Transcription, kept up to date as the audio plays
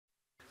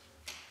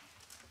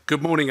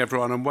Good morning,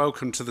 everyone, and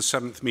welcome to the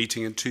 7th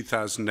meeting in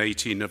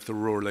 2018 of the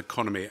Rural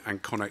Economy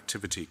and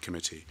Connectivity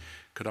Committee.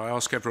 Could I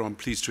ask everyone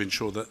please to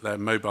ensure that their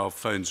mobile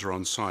phones are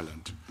on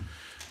silent?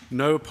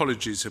 No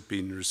apologies have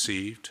been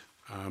received,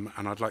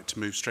 and I'd like to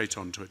move straight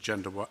on to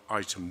agenda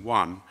item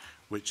 1,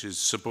 which is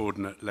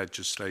subordinate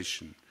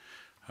legislation.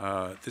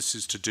 This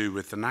is to do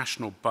with the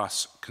National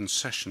Bus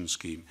Concession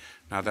Scheme.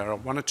 Now, there are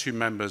one or two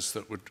members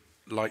that would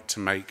like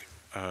to make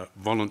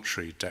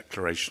voluntary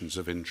declarations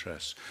of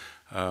interest.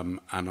 And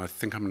I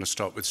think I'm going to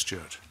start with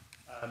Stuart.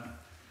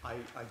 I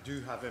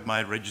do have in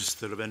my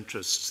register of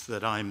interests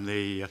that I'm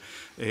the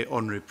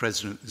Honorary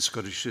President of the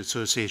Scottish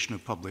Association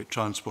of Public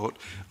Transport,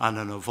 and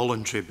on a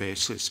voluntary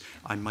basis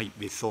I might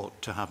be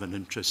thought to have an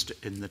interest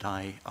in that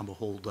I am a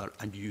holder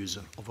and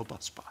user of a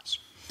bus pass.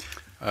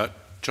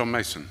 John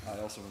Mason. I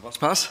also have a bus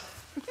pass.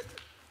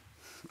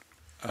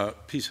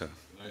 Peter.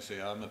 I say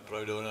I'm a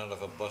proud owner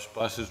of a bus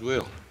pass as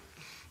well.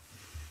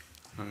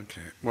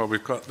 Okay. Well,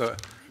 we've got the...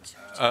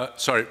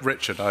 sorry,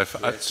 Richard.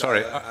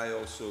 Sorry. I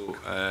also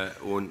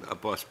own a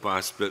bus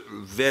pass, but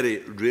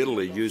very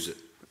rarely use it.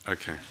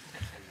 Okay.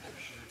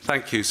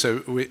 Thank you.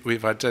 So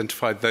we've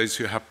identified those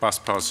who have bus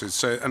passes.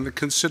 So, and the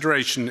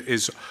consideration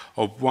is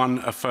of one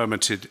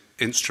affirmative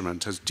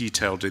instrument as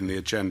detailed in the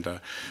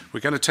agenda. We're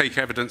going to take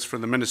evidence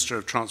from the Minister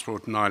of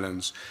Transport and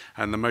Islands,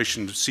 and the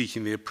motion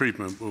seeking the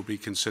approval will be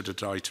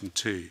considered item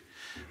 2.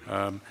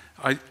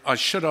 I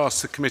should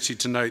ask the committee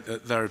to note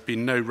that there have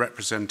been no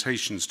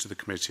representations to the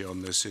committee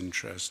on this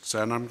interest.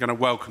 So, and I'm going to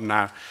welcome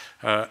now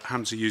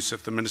Humza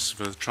Yousaf, the Minister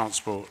for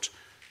Transport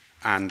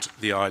and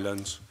the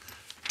Islands,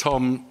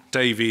 Tom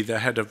Davy, the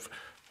Head of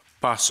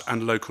Bus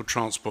and Local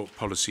Transport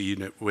Policy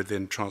Unit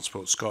within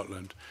Transport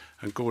Scotland,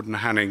 and Gordon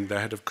Hanning,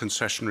 the Head of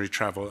Concessionary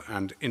Travel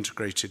and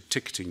Integrated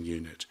Ticketing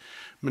Unit.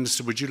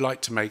 Minister, would you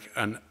like to make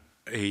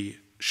a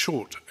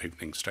short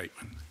opening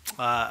statement?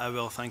 I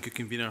will. Thank you,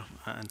 Convener.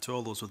 And to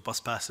all those with bus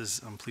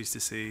passes, I'm pleased to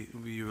say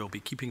we will be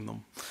keeping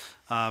them.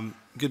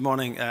 Good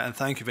morning, and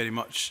thank you very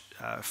much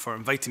for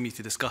inviting me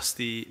to discuss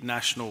the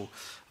National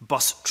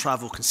Bus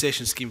Travel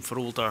Concession Scheme for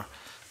Older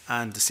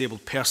and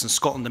Disabled Persons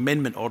Scotland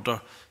Amendment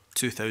Order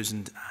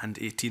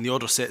 2018. The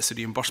order sets the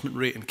reimbursement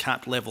rate and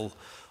cap level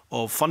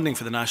of funding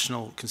for the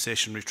National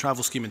Concessionary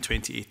Travel Scheme in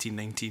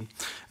 2018-19.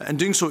 In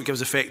doing so, it gives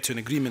effect to an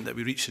agreement that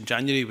we reached in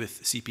January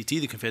with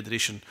CPT, the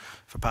Confederation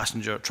for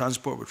Passenger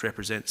Transport, which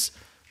represents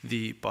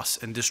the bus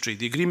industry.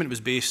 The agreement was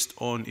based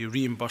on a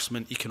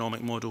reimbursement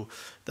economic model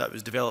that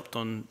was developed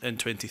in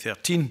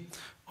 2013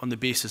 on the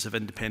basis of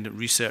independent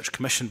research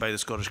commissioned by the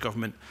Scottish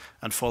Government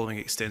and following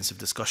extensive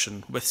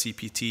discussion with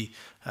CPT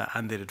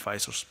and their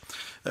advisors.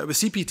 With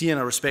CPT and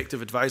our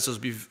respective advisors,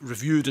 we've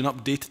reviewed and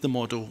updated the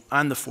model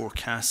and the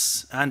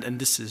forecasts and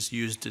indices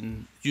used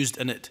in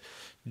it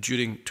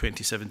during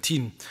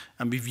 2017,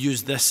 and we've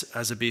used this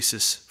as a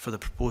basis for the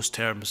proposed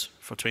terms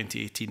for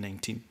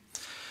 2018-19.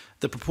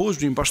 The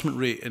proposed reimbursement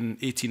rate in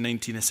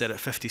 18-19 is set at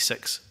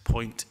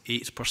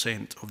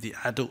 56.8% of the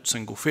adult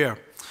single fare.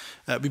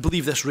 We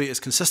believe this rate is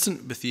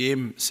consistent with the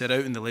aim set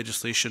out in the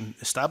legislation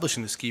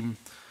establishing the scheme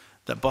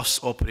that bus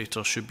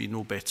operators should be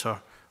no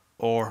better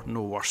or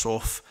no worse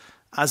off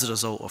as a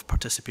result of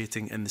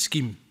participating in the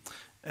scheme.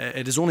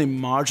 It is only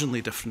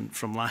marginally different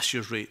from last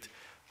year's rate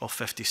of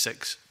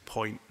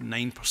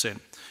 56.9%,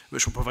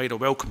 which will provide a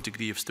welcome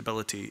degree of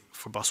stability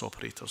for bus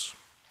operators.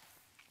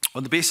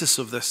 On the basis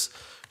of this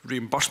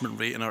reimbursement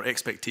rate and our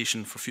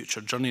expectation for future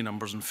journey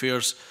numbers and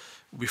fares,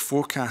 we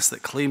forecast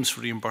that claims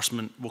for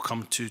reimbursement will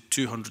come to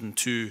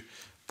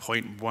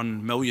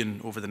 202.1 million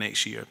over the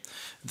next year.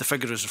 The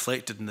figure is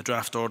reflected in the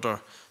draft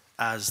order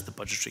as the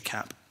budgetary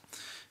cap.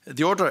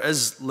 The order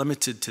is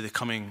limited to the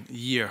coming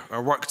year.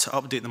 Our work to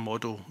update the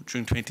model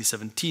during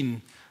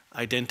 2017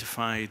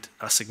 identified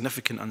a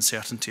significant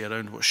uncertainty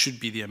around what should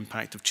be the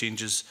impact of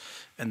changes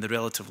in the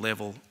relative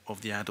level of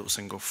the adult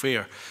single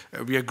fare.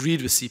 We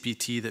agreed with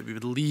CPT that we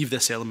would leave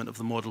this element of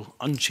the model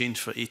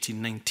unchanged for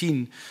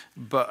 18-19,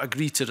 but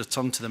agree to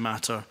return to the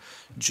matter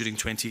during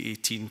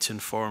 2018 to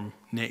inform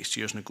next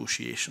year's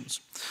negotiations.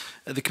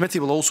 The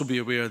committee will also be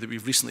aware that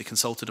we've recently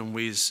consulted on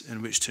ways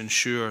in which to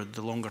ensure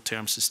the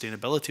longer-term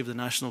sustainability of the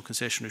National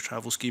Concessionary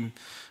Travel Scheme,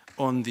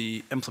 on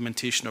the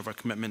implementation of our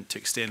commitment to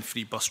extend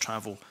free bus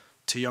travel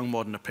to young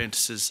modern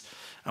apprentices,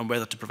 and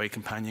whether to provide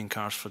companion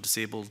cars for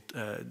disabled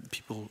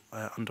people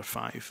under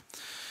 5.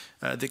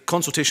 The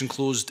consultation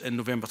closed in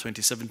November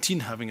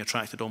 2017, having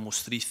attracted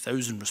almost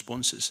 3,000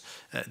 responses.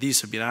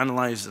 These have been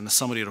analysed, and a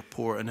summary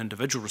report and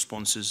individual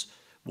responses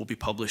will be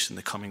published in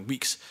the coming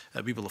weeks.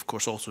 We will, of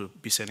course, also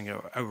be sending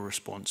out our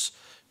response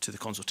to the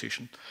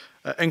consultation.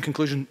 In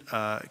conclusion,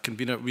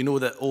 Convener, we know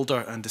that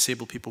older and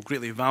disabled people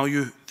greatly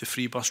value the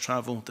free bus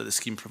travel that the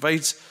scheme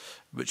provides,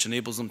 which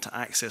enables them to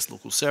access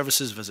local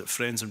services, visit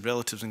friends and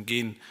relatives, and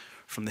gain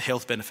from the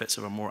health benefits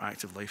of a more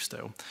active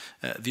lifestyle.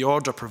 The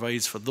order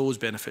provides for those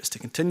benefits to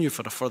continue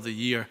for a further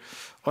year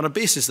on a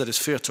basis that is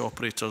fair to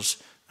operators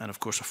and, of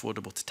course,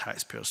 affordable to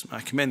taxpayers.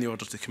 I commend the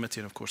order to the committee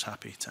and, of course,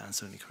 happy to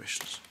answer any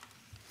questions.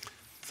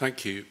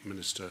 Thank you,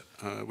 Minister.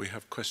 We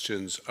have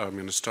questions. I'm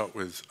going to start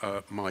with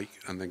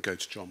Mike and then go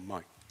to John.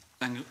 Mike.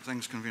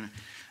 Thanks, Convener.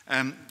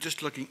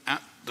 Just looking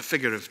at the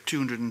figure of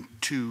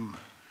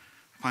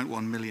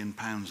 £202.1 million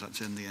that's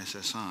in the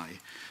SSI,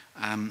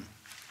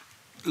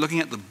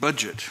 looking at the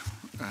budget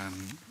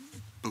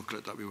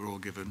booklet that we were all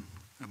given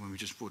when we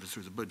just voted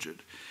through the budget,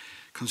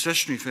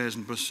 concessionary fares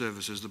and bus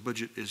services, the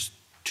budget is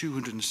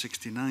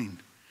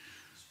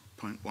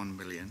 £269.1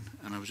 million,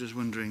 and I was just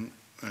wondering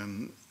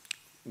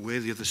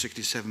where the other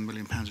 £67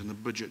 million in the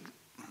budget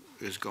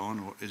is gone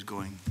or is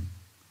going.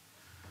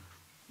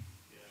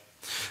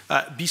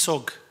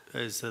 BSOG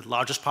is the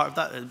largest part of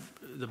that,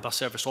 the bus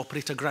service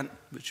operator grant,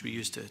 which we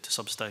use to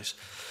subsidise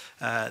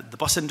the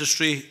bus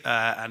industry,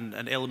 and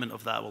an element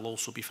of that will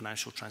also be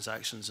financial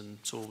transactions, and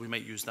so we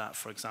might use that,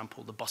 for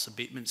example, the bus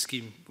abatement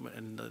scheme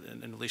in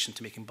relation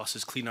to making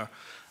buses cleaner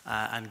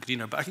and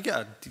greener. But I can get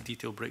a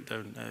detailed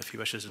breakdown if he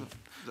wishes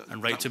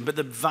and write to him. But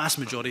the vast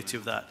majority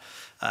of that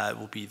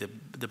will be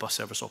the bus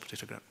service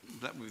operator grant.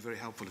 That would be very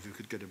helpful if you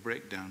could get a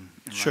breakdown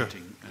in sure.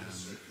 writing.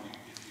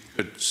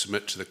 Could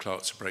submit to the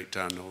clerks a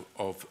breakdown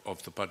of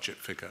the budget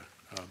figure.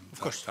 Of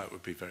course. That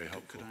would be very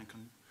helpful. Could I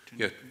continue?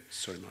 Yeah,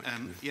 sorry, Mike.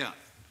 Yeah,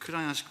 could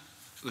I ask,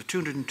 the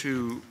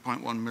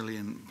 £202.1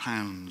 million,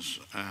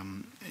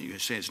 you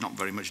say it's not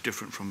very much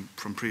different from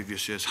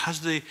previous years.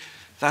 Has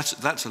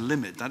that's a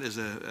limit. That is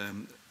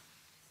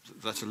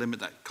that's a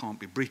limit that can't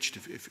be breached,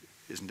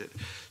 isn't it?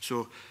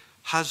 So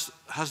has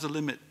the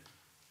limit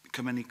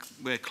come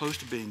anywhere close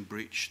to being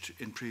breached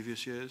in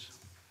previous years?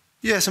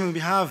 Yes, I mean, we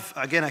have,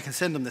 again, I can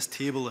send them this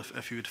table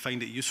if you would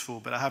find it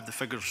useful, but I have the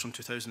figures from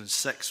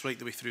 2006 right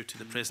the way through to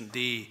the present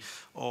day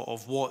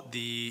of what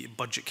the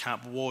budget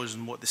cap was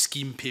and what the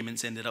scheme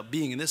payments ended up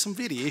being. And there's some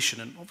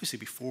variation, and obviously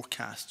we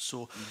forecast.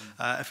 So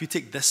if you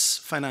take this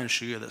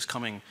financial year that's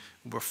coming,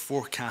 we're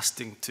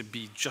forecasting to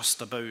be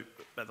just about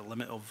at the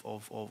limit of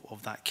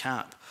that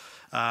cap.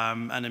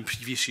 And in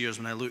previous years,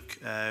 when I look,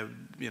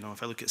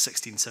 if I look at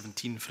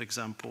 16-17, for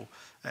example,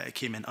 it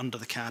came in under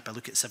the cap. I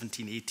look at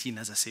 17-18,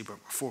 as I say, we're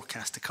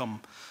forecast to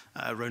come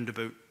around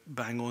about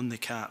bang on the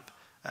cap.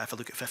 If I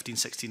look at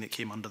 15-16, it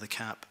came under the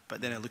cap.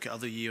 But then I look at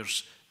other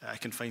years, I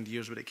can find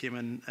years where it came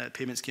in,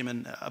 payments came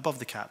in above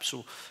the cap.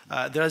 So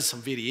there is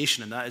some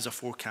variation in that as a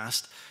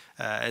forecast.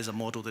 Is a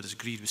model that is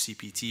agreed with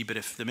CPT, but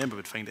if the member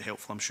would find it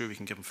helpful, I'm sure we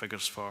can give them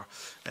figures for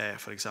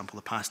example,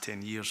 the past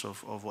 10 years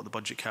of what the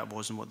budget cap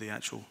was and what the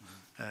actual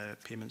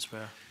payments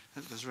were.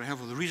 That's very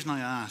helpful. The reason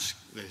I ask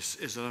this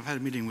is that I've had a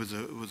meeting with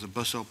the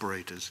bus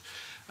operators,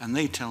 and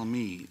they tell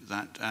me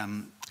that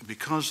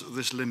because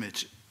this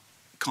limit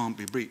can't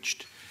be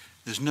breached,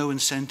 there's no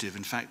incentive.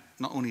 In fact,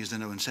 not only is there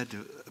no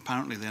incentive,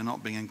 apparently they're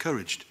not being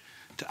encouraged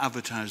to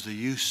advertise the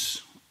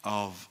use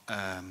of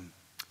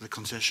the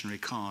concessionary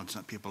cards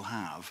that people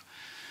have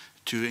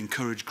to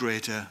encourage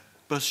greater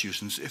bus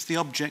use. And if the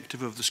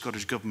objective of the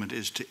Scottish Government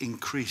is to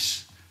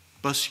increase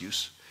bus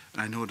use,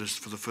 and I noticed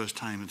for the first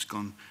time it's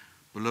gone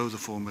below the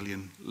 4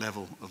 million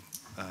level of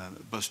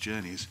bus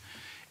journeys,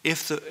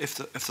 if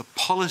the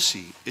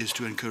policy is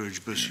to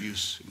encourage bus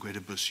use,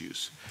 greater bus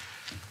use,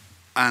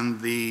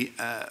 and the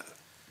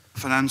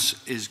finance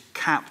is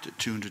capped at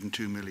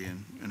 202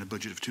 million in a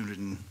budget of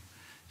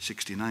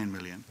 269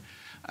 million,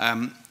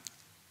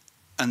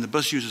 and the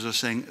bus users are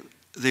saying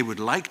they would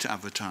like to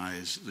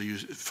advertise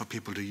for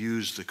people to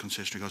use the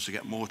concessionary cards to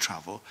get more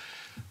travel,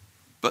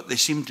 but they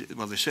seem to,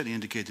 well, they certainly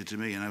indicated to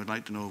me, and I would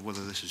like to know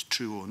whether this is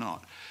true or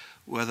not,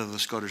 whether the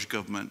Scottish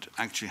Government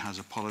actually has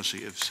a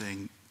policy of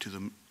saying to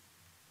them,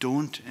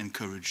 don't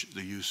encourage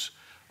the use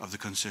of the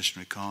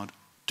concessionary card,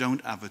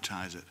 don't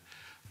advertise it.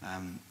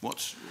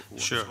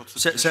 Sure.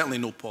 Certainly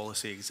no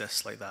policy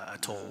exists like that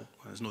at all.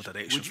 There's no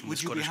direction from the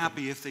Scottish Would you be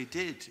happy if they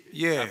did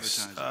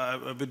Yes, advertise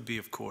it? I would be,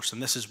 of course.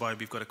 And this is why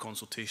we've got a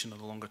consultation on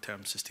the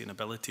longer-term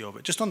sustainability of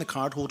it. Just on the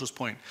cardholders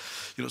point,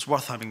 it's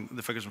worth having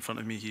the figures in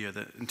front of me here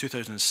that in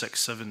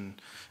 2006-07,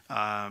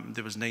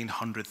 there was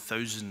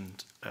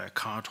 900,000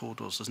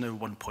 cardholders. There's now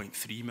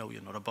 1.3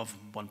 million or above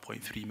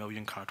 1.3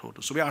 million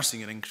cardholders. So we are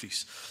seeing an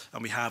increase,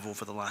 and we have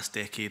over the last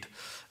decade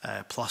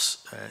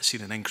plus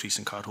seen an increase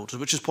in cardholders,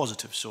 which is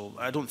positive. So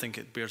I don't think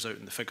it bears out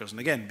in the figures. And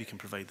again, we can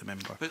provide the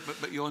member.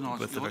 But you're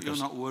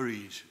not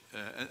worried,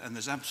 and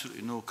there's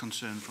absolutely no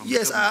concern from.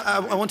 Yes,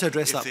 I want to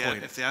address that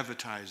point. If they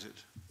advertise it.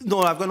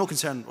 No, I've got no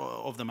concern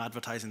of them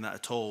advertising that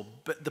at all.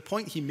 But the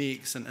point he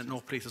makes and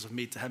operators have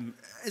made to him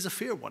is a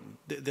fair one.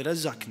 There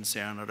is a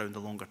concern around the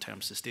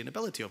longer-term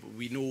sustainability of it.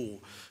 We know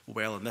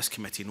well, and this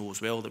committee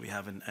knows well, that we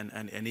have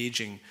an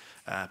ageing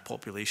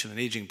population, an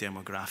ageing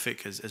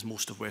demographic, as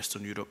most of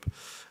Western Europe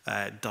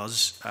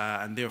does.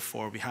 And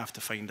therefore, we have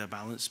to find a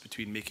balance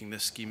between making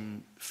this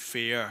scheme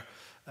fair,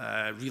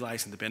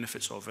 realising the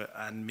benefits of it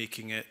and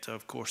making it,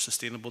 of course,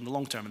 sustainable in the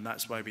long term. And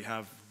that's why we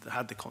have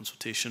had the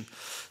consultation.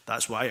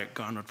 That's why it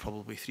garnered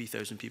probably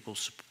 3,000 people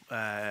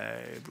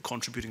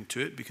contributing to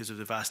it because of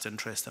the vast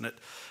interest in it.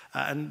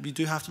 And we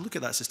do have to look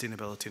at that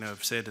sustainability. Now,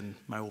 I've said in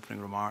my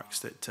opening remarks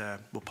that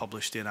we'll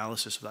publish the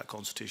analysis of that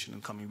consultation in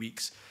coming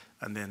weeks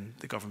and then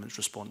the government's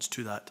response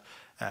to that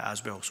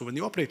as well. So when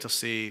the operators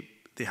say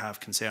they have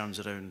concerns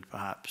around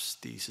perhaps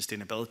the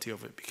sustainability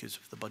of it because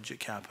of the budget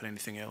cap or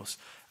anything else,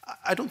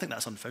 I don't think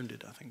that's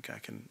unfounded. I think I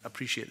can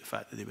appreciate the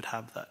fact that they would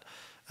have that.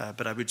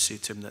 But I would say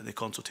to him that the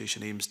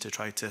consultation aims to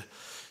try to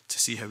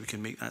see how we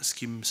can make that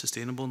scheme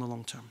sustainable in the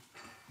long term.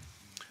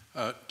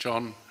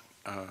 John,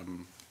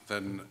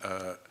 then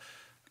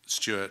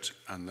Stuart,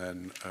 and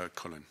then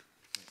Colin.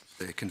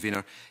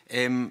 Convener.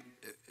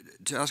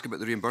 To ask about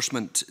the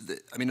reimbursement,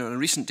 I mean, on a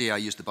recent day I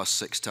used the bus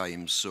 6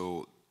 times,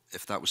 so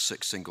if that was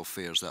 6 single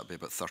fares, that would be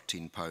about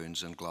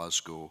 £13 in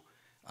Glasgow,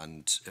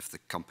 and if the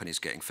company's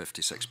getting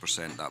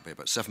 56%, that would be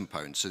about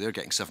 £7. So they're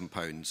getting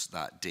 £7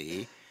 that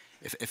day.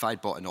 If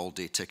I'd bought an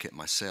all-day ticket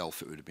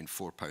myself, it would have been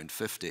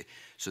 £4.50.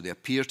 So they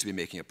appear to be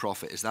making a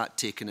profit. Is that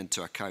taken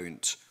into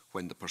account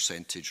when the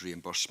percentage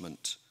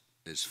reimbursement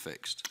is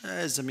fixed? It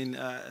is. I mean,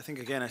 I think,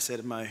 again, I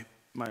said in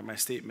my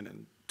statement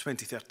in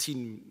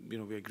 2013,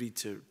 we agreed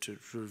to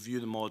review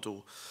the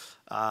model,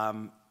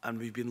 and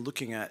we've been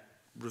looking at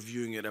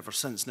reviewing it ever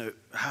since. Now,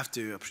 I have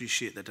to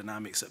appreciate the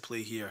dynamics at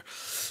play here,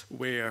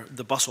 where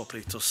the bus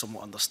operators,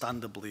 somewhat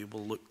understandably,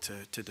 will look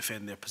to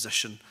defend their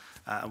position,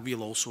 and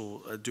we'll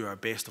also do our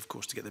best, of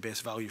course, to get the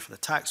best value for the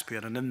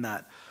taxpayer. And in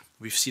that,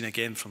 we've seen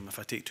again from, if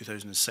I take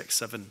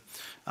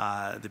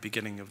 2006-07, the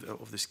beginning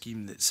of the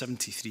scheme, that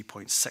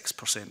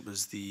 73.6%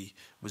 was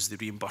the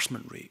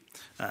reimbursement rate,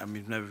 and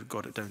we've now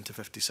got it down to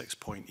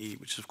 56.8,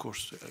 which is of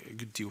course a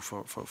good deal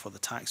for the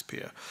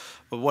taxpayer.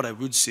 But what I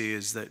would say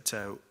is that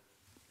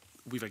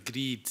we've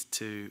agreed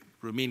to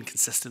remain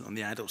consistent on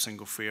the adult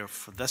single fare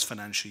for this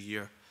financial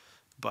year,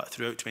 but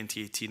throughout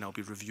 2018 I'll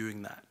be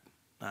reviewing that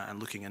and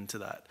looking into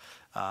that,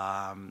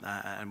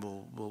 and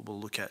we'll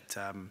look at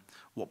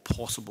what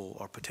possible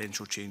or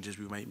potential changes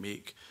we might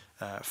make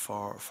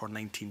for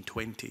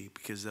 1920,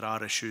 because there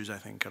are issues, I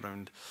think,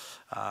 around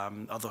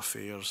other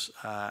fares,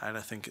 and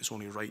I think it's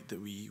only right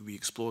that we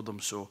explore them.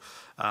 So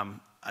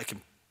I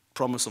can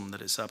promise them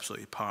that it's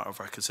absolutely part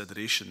of our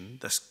consideration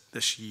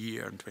this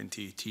year in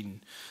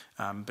 2018,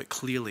 but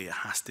clearly it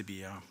has to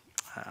be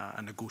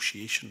a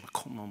negotiation,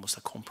 almost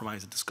a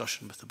compromise, a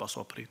discussion with the bus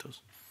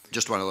operators.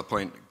 Just one other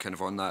point kind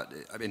of on that.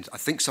 I mean, I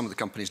think some of the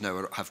companies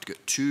now have to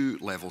get 2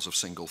 levels of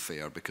single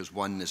fare, because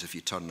one is if you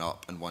turn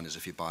up and one is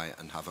if you buy it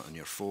and have it on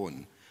your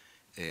phone.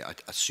 I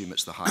assume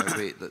it's the higher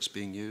rate that's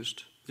being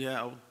used. Yeah,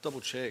 I'll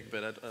double check,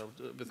 but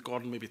with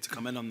Gordon maybe to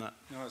come in on that.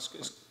 No,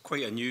 it's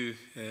quite a new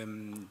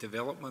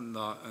development,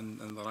 that,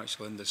 and we're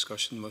actually in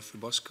discussion with the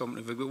bus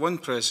company. We've got one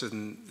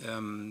precedent,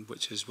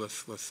 which is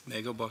with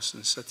Megabus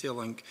and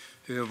CityLink,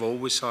 who have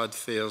always had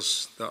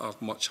fares that are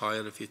much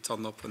higher if you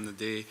turn up on the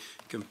day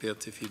compared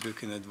to if you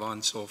book in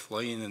advance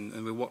offline,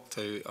 and we worked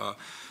out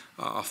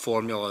a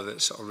formula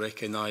that sort of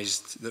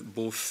recognised that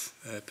both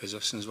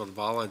positions were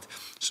valid.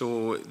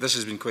 So this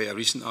has been quite a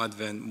recent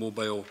advent,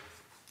 mobile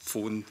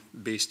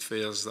phone-based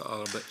fares that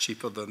are a bit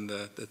cheaper than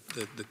the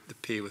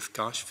pay with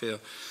cash fare.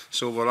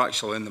 So we're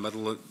actually in the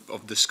middle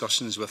of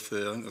discussions with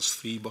I think there's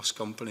 3 bus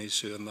companies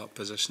who are in that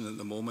position at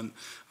the moment,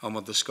 and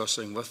we're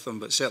discussing with them.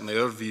 But certainly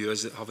our view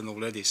is that, having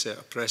already set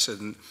a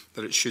precedent,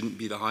 that it shouldn't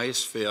be the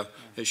highest fare,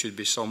 it should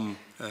be some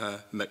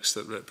mix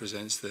that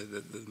represents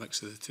the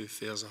mix of the 2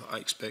 fares. I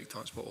expect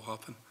that's what will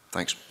happen.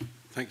 Thanks.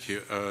 Thank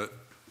you.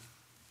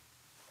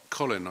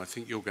 Colin, I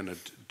think you're going to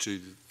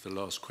do the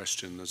last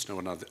question. There's no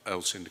one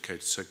else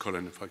indicated. So,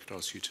 Colin, if I could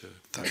ask you to...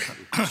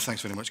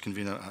 Thanks very much,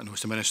 Convener. I know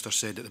the Minister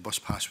said that the bus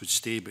pass would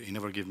stay, but he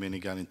never gave me any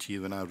guarantee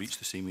when I reach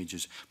the same age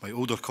as my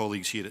older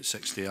colleagues here at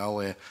 60.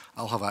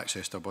 I'll have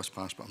access to a bus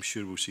pass, but I'm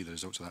sure we'll see the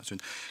results of that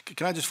soon.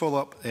 Can I just follow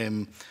up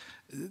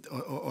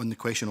on the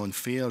question on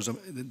fares?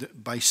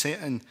 By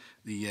setting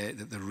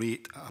the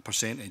rate at a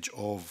percentage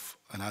of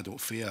an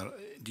adult fare,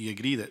 do you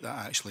agree that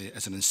that actually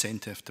is an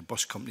incentive to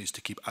bus companies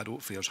to keep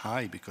adult fares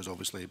high, because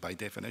obviously by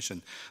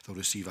definition they'll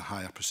receive a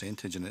higher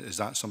percentage, and is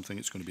that something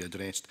that's going to be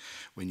addressed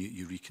when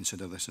you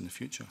reconsider this in the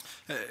future?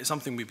 It's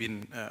something we've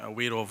been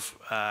aware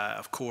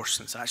of course,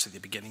 since actually the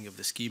beginning of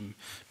the scheme.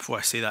 Before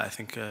I say that, I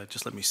think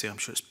just let me say I'm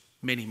sure it's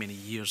many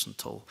years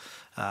until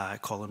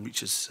Colin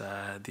reaches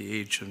the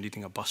age of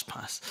needing a bus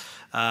pass.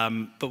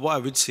 But what I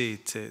would say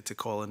to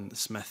Colin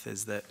Smith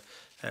is that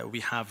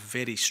we have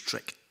very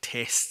strict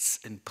tests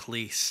in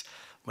place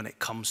when it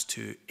comes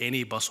to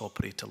any bus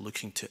operator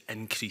looking to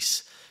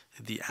increase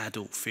the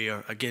adult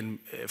fare. Again,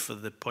 for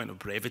the point of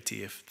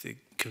brevity, if the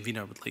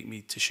convener would like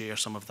me to share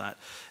some of that,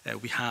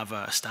 we have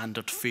a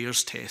standard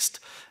fares test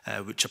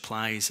which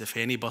applies if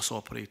any bus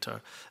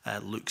operator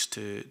looks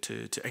to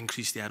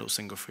increase the adult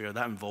single fare.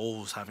 That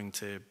involves having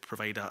to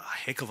provide a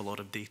heck of a lot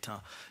of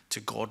data to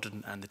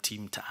Gordon and the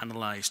team to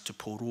analyse, to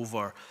pore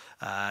over,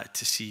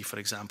 to see, for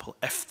example,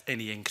 if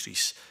any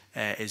increase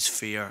is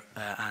fair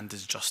and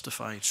is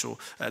justified. So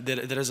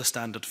there is a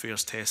standard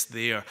fares test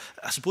there.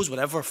 I suppose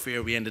whatever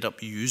fare we ended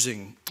up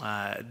using,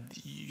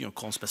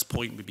 Colin Smith's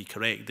point would be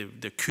correct.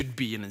 There could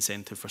be an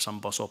incentive for some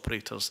bus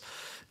operators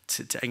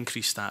to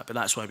increase that, but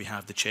that's why we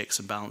have the checks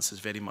and balances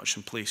very much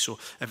in place. So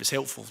if it's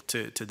helpful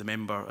to the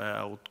member,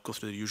 I'll go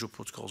through the usual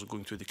protocols of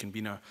going through the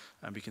convener,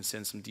 and we can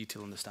send some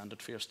detail on the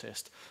standard fares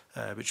test,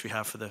 which we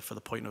have for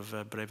the point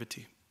of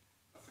brevity.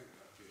 I think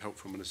that would be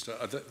helpful, Minister.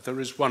 There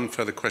is one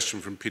further question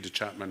from Peter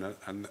Chapman,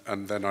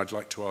 and then I'd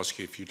like to ask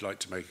you if you'd like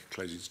to make a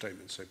closing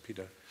statement. So,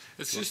 Peter.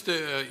 It's just,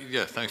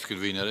 yeah, thanks,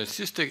 Convener. It's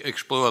just to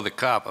explore the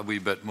cap a wee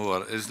bit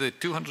more. Is the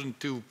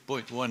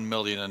 202.1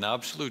 million an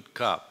absolute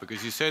cap?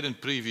 Because you said in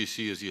previous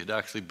years you had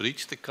actually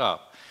breached the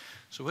cap.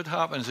 So what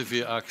happens if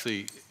you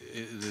actually,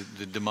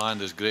 the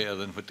demand is greater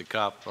than what the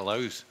cap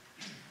allows?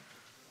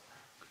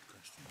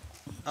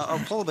 I'll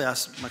probably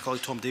ask my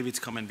colleague Tom Davy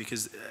to come in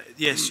because,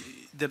 yes,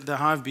 there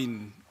have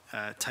been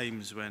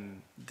times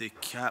when the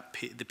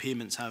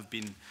payments have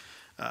been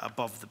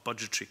above the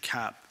budgetary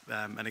cap.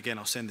 And again,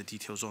 I'll send the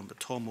details on, but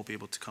Tom will be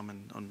able to come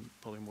in on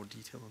probably more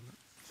detail on that.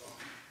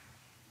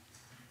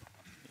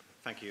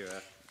 Thank you,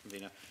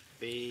 Convener.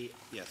 The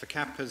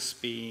cap has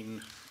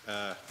been,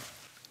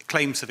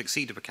 claims have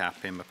exceeded the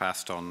cap in the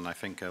past on, I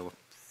think, 1,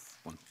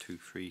 2,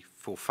 3,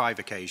 4, 5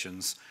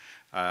 occasions.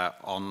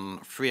 On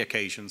 3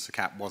 occasions, the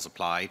cap was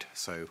applied,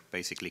 so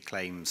basically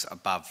claims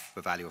above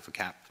the value of the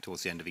cap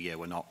towards the end of the year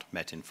were not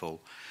met in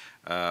full.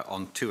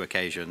 On 2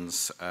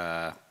 occasions,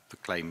 the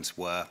claims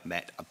were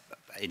met,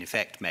 in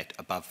effect met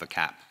above the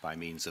cap by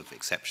means of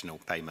exceptional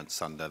payments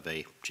under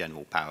the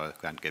general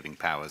grant-giving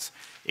powers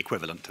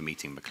equivalent to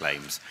meeting the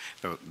claims.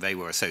 But they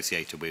were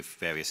associated with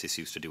various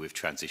issues to do with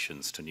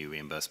transitions to new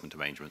reimbursement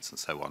arrangements and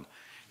so on.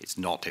 It's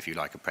not, if you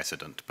like, a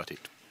precedent, but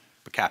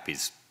the cap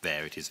is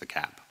there, it is the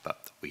cap,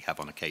 but we have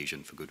on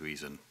occasion, for good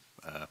reason,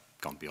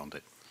 gone beyond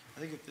it.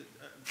 I think,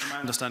 from my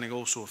understanding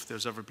also, if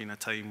there's ever been a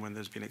time when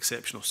there's been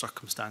exceptional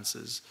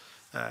circumstances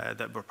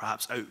that were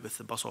perhaps out with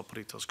the bus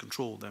operator's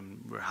control,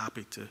 then we're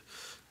happy to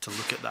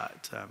look at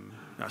that.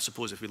 I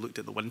suppose if we looked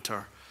at the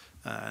winter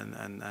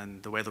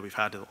and the weather we've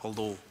had,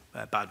 although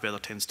bad weather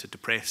tends to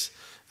depress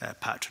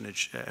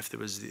patronage, if there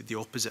was the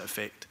opposite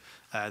effect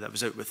that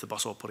was out with the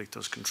bus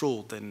operator's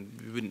control, then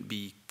we wouldn't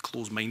be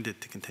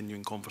close-minded to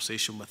continuing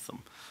conversation with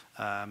them.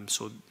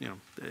 So, you know,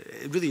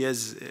 it really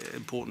is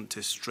important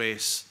to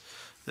stress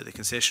that the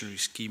concessionary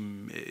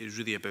scheme is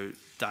really about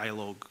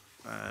dialogue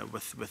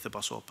with the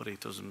bus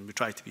operators, and we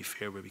try to be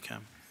fair where we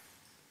can.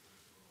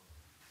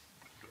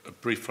 A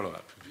brief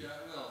follow-up. Yeah,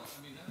 well,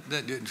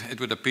 I mean, it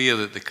would appear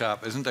that the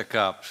cap isn't a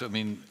cap. I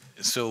mean,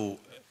 so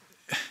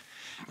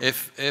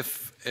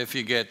if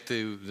you get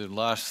to the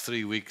last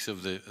 3 weeks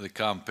of the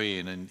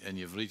campaign and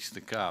you've reached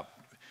the cap,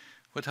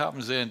 what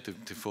happens then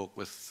to folk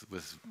with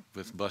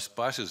bus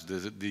passes?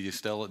 Are they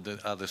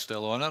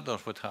still on it, or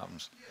what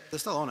happens? They're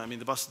still on it. I mean,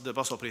 the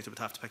bus operator would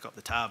have to pick up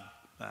the tab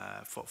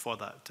for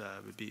that.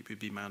 Would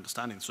be my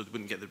understanding. So they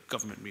wouldn't get the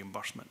government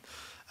reimbursement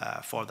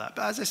for that.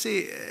 But as I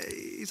say,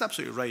 he's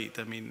absolutely right.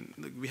 I mean,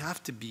 we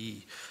have to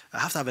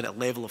have a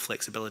level of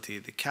flexibility.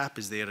 The cap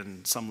is there,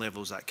 and some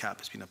levels that cap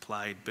has been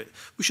applied. But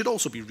we should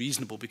also be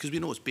reasonable because we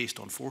know it's based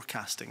on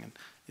forecasting, and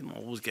you don't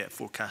always get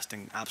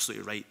forecasting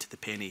absolutely right to the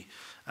penny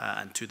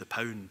and to the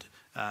pound.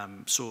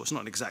 So it's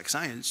not an exact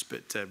science,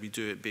 but we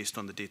do it based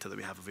on the data that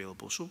we have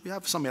available. So we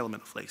have some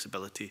element of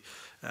flexibility,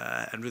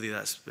 and really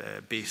that's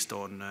based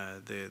on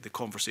the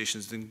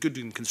conversations and good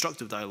and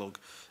constructive dialogue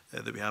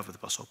that we have with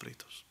the bus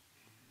operators.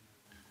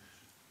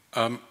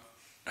 A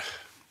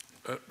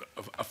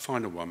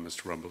final one,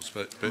 Mr. Rumbles,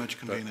 but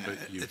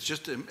it's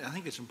just, I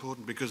think it's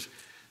important because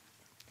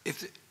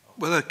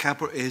whether a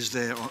cap is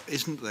there or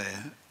isn't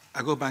there,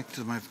 I go back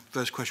to my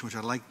first question, which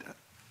I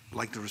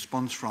like the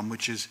response from,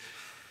 which is,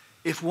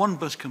 if one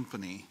bus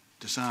company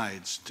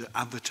decides to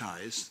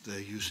advertise their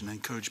use and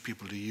encourage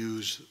people to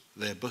use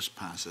their bus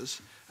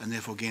passes and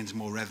therefore gains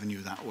more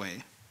revenue that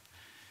way,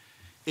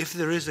 if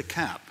there is a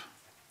cap,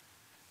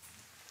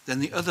 then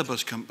the other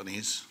bus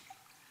companies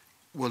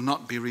will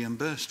not be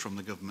reimbursed from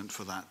the government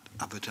for that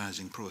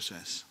advertising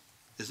process.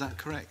 Is that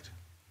correct?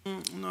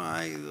 No,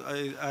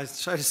 I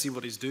try to see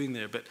what he's doing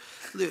there, but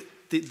look,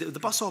 the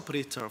bus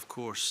operator, of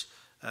course,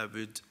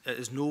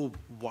 is no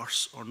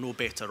worse or no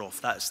better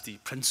off. That's the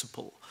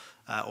principle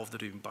of the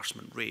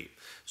reimbursement rate.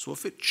 So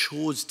if it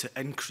chose to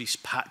increase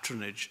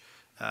patronage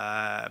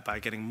by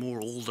getting more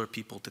older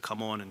people to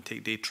come on and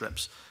take day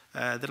trips,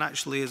 then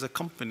actually as a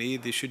company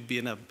they should be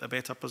in a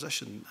better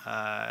position,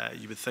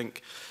 you would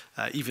think,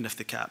 even if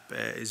the cap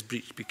is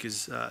breached.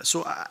 Because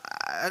so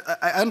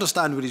I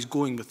understand where he's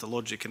going with the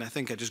logic, and I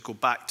think I just go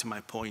back to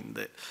my point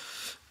that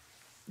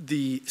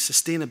the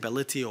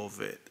sustainability of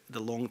it,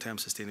 the long-term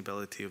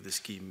sustainability of the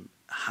scheme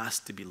has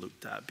to be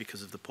looked at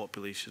because of the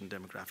population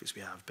demographics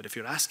we have. But if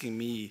you're asking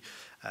me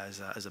as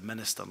a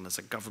minister and as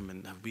a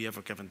government, have we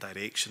ever given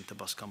direction to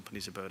bus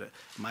companies about it?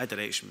 My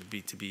direction would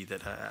be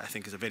that I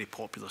think is a very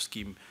popular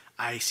scheme.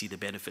 I see the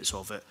benefits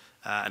of it,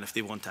 and if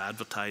they want to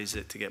advertise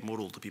it to get more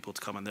older people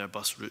to come on their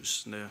bus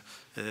routes,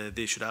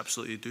 they should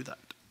absolutely do that.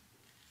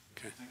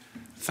 Okay.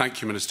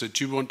 Thank you, Minister.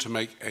 Do you want to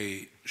make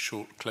a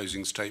short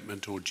closing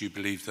statement, or do you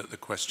believe that the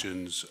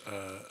questions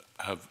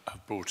have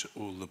brought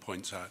all the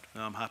points out?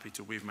 No, I'm happy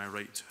to waive my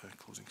right to a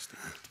closing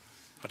statement.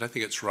 I don't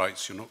think it's right,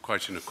 so you're not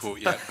quite in a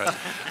court yet. But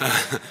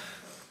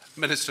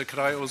Minister, could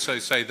I also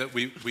say that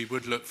we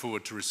would look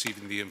forward to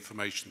receiving the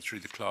information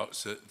through the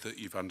clerks that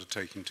you've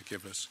undertaken to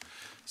give us.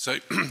 So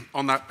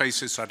on that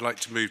basis, I'd like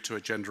to move to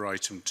agenda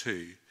item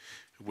 2,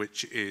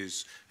 which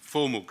is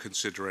formal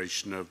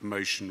consideration of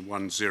motion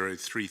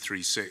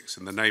 10336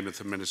 in the name of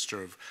the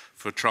Minister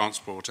for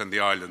Transport and the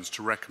Islands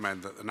to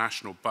recommend that the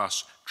National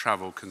Bus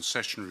Travel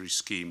Concessionary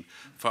Scheme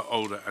for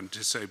Older and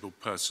Disabled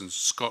Persons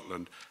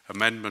Scotland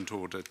Amendment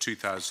Order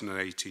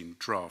 2018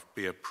 draft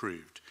be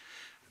approved.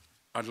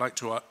 I'd like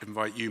to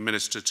invite you,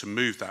 Minister, to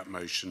move that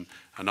motion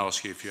and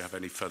ask you if you have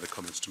any further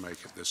comments to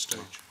make at this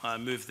stage. I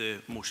move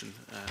the motion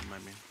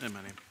in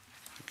my name.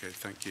 Okay,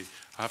 thank you.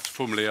 I have to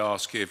formally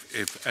ask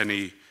if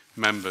any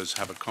members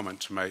have a comment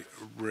to make.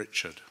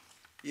 Richard.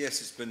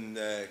 Yes, it's been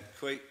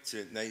quite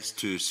nice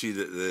to see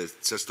that the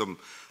system,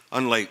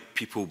 unlike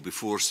people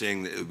before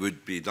saying that it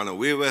would be done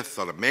away with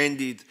or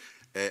amended,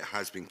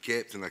 has been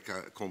kept, and I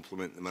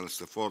compliment the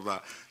Minister for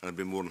that, and I'd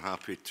be more than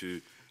happy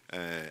to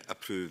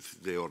approve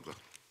the order.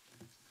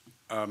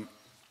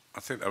 I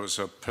think that was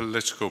a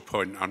political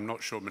point. I'm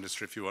not sure,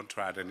 Minister, if you want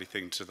to add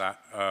anything to that.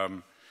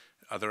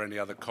 Are there any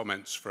other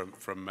comments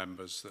from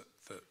members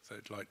that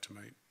they'd like to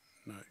make?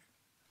 No.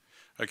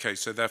 Okay,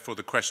 so therefore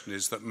the question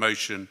is that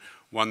motion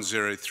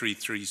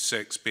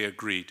 10336 be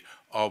agreed.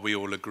 Are we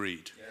all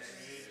agreed? Yes.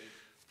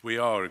 We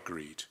are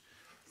agreed.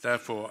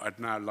 Therefore, I'd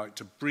now like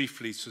to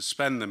briefly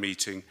suspend the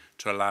meeting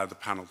to allow the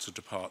panel to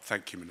depart.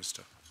 Thank you,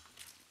 Minister.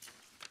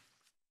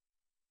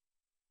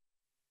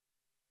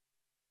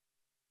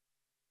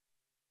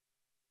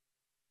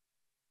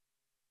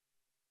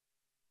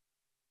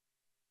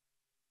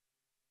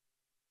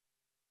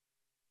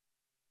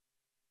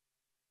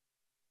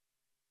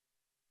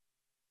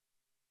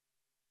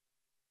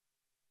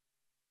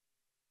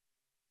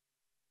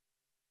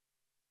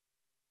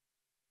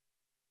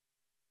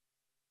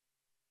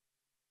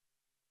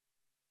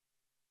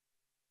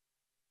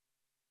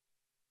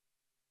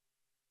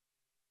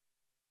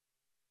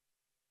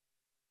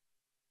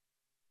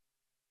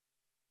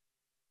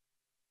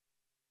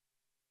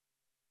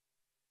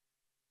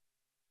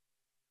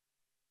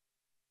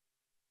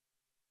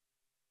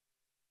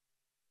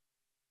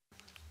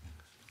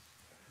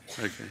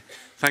 Okay,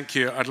 thank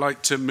you. I'd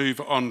like to move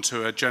on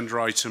to agenda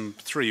item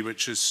 3,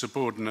 which is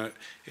subordinate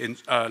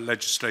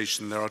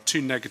legislation. There are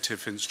 2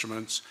 negative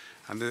instruments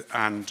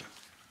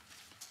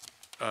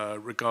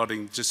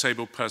regarding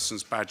disabled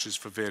persons' badges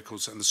for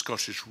vehicles and the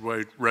Scottish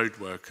Road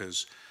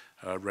Workers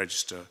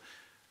Register.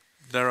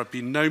 There have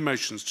been no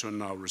motions to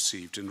annul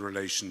received in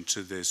relation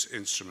to this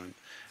instrument.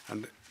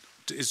 And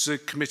is the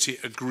committee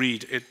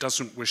agreed it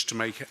doesn't wish to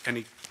make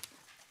any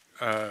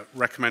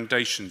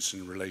recommendations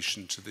in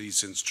relation to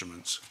these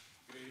instruments?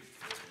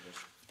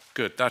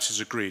 Good, that is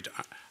agreed.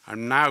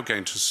 I'm now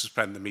going to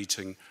suspend the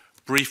meeting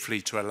briefly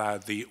to allow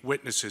the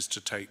witnesses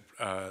to take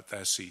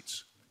their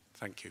seats.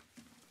 Thank you.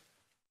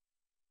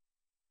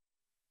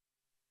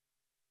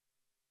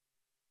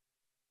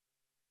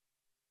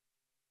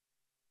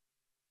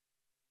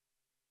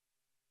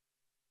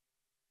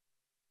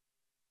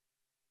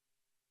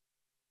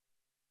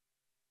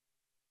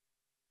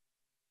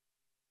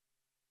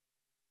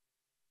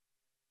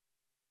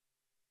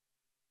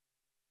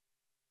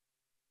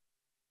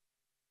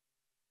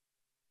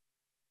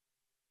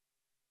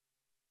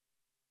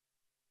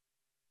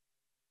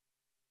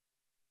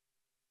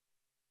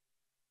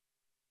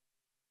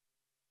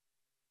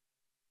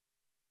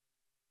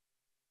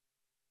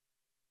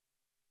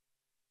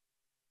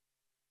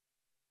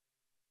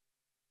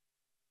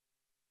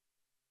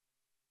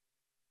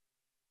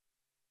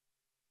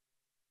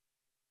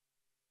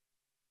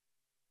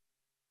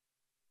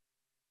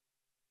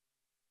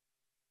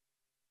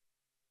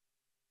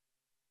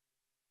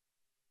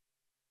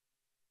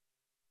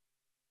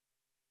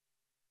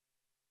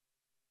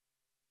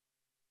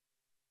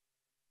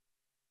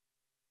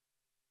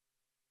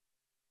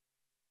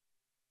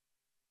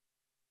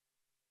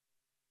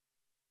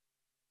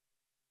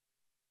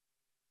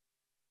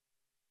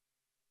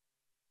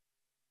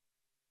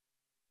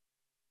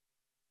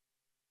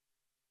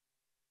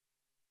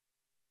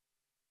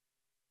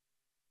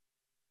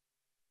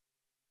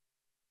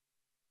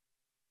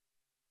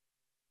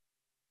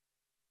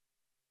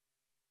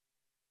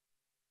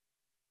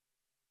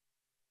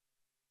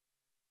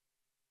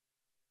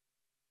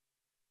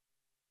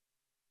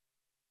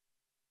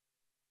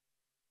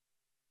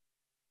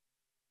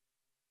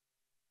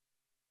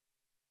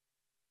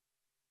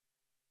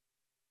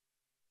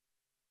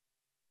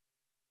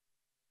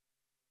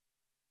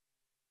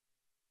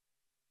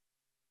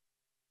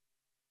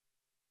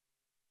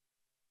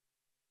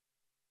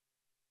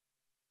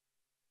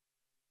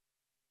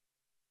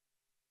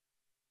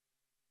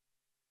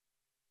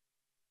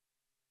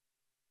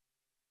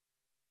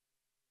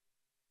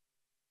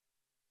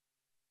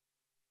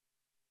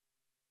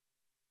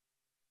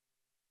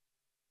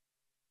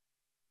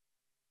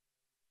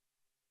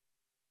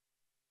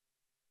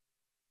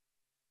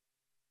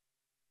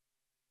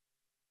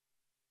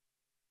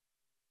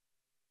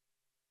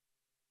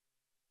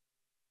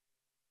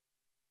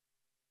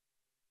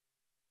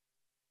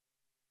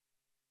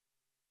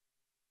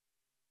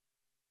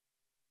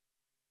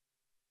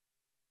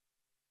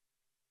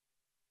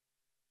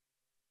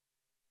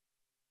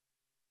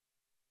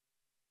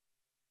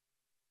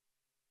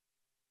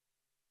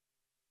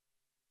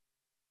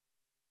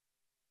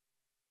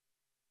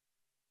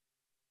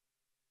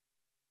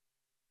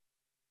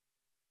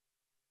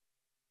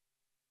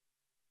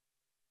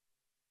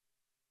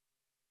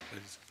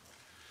 please.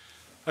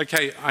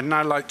 Okay, I'd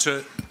now like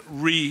to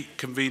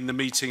reconvene the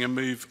meeting and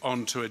move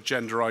on to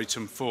agenda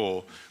item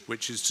 4,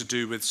 which is to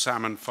do with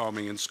salmon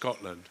farming in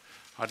Scotland.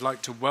 I'd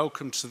like to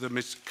welcome to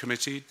the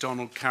committee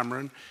Donald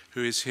Cameron,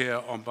 who is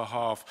here on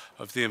behalf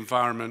of the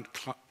Environment,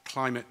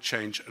 Climate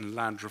Change and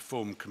Land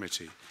Reform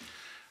Committee.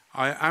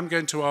 I am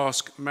going to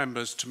ask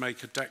members to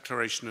make a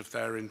declaration of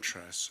their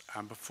interests,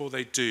 and before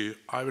they do,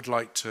 I would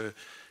like to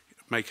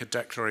make a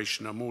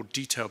declaration, a more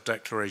detailed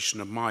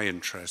declaration of my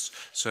interests,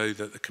 so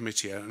that the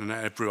committee and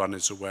everyone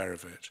is aware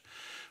of it.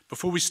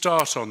 Before we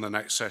start on the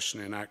next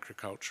session in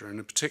agriculture, and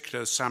in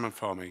particular salmon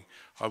farming,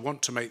 I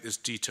want to make this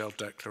detailed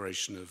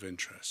declaration of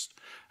interest.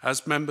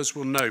 As members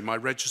will know, my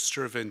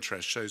register of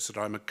interest shows that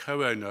I'm a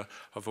co-owner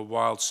of a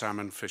wild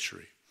salmon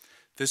fishery.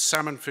 This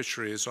salmon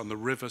fishery is on the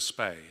River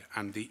Spey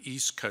and the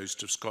east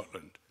coast of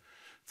Scotland.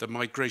 The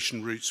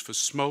migration routes for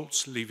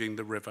smolts leaving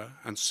the river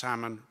and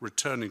salmon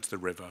returning to the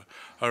river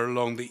are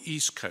along the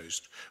east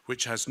coast,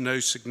 which has no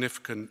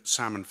significant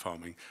salmon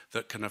farming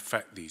that can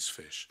affect these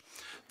fish.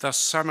 Thus,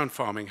 salmon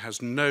farming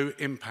has no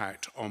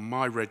impact on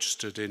my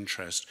registered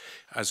interest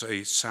as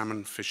a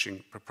salmon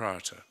fishing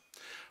proprietor.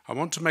 I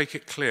want to make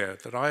it clear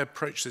that I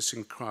approach this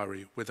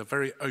inquiry with a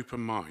very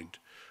open mind.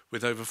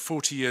 With over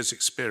 40 years'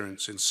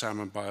 experience in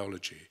salmon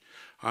biology,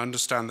 I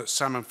understand that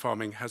salmon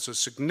farming has a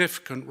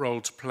significant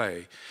role to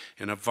play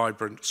in a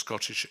vibrant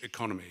Scottish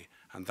economy,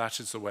 and that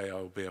is the way I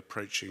will be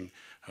approaching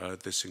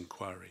this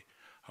inquiry.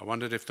 I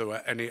wondered if there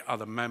were any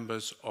other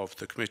members of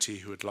the committee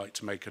who would like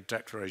to make a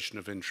declaration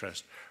of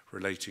interest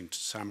relating to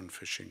salmon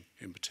fishing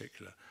in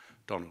particular.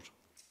 Donald.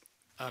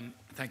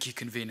 Thank you,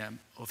 Convener. I'm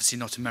obviously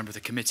not a member of the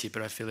committee,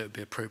 but I feel it would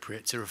be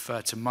appropriate to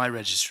refer to my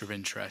register of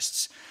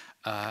interests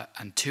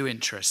and two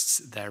interests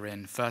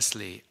therein.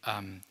 Firstly,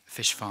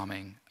 fish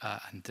farming,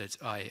 and that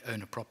I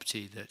own a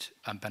property that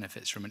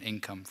benefits from an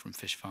income from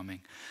fish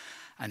farming.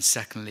 And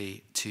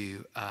secondly,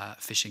 to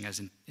fishing as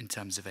in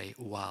terms of a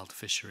wild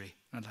fishery.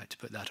 I'd like to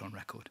put that on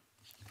record.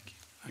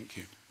 Thank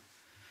you.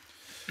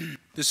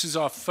 This is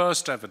our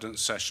first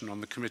evidence session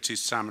on the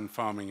committee's salmon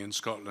farming in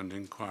Scotland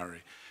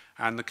inquiry.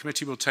 And the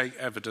committee will take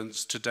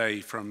evidence today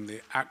from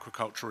the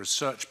aquaculture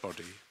research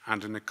body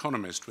and an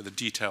economist with a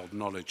detailed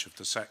knowledge of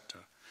the sector.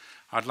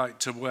 I'd like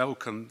to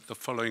welcome the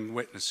following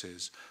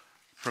witnesses.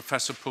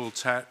 Professor Paul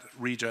Tett,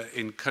 reader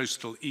in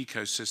Coastal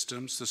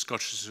Ecosystems, the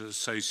Scottish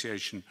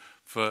Association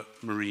for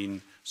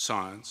Marine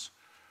Science.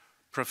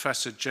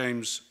 Professor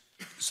James,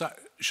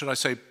 should I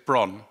say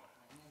Bron?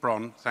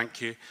 Bron,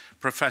 thank you.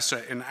 Professor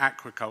in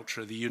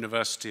Aquaculture at the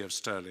University of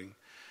Stirling.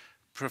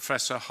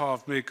 Professor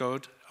Harv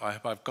Migod, I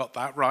hope I've got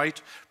that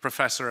right,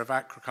 Professor of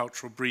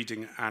Agricultural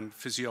Breeding and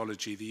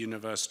Physiology, the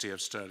University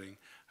of Stirling.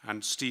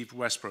 And Steve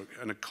Westbrook,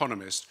 an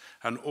economist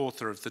and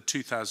author of the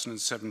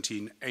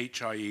 2017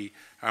 HIE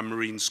and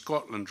Marine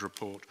Scotland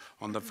report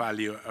on the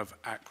value of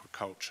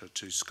aquaculture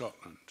to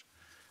Scotland.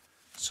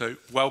 So,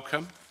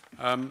 welcome.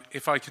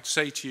 If I could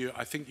say to you,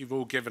 I think you've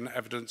all given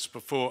evidence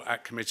before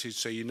at committee,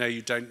 so you know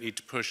you don't need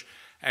to push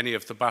any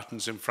of the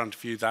buttons in front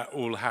of you. That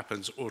all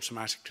happens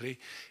automatically.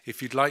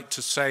 If you'd like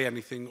to say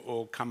anything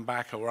or come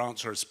back or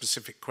answer a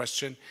specific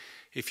question,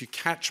 if you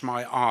catch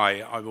my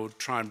eye, I will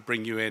try and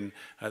bring you in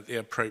at the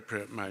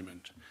appropriate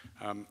moment.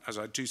 As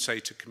I do say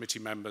to committee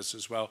members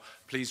as well,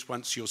 please,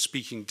 once you're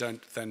speaking,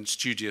 don't then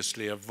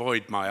studiously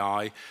avoid my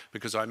eye,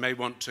 because I may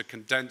want to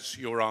condense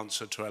your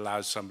answer to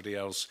allow somebody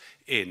else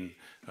in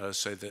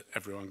so that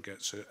everyone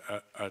gets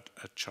a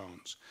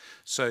chance.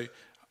 So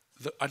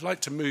I'd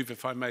like to move,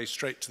 if I may,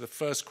 straight to the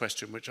first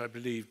question, which I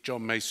believe,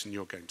 John Mason,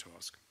 you're going to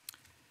ask.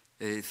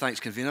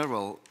 Thanks, Convener.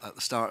 Well, at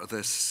the start of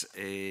this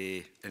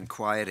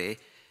inquiry,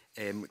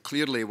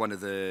 clearly one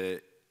of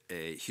the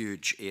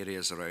huge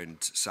areas around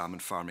salmon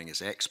farming is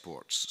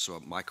exports.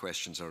 So my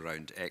questions are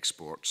around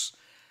exports.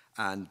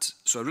 And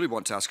so I really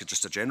want to ask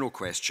just a general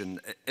question.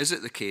 Is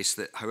it the case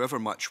that however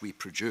much we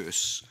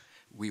produce,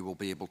 we will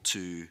be able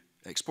to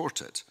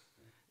export it?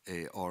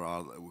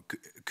 Or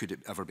could it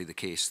ever be the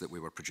case that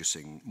we were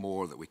producing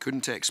more that we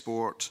couldn't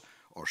export?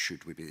 Or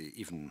should we be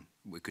even,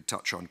 we could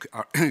touch on,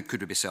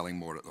 could we be selling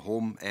more at the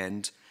home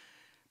end?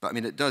 But I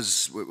mean, it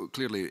does,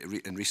 clearly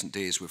in recent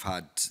days we've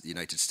had the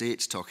United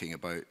States talking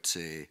about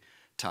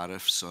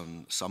tariffs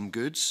on some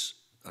goods.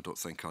 I don't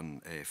think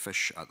on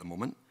fish at the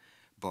moment.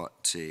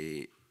 But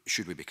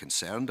should we be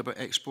concerned about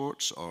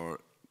exports, or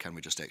can we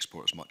just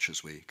export as much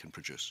as we can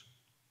produce?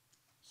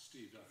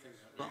 Steve, I think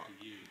that would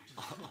be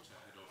you.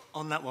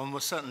 On that one, we're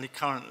certainly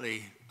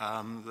currently,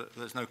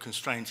 there's no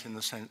constraint in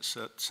the sense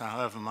that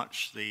however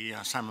much the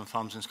salmon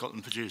farms in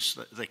Scotland produce,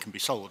 they can be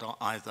sold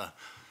either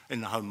in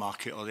the home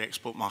market or the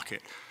export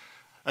market.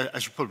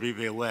 As you'll probably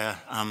be aware,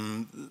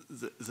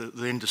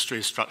 the industry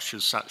is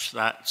structured such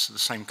that the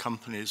same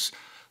companies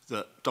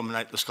that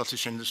dominate the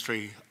Scottish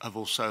industry have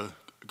also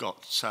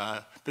got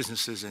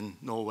businesses in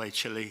Norway,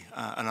 Chile,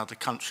 and other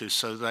countries,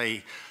 so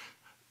they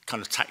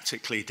kind of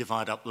tactically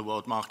divide up the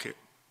world market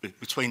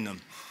between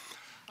them.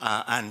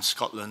 And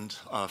Scotland,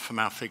 from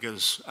our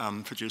figures,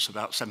 produce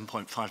about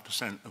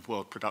 7.5% of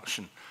world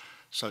production,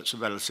 so it's a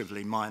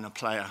relatively minor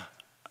player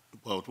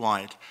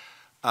worldwide.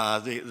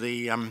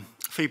 The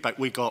feedback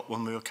we got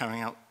when we were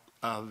carrying out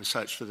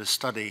research for this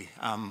study,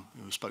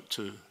 we spoke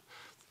to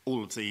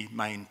all of the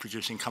main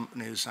producing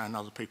companies and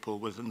other people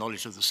with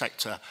knowledge of the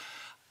sector,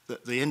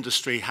 that the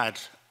industry had,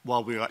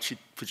 while we were actually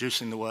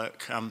producing the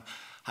work,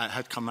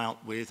 had come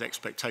out with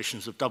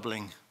expectations of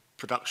doubling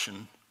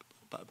production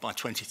by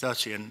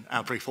 2030, and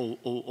our brief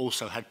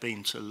also had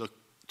been to look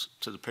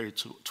to the period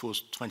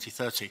towards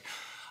 2030.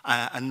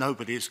 And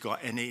nobody's got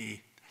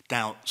any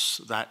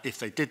doubts that if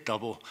they did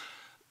double,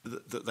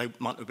 that they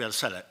might not be able to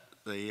sell it.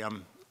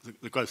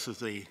 The growth of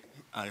the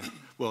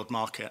world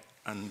market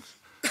and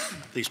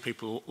these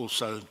people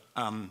also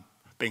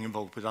being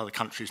involved with other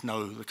countries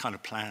know the kind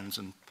of plans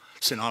and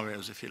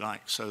scenarios, if you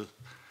like. So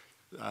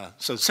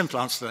the simple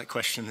answer to that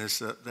question is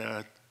that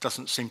there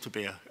doesn't seem to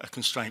be a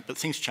constraint, but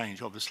things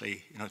change,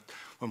 obviously, you know,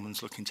 when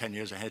one's looking 10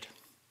 years ahead.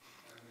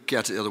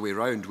 Get it the other way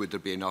around, would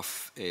there be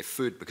enough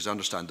food? Because I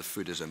understand the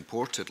food is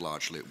imported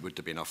largely. Would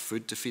there be enough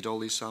food to feed all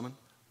these salmon?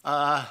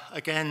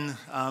 Again,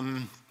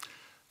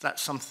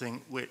 that's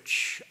something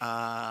which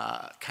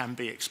can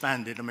be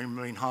expanded. I mean,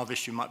 Marine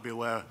Harvest, you might be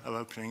aware, are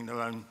opening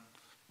their own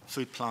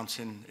food plant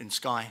in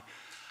Skye,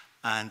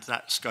 and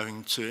that's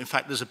going to, in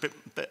fact, there's a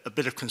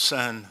bit of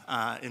concern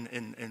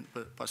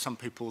by some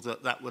people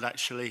that would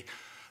actually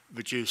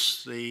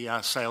reduce the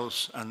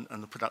sales and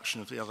the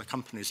production of the other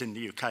companies in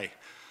the UK.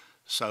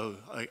 So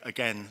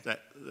again,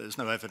 there's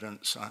no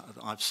evidence that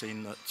I've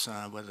seen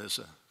that where there's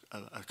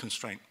a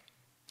constraint.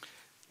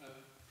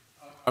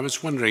 I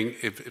was wondering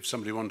if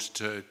somebody wanted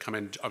to come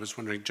in. I was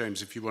wondering,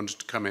 James, if you wanted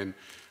to come in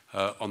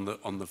on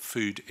the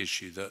food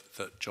issue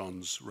that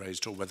John's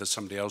raised, or whether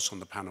somebody else on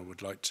the panel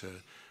would like to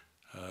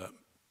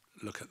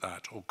look at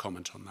that or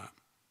comment on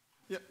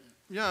that.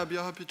 Yeah, I'd be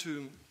happy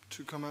to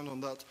comment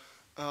on that.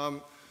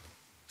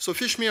 So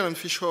fish meal and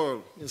fish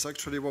oil is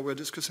actually what we're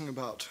discussing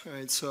about.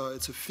 It's a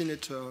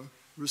finite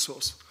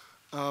resource.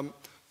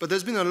 But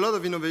there's been a lot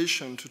of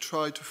innovation to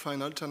try to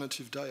find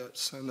alternative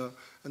diets. And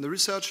the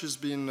research has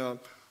been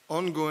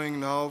ongoing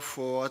now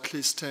for at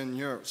least 10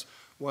 years,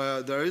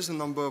 where there is a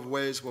number of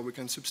ways where we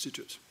can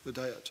substitute the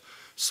diet.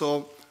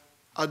 So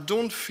I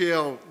don't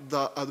feel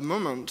that at the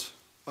moment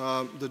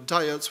the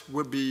diets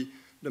will be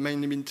the main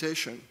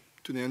limitation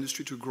to the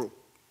industry to grow.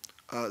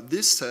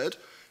 This said,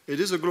 it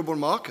is a global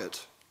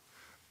market,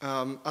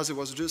 as it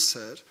was just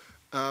said,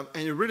 and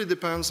it really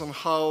depends on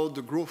how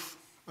the growth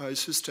is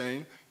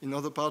sustained in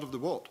other parts of the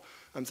world.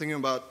 I'm thinking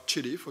about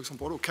Chile, for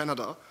example, or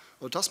Canada,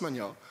 or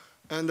Tasmania,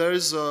 and there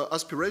is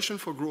aspiration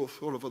for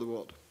growth all over the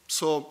world.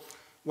 So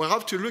we'll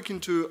have to look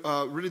into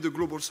really the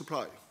global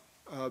supply.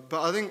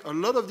 But I think a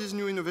lot of these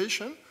new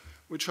innovations,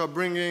 which are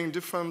bringing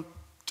different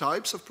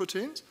types of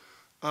proteins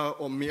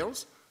or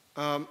meals,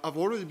 have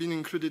already been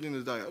included in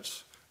the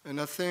diets. And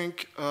I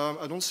think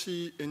I don't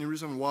see any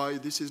reason why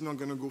this is not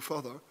going to go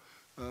further.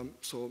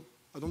 So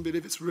I don't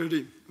believe it's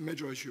really a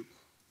major issue.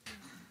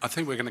 I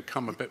think we're going to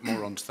come a bit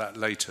more onto that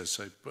later.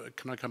 So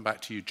can I come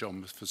back to you,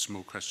 John, for some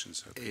more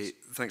questions?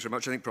 Thanks very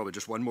much. I think probably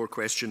just one more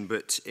question,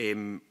 but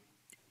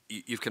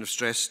you've kind of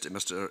stressed,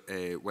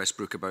 Mr.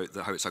 Westbrook, about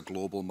how it's a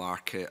global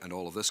market and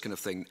all of this kind of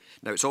thing.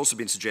 Now, it's also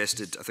been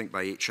suggested, I think,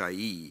 by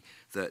HIE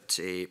that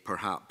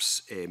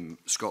perhaps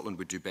Scotland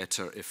would do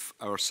better if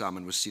our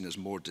salmon was seen as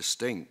more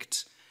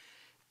distinct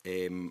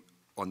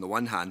on the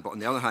one hand, but on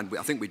the other hand,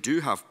 I think we do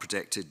have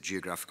protected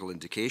geographical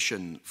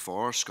indication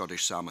for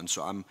Scottish salmon,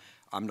 so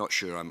I'm not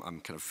sure, I'm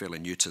kind of fairly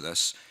new to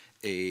this.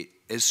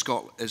 Is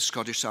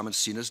Scottish salmon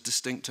seen as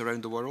distinct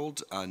around the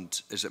world,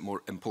 and is it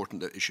more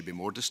important that it should be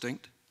more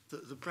distinct?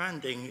 The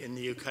branding in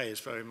the UK is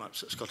very much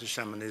that Scottish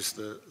salmon is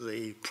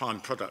the prime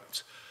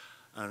product,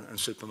 and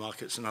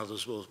supermarkets and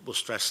others will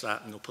stress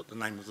that, and they'll put the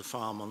name of the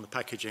farm on the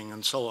packaging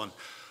and so on.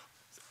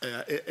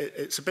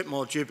 It's a bit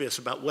more dubious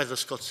about whether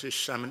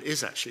Scottish salmon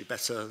is actually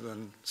better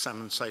than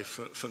salmon, say,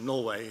 from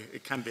Norway.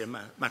 It can be a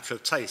matter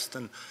of taste,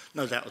 and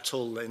no doubt at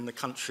all in the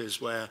countries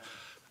where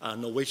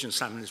Norwegian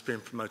salmon is being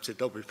promoted,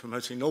 they'll be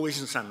promoting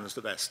Norwegian salmon as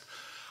the best.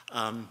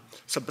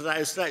 But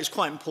that is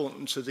quite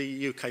important to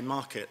the UK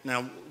market.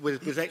 Now,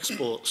 with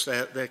exports,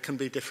 there can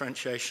be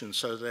differentiation.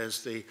 So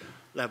there's the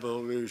La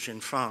Beau Rouge in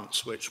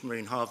France, which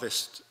Marine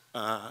Harvest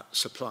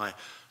supply.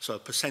 So a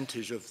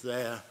percentage of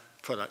their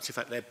products, in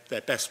fact,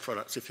 their best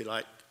products, if you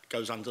like,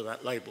 goes under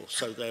that label.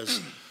 So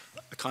there's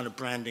a kind of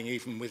branding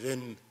even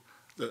within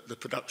the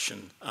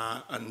production.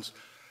 And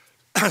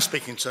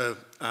speaking to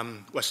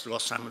West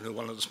Ross Salmon, who are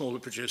one of the smaller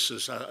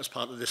producers as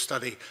part of this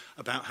study,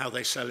 about how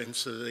they sell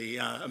into the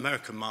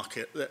American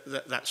market,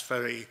 that's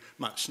very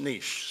much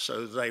niche.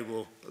 So they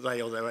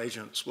or their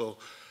agents will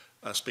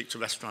speak to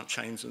restaurant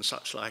chains and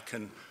such like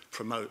and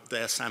promote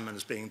their salmon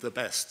as being the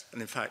best.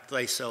 And in fact,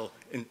 they sell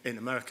in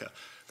America,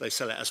 they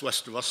sell it as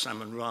West Ross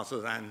salmon rather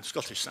than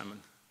Scottish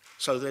salmon.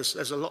 So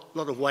there's a lot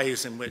of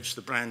ways in which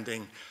the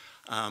branding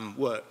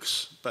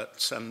works.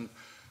 But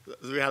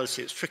the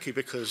reality, it's tricky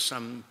because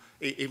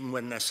even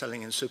when they're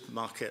selling in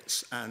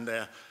supermarkets and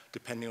they're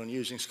depending on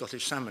using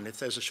Scottish salmon, if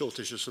there's a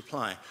shortage of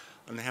supply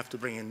and they have to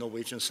bring in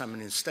Norwegian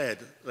salmon instead,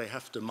 they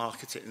have to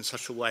market it in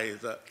such a way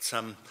that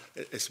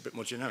it's a bit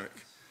more generic.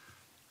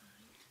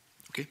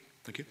 Okay,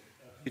 Thank you.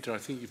 Peter, I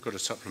think you've got a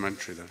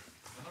supplementary there.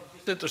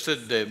 Interested,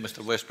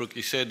 Mr. Westbrook,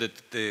 you said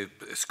that the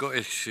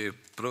Scottish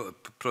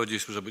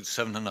produce was about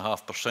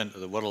 7.5%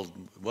 of the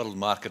world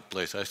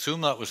marketplace. I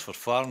assume that was for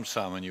farm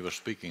salmon you were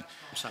speaking.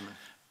 Salmon.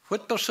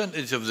 What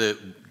percentage of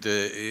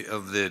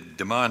the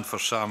demand for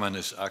salmon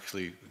is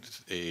actually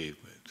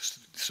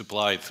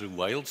supplied through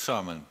wild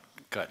salmon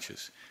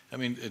catches? I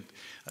mean,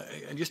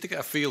 just to get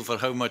a feel for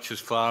how much is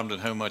farmed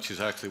and how much is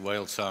actually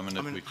wild salmon.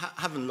 I mean,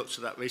 haven't looked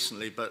at that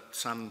recently, but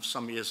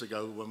some years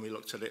ago when we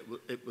looked at it,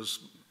 it was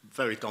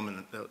very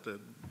dominant,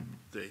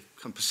 the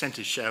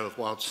percentage share of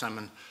wild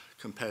salmon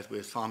compared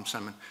with farm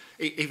salmon.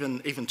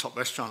 Even top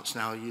restaurants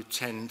now, you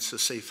tend to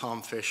see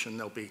farm fish, and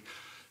there'll be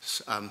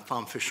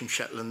farm fish from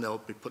Shetland they'll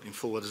be putting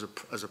forward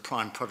as a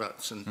prime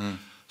product, and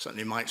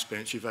certainly in my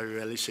experience, you very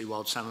rarely see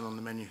wild salmon on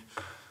the menu.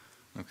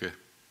 Okay.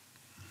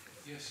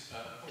 Yes,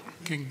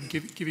 I can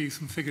give you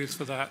some figures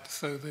for that.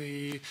 So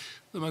the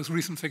most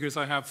recent figures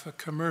I have for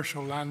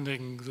commercial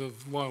landings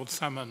of wild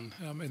salmon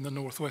in the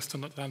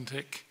northwestern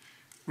Atlantic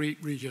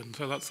region,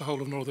 so that's the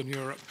whole of Northern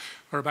Europe,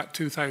 are about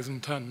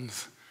 2,000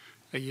 tonnes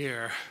a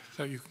year.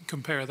 So you can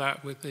compare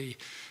that with the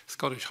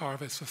Scottish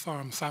harvest for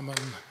farm salmon,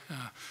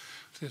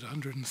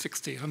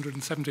 160,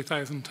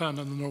 170,000 tonne,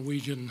 and the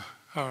Norwegian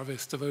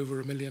harvest of over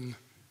 1 million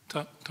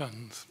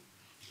tonnes.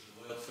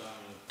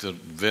 It's a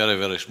very,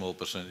 very small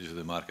percentage of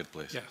the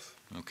marketplace. Yes.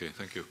 Okay,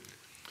 thank you.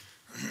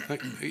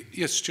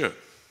 Yes, Stuart.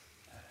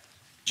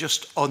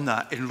 Just on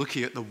that, in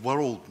looking at the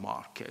world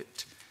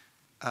market,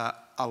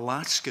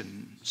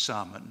 Alaskan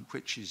salmon,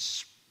 which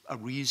is a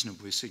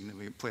reasonably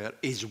significant player,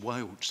 is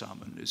wild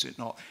salmon, is it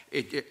not?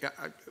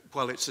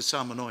 While it's a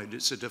salmonoid,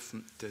 it's a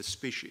different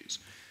species.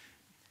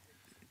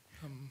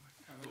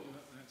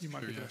 You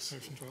might be the person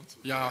to answer.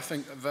 Yeah, I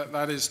think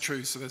that is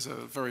true. So there's a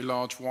very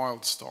large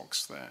wild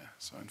stocks there.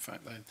 So in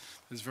fact,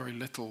 there's very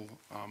little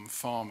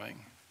farming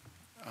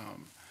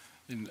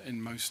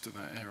in most of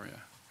that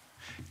area.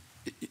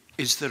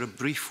 Is there a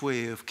brief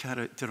way of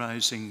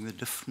characterising the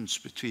difference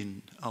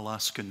between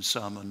Alaskan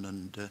salmon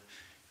and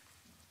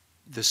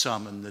the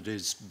salmon that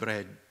is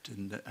bred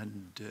in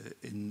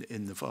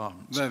the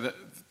farms?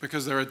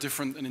 Because they're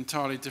an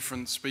entirely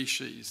different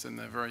species, and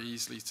they're very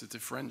easily to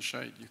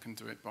differentiate. You can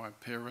do it by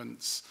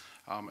appearance.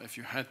 If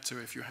you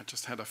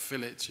just had a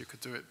fillet, you could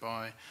do it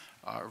by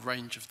a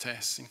range of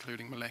tests,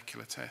 including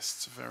molecular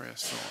tests of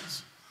various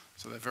sorts.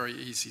 So they're very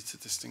easy to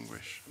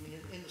distinguish. I mean,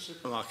 in the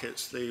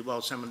supermarkets, the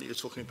wild salmon that you're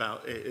talking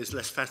about is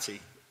less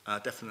fatty,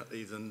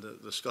 definitely, than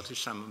the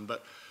Scottish salmon.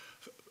 But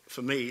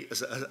for me,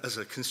 as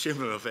a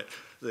consumer of it,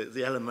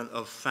 the element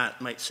of fat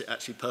makes it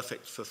actually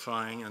perfect for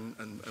frying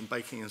and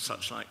baking and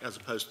such like, as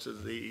opposed to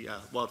the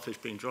wild fish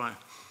being dry.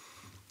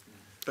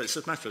 But it's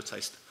a matter of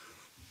taste.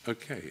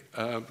 Okay,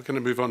 we're going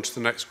to move on to the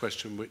next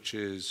question, which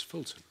is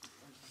Fulton.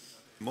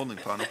 Morning,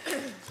 panel.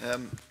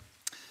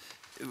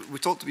 We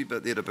talked a wee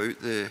bit there about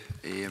the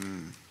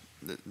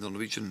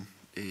Norwegian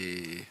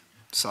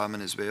salmon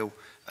as well,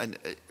 and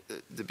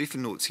the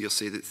briefing notes here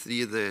say that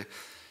 3 of the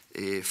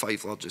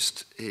 5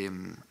 largest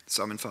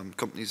salmon farm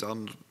companies are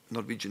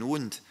Norwegian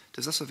owned.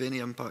 Does this have any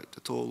impact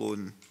at all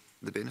on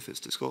the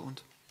benefits to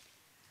Scotland?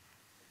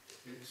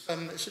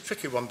 It's a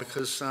tricky one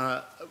because,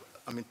 I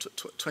mean,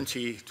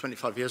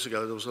 25 years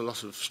ago, there was a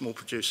lot of small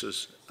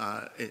producers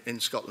in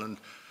Scotland.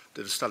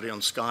 Did a study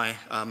on Sky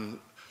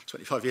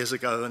 25 years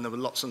ago, and there were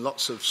lots and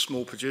lots of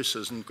small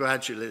producers, and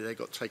gradually they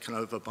got taken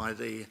over by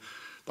these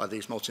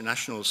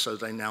multinationals, so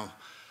they now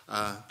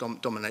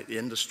dominate the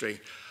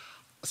industry.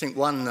 I think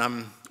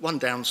one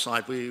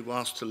downside, we were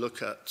asked to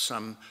look at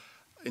some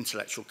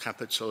intellectual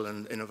capital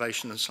and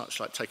innovation and such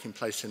like taking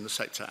place in the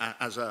sector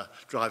as a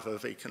driver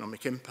of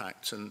economic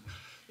impact, and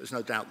there's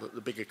no doubt that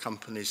the bigger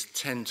companies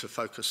tend to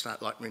focus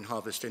that, like Marine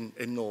Harvest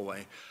in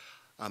Norway.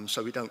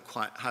 So we don't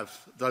quite have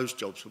those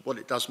jobs. But what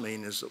it does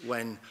mean is that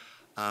when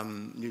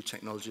new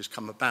technologies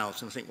come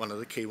about, and I think one of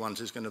the key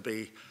ones is going to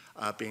be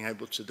being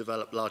able to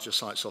develop larger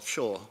sites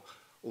offshore,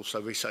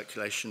 also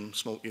recirculation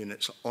smolt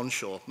units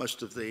onshore.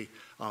 Most of the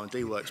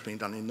R&D work's being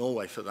done in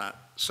Norway for that.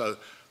 So,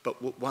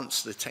 but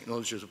once the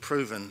technologies are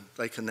proven,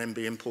 they can then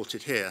be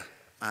imported here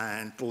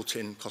and brought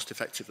in cost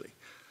effectively.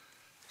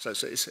 So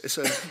it's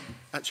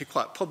actually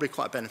probably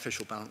quite a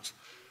beneficial balance.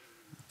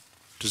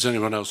 Does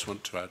anyone else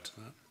want to add to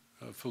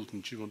that? Fulton,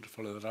 do you want to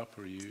follow that up,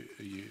 or are you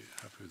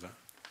happy with that?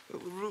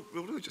 Well,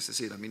 really just to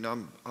say, I mean,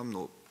 I'm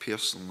not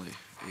personally,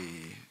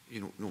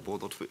 no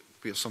bothered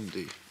where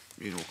somebody,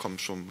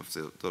 comes from if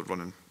they're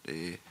running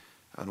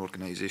an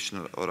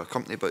organisation or a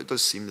company, but it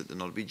does seem that the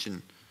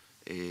Norwegian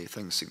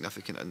thing's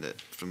significant, and that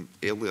from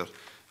earlier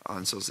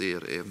answers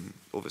there,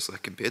 obviously a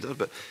competitor,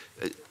 but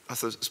I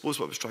suppose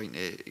what I was trying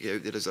to get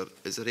out there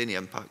is there any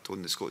impact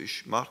on the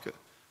Scottish market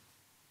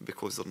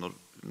because they're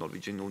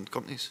Norwegian-owned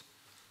companies?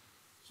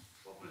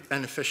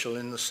 Beneficial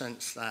in the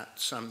sense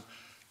that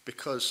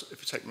because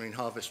if you take Marine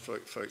Harvest,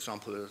 for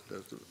example,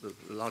 the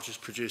largest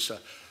producer,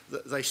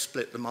 they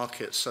split the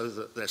market so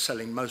that they're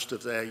selling most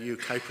of their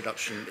UK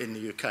production in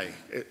the UK.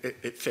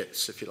 It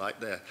fits, if you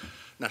like, their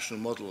national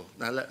model.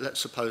 Now,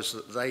 let's suppose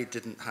that they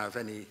didn't have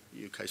any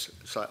UK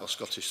site or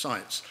Scottish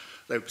sites.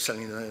 they were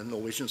selling the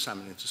Norwegian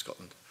salmon into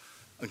Scotland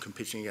and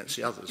competing against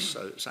the others.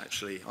 So it's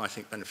actually, I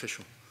think,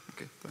 beneficial.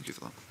 Okay, thank you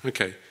for that.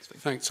 Okay,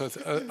 thanks.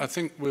 I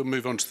think we'll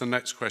move on to the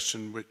next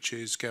question, which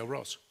is Gail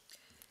Ross.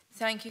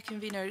 Thank you,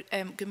 Convener.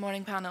 Good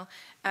morning, panel.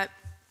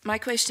 My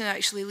question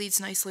actually leads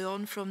nicely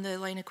on from the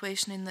line of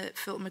questioning that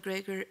Phil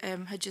McGregor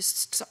had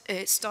just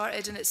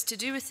started, and it's to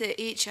do with the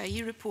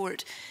HIE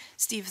report,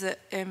 Steve, that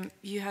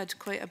you had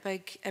quite a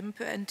big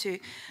input into.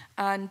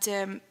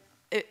 And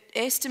it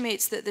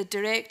estimates that the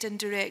direct,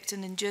 indirect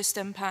and induced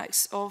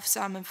impacts of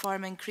salmon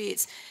farming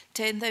creates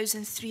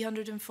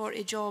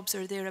 10,340 jobs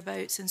or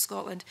thereabouts in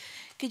Scotland.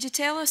 Could you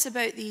tell us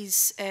about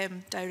these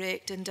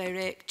direct,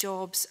 indirect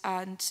jobs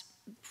and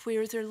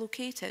where they're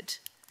located,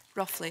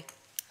 roughly?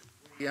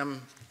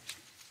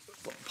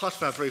 Part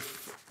of our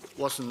brief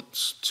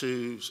wasn't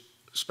to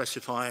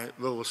specify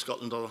rural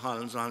Scotland or the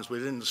Highlands and Islands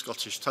within the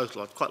Scottish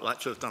total. I'd quite like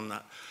to have done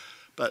that.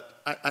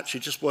 But actually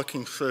just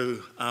working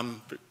through,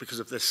 because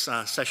of this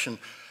session,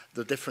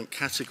 the different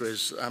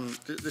categories,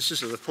 this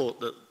is a report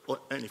that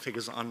any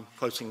figures that I'm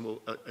quoting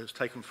is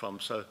taken from.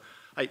 So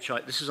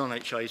this is on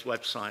HIE's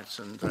website,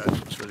 and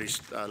it was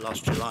released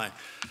last July.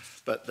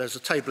 But there's a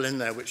table in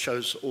there which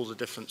shows all the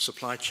different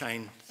supply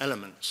chain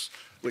elements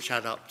which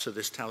add up to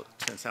this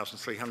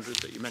 10,300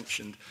 that you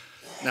mentioned.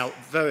 Now,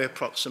 very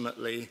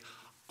approximately,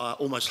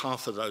 almost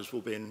half of those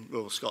will be in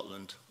rural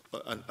Scotland,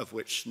 of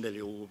which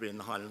nearly all will be in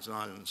the Highlands and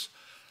Islands.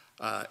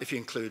 If you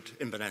include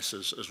Inverness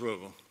as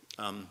rural,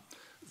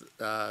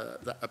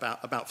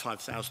 about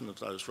 5,000 of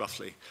those,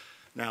 roughly.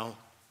 Now,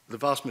 the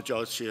vast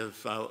majority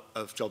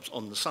of jobs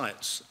on the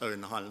sites are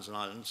in the Highlands and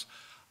Islands.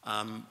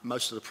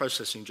 Most of the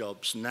processing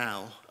jobs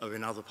now are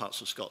in other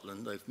parts of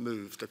Scotland.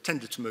 They've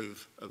tended to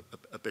move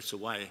a bit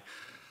away.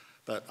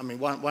 But, I mean,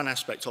 one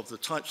aspect of the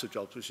types of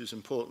jobs which is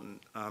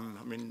important, I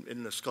mean,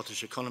 in the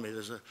Scottish economy,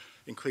 there's an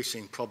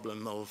increasing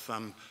problem of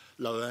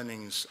low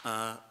earnings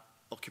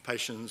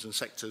occupations and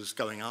sectors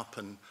going up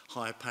and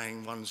higher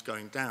paying ones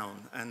going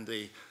down. And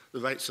the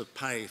rates of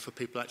pay for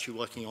people actually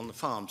working on the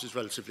farms is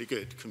relatively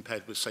good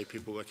compared with, say,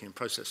 people working in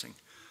processing.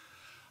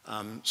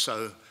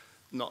 So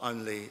not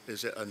only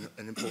is it an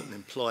important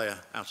employer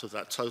out of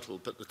that total,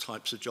 but the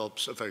types of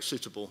jobs are very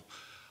suitable,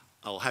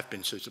 or have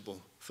been suitable,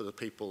 for the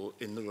people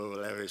in the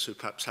rural areas who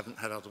perhaps haven't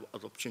had other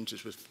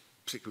opportunities,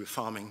 particularly with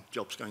farming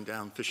jobs going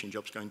down, fishing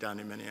jobs going down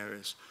in many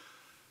areas.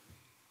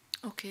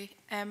 Okay,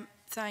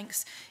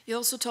 thanks. You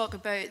also talk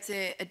about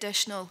the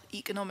additional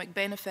economic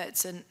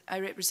benefits, and I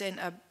represent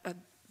a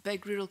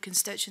big rural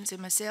constituency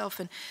myself,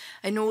 and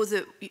I know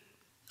that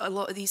a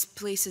lot of these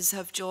places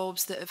have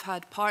jobs that have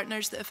had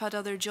partners that have had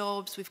other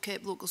jobs. We've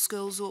kept local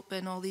schools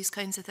open, all these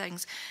kinds of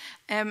things.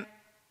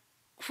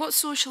 What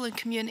social and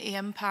community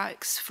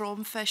impacts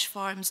from fish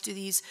farms do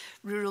these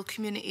rural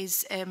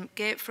communities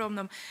get from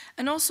them?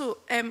 And also,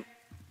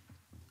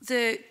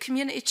 the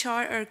community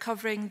charter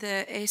covering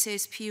the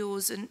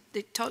SSPOs, and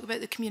they talk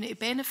about the Community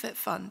Benefit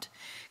Fund.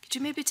 Could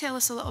you maybe tell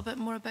us a little bit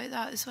more about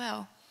that as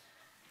well?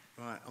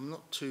 Right, I'm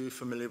not too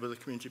familiar with the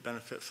Community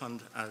Benefit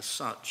Fund as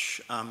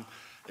such.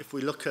 If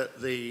we look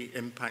at the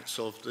impacts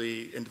of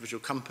the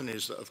individual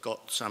companies that have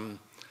got some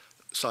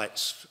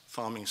sites,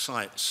 farming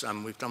sites,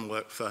 we've done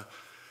work for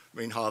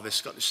Marine Harvest,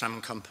 Scottish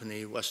Salmon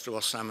Company, Wester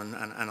Ross Salmon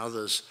and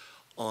others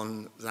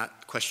on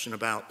that question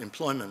about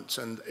employment.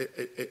 And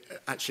it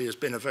actually has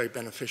been a very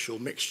beneficial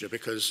mixture,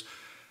 because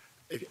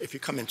if you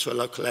come into a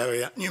local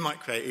area, you might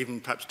create even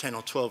perhaps 10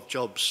 or 12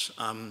 jobs,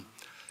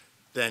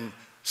 then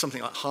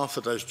something like half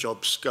of those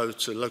jobs go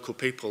to local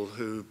people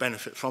who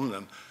benefit from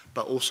them,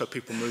 but also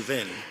people move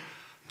in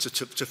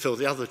to fill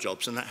the other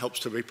jobs, and that helps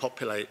to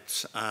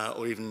repopulate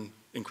or even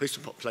increase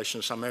the population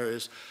of some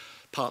areas.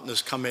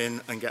 Partners come in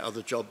and get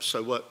other jobs.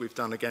 So work we've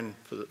done again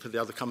for the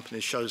other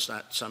companies shows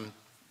that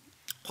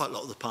quite a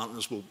lot of the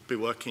partners will be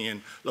working in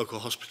local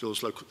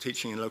hospitals, local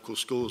teaching in local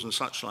schools and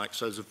such like.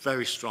 So there's a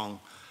very strong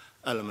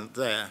element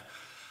there.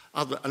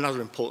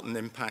 Another important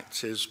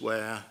impact is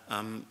where,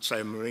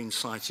 say, a marine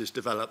site is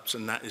developed,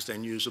 and that is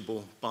then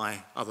usable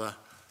by other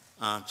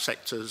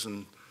sectors,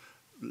 and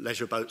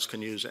leisure boats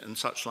can use it and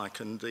such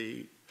like. And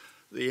the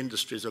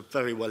industries are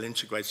very well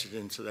integrated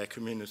into their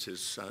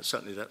communities.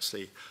 Certainly that's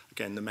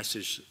again the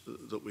message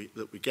that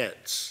we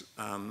get,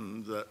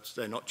 that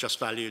they're not just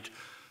valued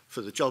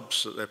for the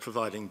jobs that they're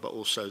providing, but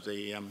also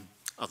the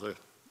other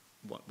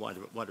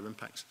wider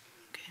impacts.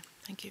 Okay,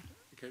 thank you.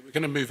 Okay, we're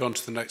going to move on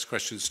to the next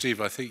question. Steve,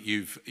 I think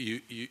you've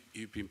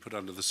been put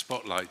under the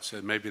spotlight,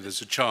 so maybe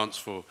there's a chance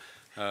for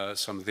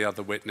some of the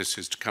other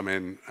witnesses to come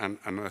in, and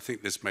I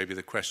think this may be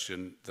the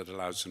question that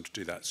allows them to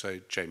do that. So,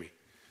 Jamie.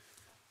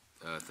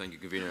 Thank you,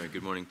 Convener.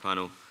 Good morning,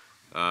 panel.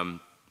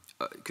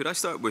 Could I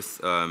start with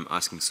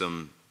asking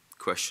some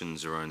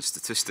questions around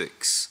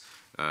statistics?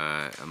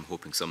 I'm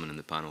hoping someone in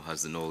the panel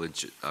has the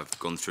knowledge. I've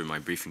gone through my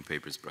briefing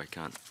papers, but I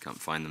can't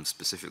find them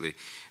specifically.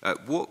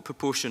 What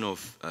proportion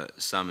of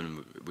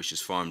salmon which is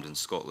farmed in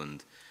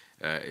Scotland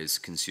is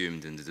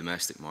consumed in the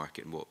domestic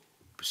market, and what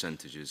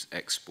percentage is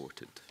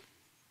exported?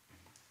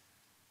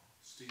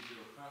 Steve, you're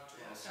about to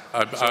ask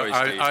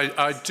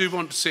I do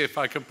want to see if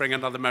I can bring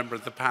another member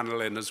of the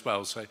panel in as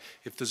well. So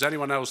if there's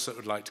anyone else that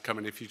would like to come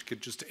in, if you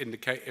could just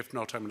indicate. If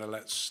not, I'm going to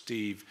let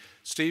Steve.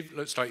 Steve,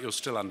 looks like you're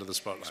still under the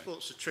spotlight.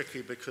 Exports are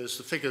tricky because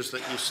the figures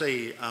that you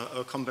see are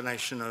a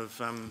combination of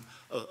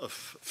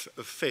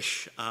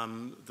fish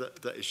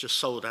that is just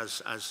sold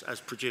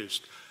as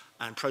produced,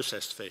 and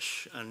processed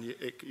fish, and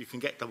you can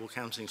get double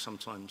counting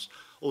sometimes.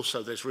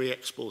 Also, there's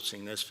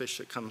re-exporting. There's fish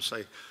that comes,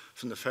 say,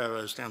 from the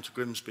Faroes down to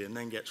Grimsby and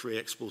then gets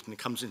re-exported and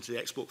comes into the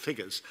export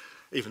figures,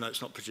 even though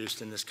it's not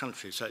produced in this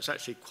country. So it's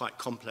actually quite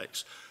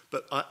complex.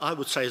 But I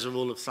would say, as a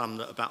rule of thumb,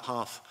 that about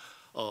half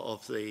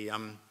of the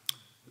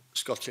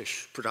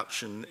Scottish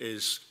production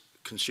is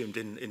consumed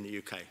in the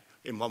UK,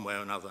 in one way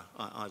or another,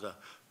 either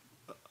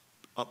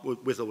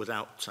with or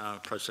without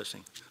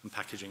processing and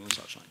packaging and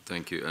such like.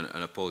 Thank you,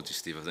 and apologies,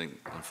 Steve. I think,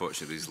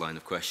 unfortunately, these line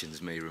of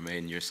questions may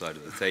remain your side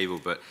of the table,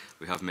 but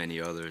we have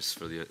many others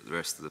for the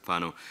rest of the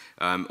panel.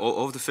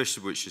 Of the fish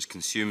which is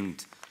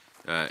consumed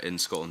in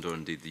Scotland or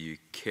indeed the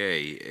UK,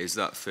 is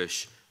that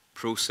fish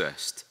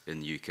processed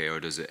in the UK, or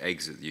does it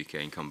exit the UK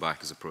and come back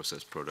as a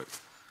processed product?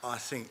 I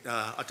think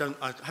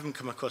I haven't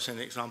come across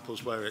any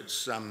examples where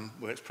it's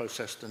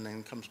processed and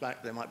then comes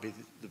back. There might be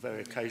the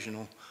very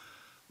occasional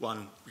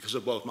one, because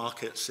of world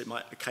markets, it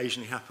might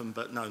occasionally happen,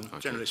 but no, okay.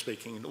 Generally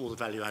speaking, all the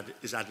value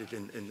is added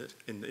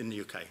in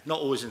the UK.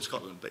 Not always in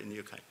Scotland, but in the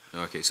UK.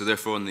 Okay, so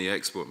therefore on the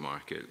export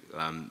market,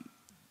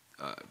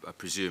 I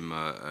presume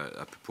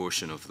a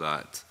proportion of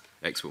that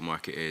export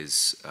market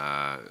is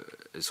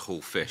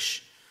whole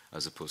fish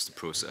as opposed to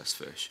processed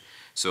fish.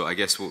 So I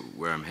guess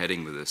where I'm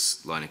heading with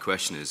this line of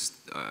question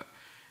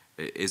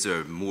is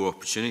there more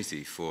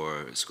opportunity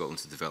for Scotland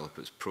to develop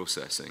its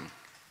processing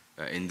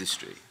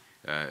industry?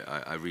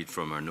 I read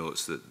from our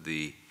notes that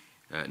the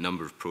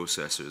number of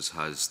processors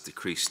has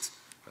decreased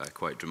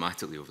quite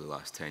dramatically over the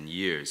last 10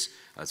 years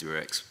as we were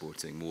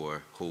exporting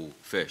more whole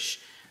fish.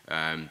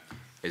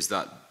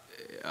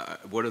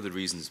 What are the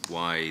reasons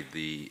why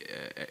the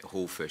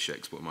whole fish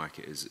export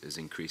market is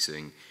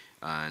increasing,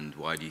 and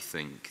why do you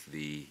think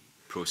the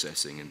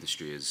processing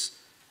industry is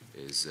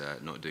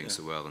not doing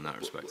so well in that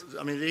respect?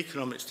 I mean, the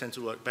economics tend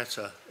to work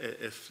better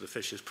if the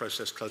fish is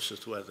processed closer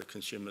to where the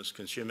consumers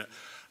consume it,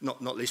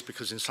 not least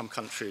because in some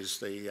countries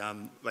the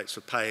rates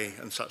of pay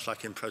and such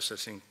like in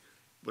processing,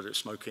 whether it's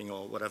smoking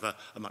or whatever,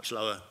 are much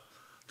lower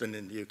than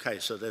in the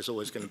UK. So there's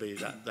always going to be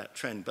that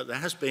trend. But there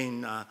has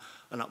been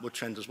an upward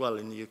trend as well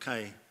in the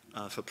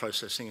UK for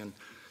processing. And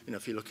you know,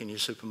 if you look in your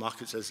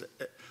supermarkets, there's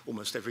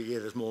almost every year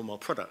there's more and more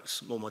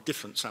products, more and more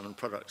different salmon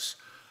products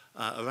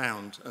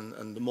around,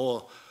 and the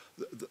more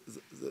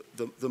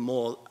the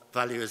more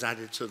value is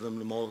added to them,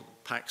 the more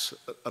packs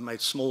are made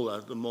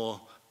smaller, the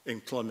more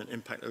employment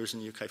impact there is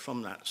in the UK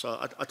from that. So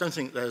I don't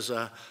think there's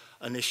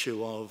an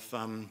issue of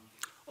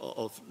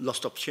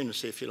lost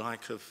opportunity, if you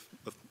like, of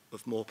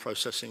more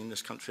processing in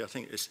this country. I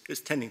think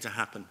it's tending to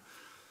happen.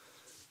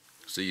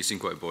 So you seem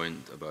quite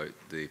buoyant about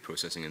the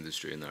processing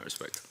industry in that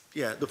respect?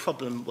 Yeah, the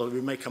problem, well,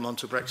 we may come on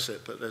to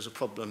Brexit, but there's a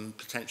problem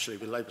potentially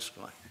with labour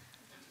supply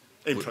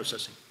in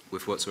processing.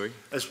 With what, sorry?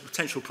 There's a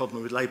potential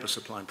problem with labour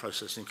supply and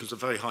processing because of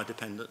very high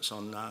dependence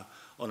on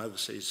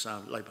overseas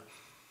labour.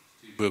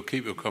 We'll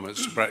keep your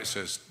comments to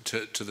Brexit,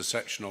 to the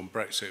section on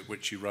Brexit,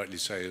 which you rightly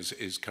say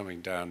is coming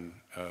down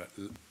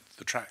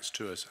the tracks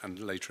to us and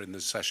later in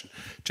this session.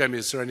 Jamie,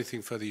 is there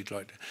anything further you'd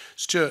like to?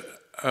 Stuart,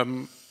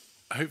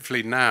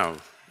 hopefully now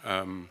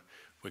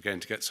we're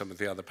going to get some of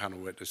the other panel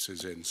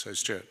witnesses in. So,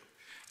 Stuart.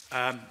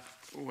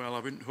 Well, I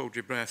wouldn't hold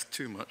your breath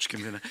too much,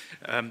 Convener,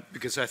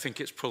 because I think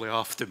it's probably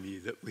after me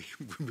that we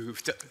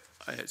moved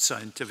at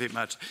scientific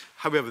matters.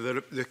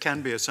 However, there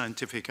can be a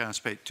scientific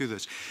aspect to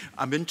this.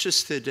 I'm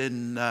interested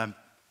in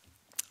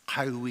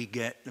how we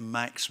get the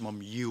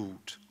maximum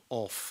yield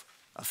off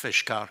a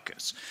fish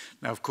carcass.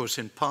 Now, of course,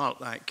 in part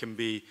that can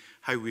be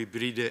how we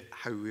breed it,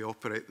 how we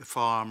operate the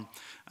farm,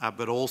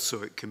 but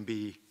also it can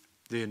be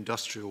the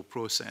industrial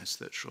process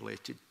that's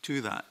related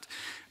to that.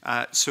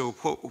 So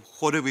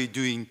what are we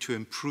doing to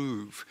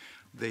improve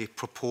the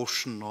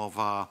proportion of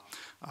a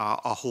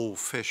whole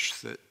fish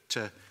that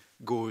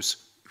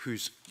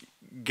who's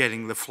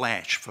getting the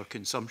flesh for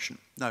consumption?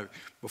 Now,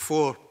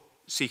 before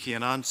seeking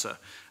an answer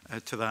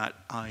to that,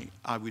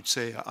 I would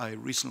say I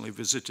recently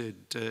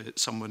visited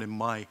someone in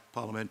my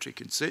parliamentary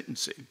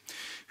constituency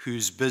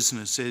whose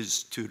business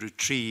is to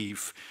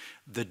retrieve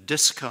the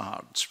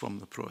discards from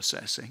the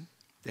processing,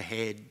 the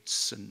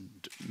heads and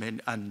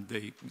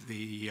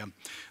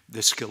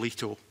the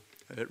skeletal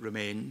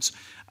remains,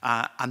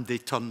 and they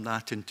turn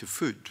that into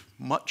food,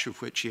 much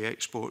of which he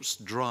exports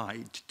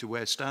dried to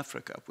West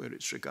Africa, where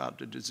it's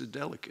regarded as a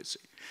delicacy.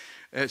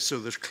 So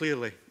there's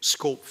clearly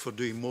scope for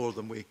doing more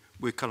than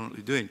we're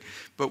currently doing.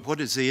 But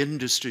what is the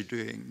industry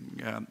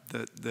doing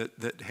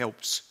that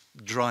helps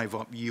drive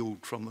up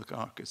yield from the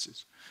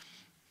carcasses?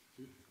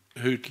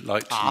 Who'd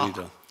like to lead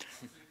on?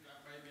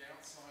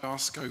 Our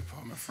scope,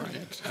 I'm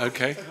afraid.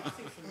 Okay. I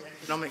think from the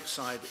economic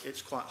side,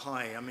 it's quite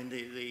high. I mean,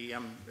 the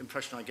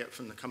impression I get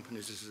from the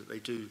companies is that they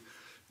do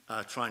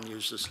try and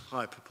use as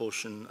high a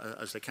proportion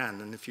as they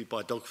can. And if you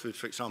buy dog food,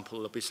 for example,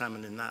 there'll be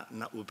salmon in that,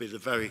 and that will be the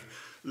very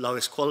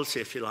lowest quality,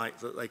 if you like,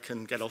 that they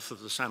can get off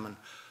of the salmon.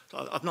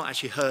 So I've not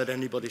actually heard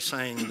anybody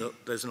saying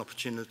that there's an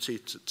opportunity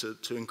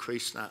to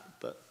increase that,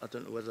 but I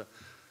don't know whether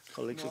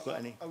colleagues have got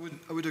any.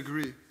 I would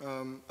agree.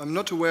 I'm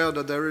not aware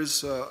that there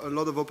is a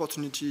lot of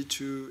opportunity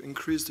to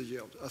increase the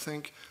yield. I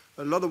think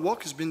a lot of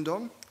work has been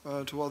done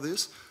toward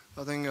this.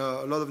 I think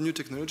a lot of new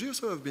technology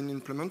also have been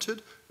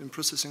implemented in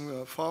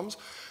processing farms.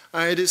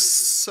 And it is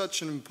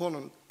such an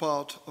important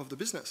part of the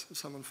business of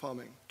salmon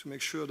farming to make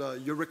sure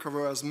that you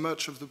recover as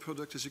much of the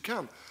product as you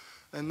can.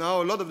 And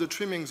now a lot of the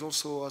trimmings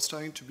also are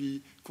starting to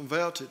be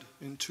converted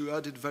into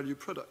added value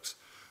products.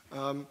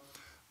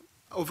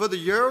 Over the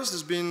years,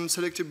 there's been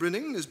selective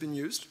breeding that's been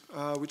used,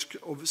 which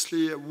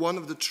obviously one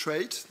of the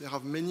traits, they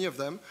have many of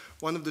them,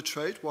 one of the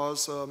traits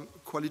was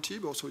quality,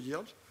 but also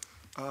yield,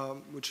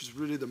 which is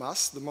really the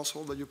mass, the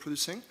muscle that you're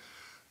producing.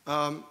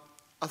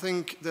 I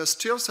think they're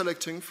still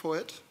selecting for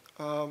it,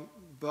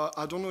 but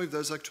I don't know if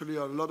there's actually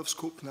a lot of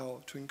scope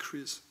now to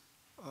increase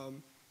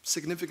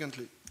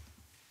significantly.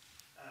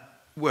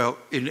 Well,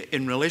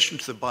 in relation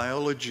to the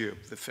biology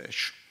of the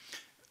fish,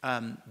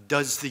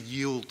 does the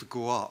yield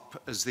go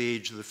up as the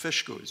age of the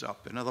fish goes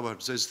up? In other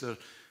words, is there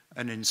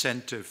an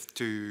incentive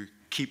to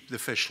keep the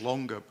fish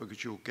longer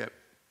because you'll get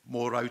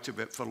more out of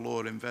it for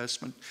lower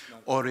investment? No.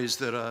 Or is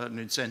there an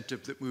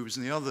incentive that moves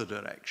in the other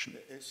direction?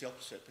 It's the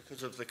opposite.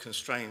 Because of the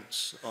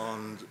constraints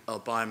on our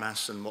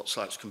biomass and what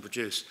sites can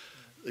produce,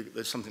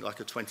 there's something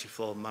like a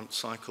 24-month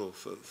cycle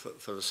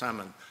for the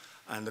salmon.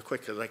 And the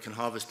quicker they can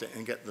harvest it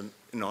and get them,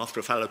 after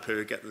a fallow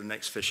period, get the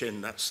next fish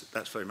in, that's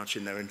very much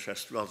in their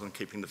interest, rather than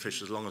keeping the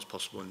fish as long as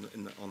possible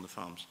on the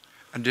farms.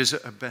 And is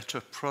it a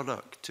better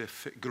product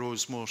if it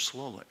grows more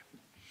slowly?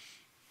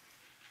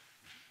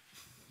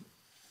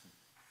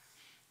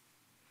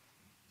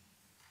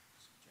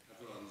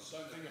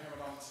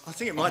 I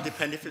think it might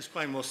depend. If it's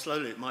growing more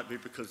slowly, it might be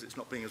because it's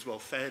not being as well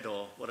fed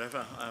or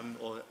whatever,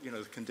 or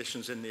the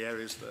conditions in the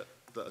areas that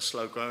are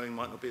slow growing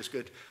might not be as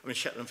good. I mean,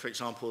 Shetland, for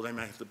example, they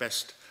may have the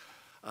best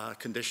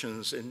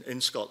conditions in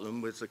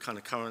Scotland with the kind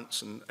of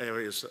currents and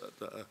areas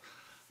that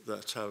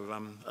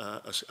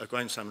are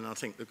growing salmon. And I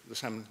think the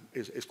salmon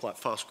is quite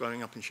fast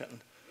growing up in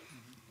Shetland.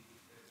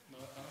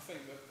 I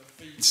think that the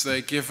feeds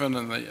they're given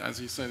and, as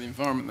you say, the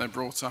environment they're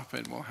brought up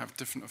in will have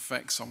different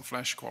effects on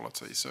flesh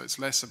quality. So it's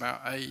less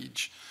about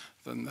age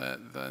than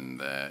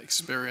their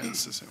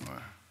experience, as it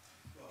were.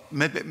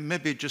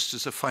 Maybe just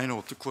as a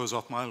final, to close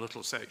off my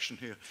little section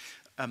here,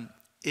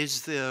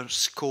 is there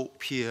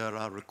scope here,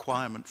 a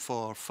requirement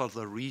for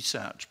further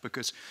research?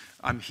 Because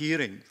I'm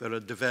hearing there are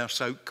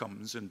diverse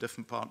outcomes in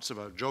different parts of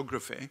our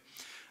geography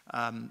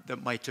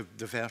that might have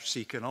diverse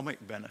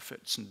economic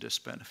benefits and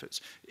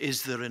disbenefits.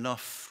 Is there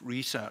enough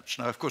research?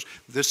 Now, of course,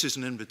 this is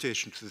an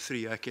invitation to the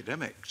three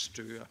academics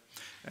to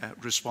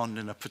respond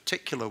in a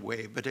particular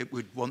way, but it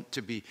would want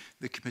to be,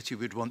 the committee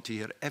would want to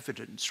hear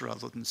evidence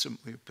rather than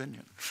simply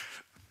opinion.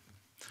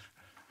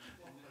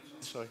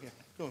 Sorry, yeah.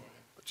 Go on.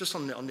 Just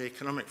on the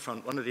economic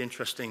front, one of the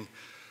interesting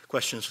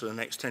questions for the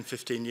next 10,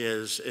 15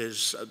 years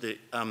is the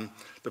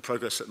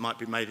progress that might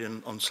be made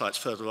on sites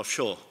further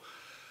offshore.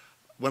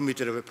 When we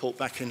did a report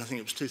back in, I think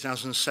it was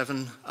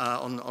 2007,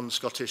 on the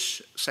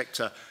Scottish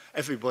sector,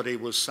 everybody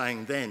was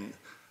saying then,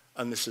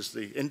 and this is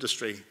the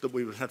industry, that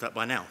we would have that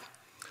by now.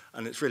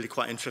 And it's really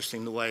quite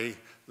interesting the way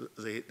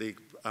the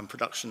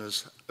production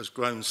has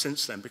grown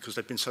since then, because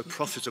they've been so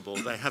profitable.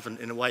 They haven't,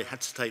 in a way,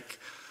 had to take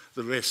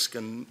the risk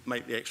and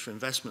make the extra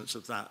investments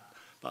of that.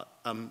 But,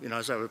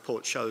 as our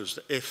report shows,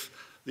 that if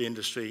the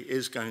industry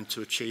is going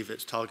to achieve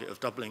its target of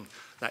doubling,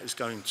 that is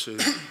going to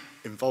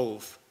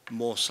involve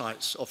more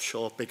sites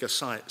offshore, bigger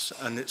sites.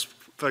 And it's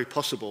very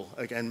possible,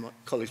 again, my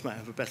colleagues might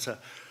have a better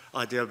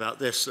idea about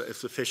this, that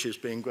if the fish is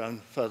being grown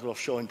further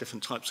offshore in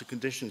different types of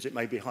conditions, it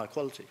may be high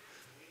quality.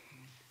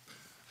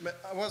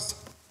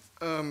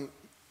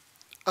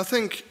 I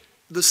think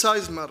the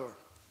size matter.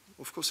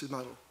 Of course it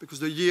matters, because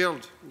the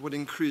yield would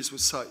increase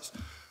with size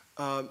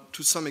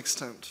to some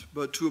extent,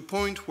 but to a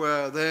point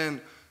where then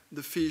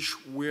the fish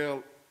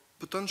will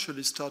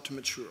potentially start to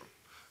mature.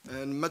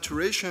 And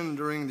maturation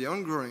during the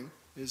ongrowing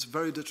is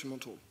very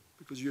detrimental,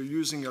 because you're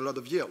using a lot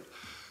of yield.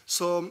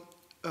 So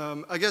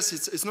I guess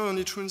it's not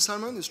only true in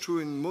salmon, it's true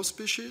in most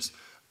species.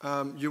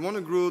 You want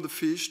to grow the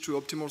fish to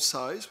optimal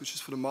size, which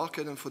is for the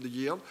market and for the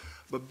yield,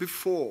 but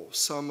before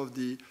some of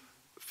the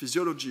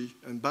physiology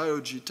and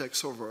biology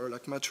takes over,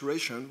 like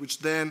maturation, which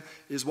then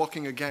is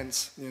working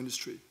against the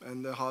industry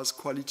and has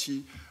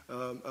quality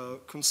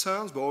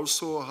concerns, but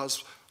also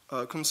has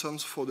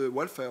concerns for the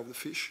welfare of the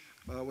fish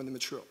when they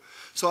mature.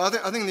 So I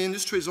think the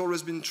industry has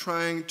always been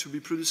trying to be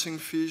producing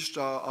fish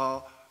that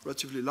are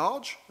relatively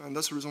large, and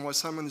that's the reason why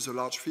salmon is a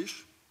large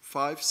fish,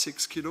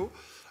 5-6 kilo,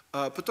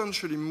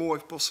 potentially more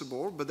if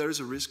possible, but there is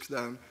a risk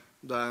then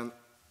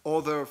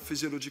other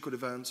physiological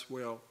events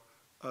will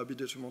be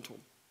detrimental.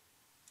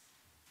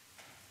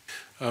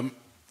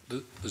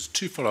 There's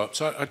two follow-ups.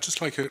 I'd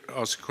just like to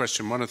ask a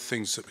question. One of the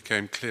things that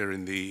became clear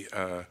in the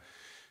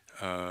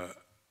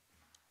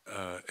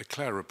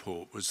Eclair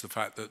report was the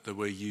fact that there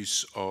were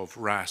use of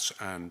wrasse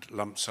and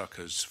lump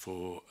suckers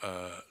for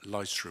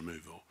lice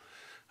removal.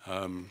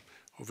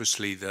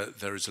 Obviously,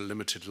 there is a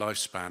limited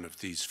lifespan of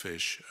these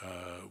fish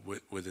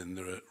within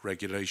the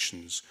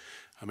regulations.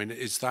 I mean,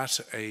 is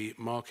that a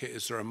market?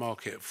 Is there a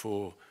market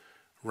for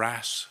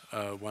wrasse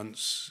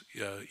once,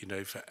 you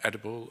know, for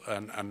edible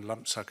and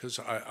lump suckers?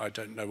 I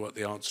don't know what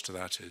the answer to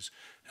that is.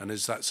 And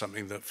is that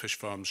something that fish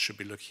farms should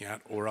be looking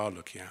at or are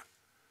looking at?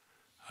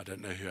 I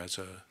don't know who has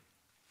a...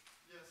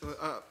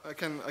 I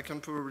can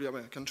probably,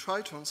 I can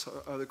try to answer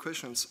the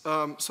questions.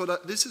 So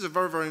that this is a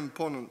very, very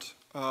important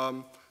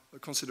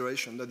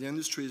consideration that the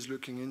industry is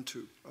looking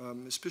into,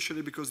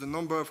 especially because the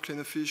number of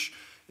cleaner fish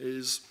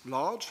is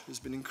large, it's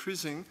been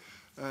increasing,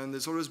 and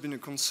there's always been a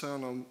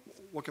concern on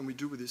what can we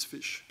do with these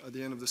fish at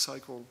the end of the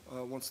cycle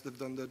once they've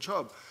done their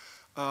job.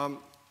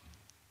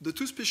 The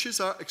two species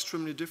are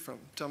extremely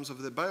different in terms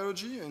of their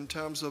biology and in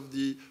terms of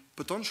the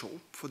potential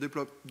for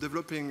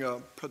developing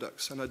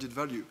products and added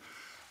value.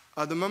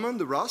 At the moment,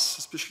 the wrasse,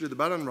 especially the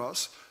ballan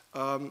wrasse,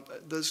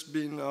 there's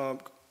been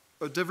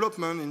a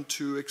development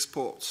into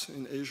exports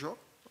in Asia,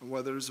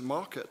 where there is a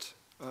market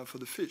for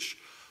the fish.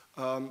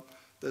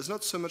 There's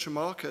not so much a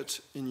market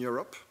in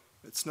Europe.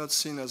 It's not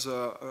seen as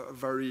a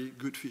very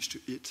good fish to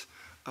eat.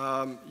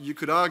 You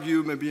could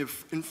argue maybe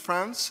if in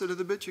France a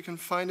little bit you can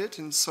find it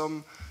in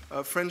some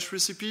French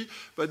recipe,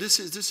 but this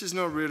is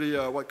not really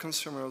what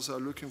consumers are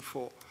looking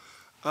for.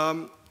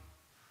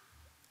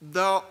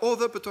 There are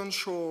other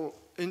potential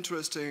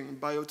interesting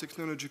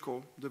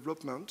biotechnological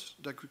development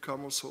that could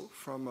come also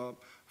from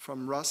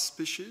wrasse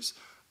species.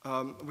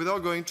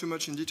 Without going too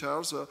much in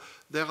details,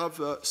 there have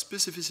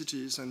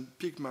specificities and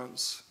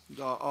pigments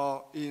that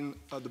are in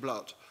the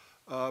blood,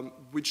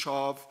 which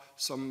have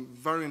some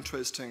very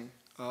interesting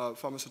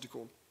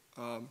pharmaceutical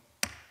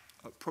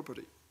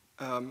property,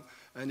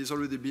 and is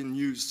already being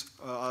used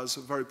as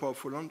a very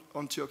powerful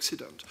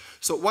antioxidant.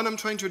 So what I'm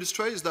trying to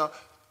illustrate is that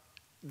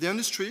the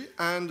industry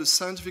and the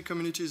scientific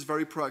community is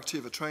very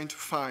proactive at trying to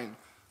find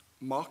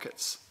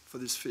markets for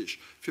this fish.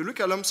 If you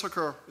look at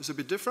lumpsucker, it's a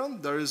bit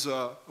different. There is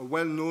a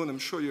well-known, I'm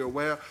sure you're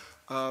aware,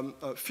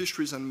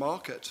 fisheries and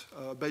market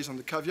based on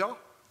the caviar,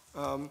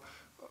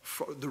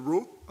 for the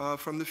raw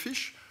from the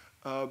fish.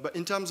 But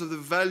in terms of the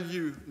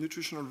value,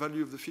 nutritional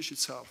value of the fish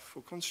itself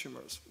for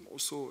consumers,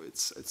 also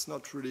it's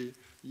not really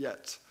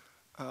yet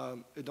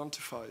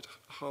identified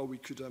how we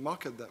could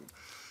market them.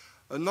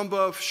 A number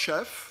of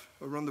chefs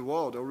around the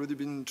world have already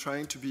been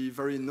trying to be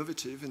very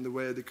innovative in the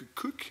way they could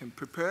cook and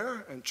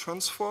prepare and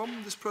transform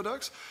these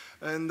products.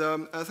 And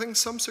I think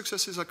some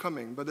successes are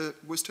coming, but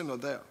we're still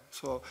not there.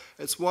 So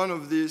it's one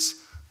of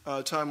these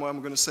times where I'm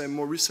going to say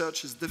more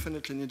research is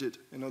definitely needed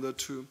in order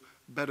to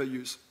better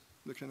use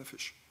the cleaner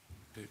fish.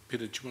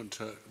 Peter, do you want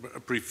a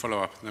brief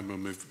follow-up, and then we'll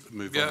move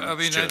on? Yeah, I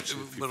mean,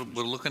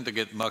 we're looking to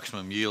get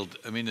maximum yield.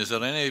 I mean, is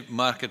there any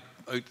market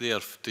out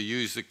there to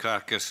use the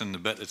carcass and the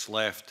bit that's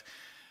left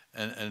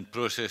and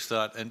process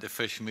that into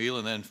fish meal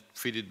and then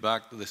feed it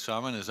back to the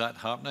salmon? Is that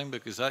happening?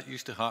 Because that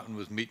used to happen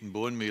with meat and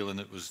bone meal, and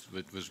it was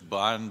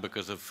banned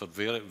because of for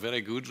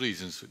very good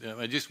reasons.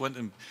 I just want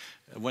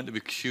to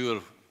be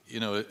sure, you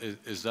know,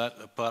 is that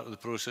a part of the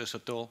process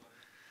at all?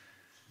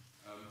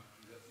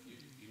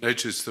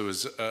 Noticed there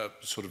was a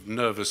sort of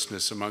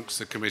nervousness amongst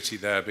the committee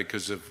there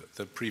because of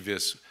the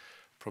previous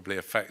probably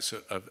effects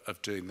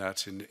of doing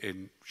that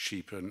in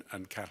sheep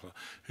and cattle.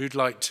 Who'd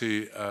like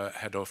to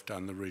head off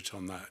down the route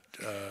on that?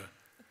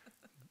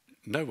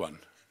 No one.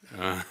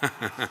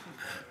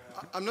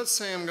 I'm not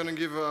saying I'm going to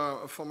give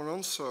a formal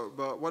answer,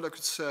 but what I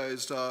could say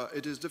is that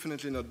it is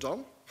definitely not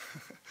done.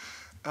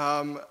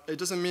 It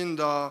doesn't mean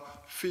that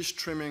fish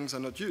trimmings are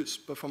not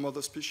used, but from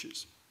other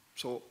species.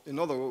 So in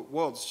other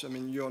words, I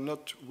mean,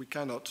 we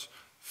cannot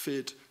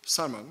feed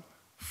salmon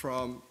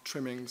from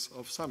trimmings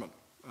of salmon.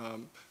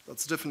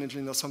 That's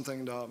definitely not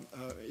something that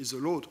is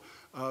allowed.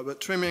 But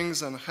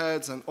trimmings and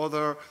heads and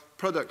other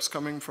products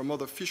coming from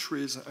other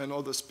fisheries and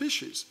other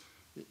species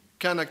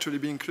can actually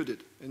be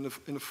included in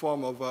the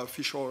form of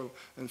fish oil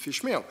and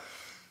fish meal.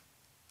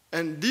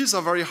 And these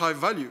are very high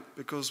value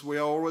because we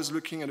are always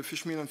looking at the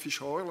fish meal and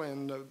fish oil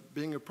and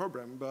being a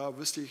problem. But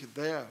obviously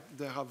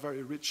they have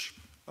very rich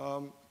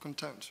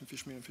content in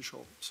fish meal and fish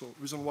oil. So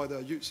reason why they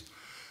are used.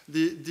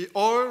 The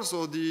oils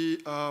or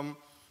the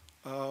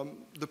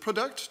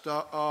product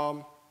that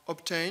are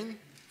obtained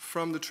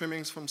from the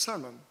trimmings from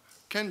salmon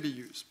can be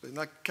used, but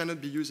that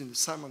cannot be used in the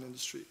salmon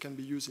industry. It can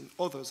be used in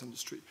others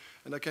industry,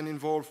 and that can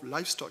involve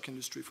livestock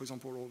industry, for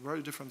example, or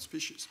very different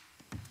species.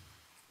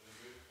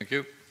 Thank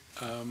you.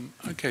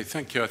 Okay,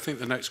 thank you. I think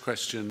the next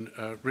question,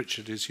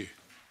 Richard, is you.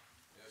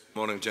 Good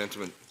morning,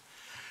 gentlemen.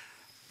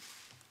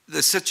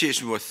 The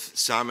situation with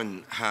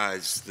salmon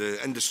the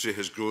industry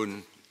has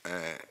grown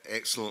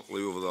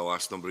excellently over the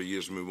last number of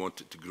years, and we want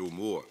it to grow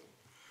more.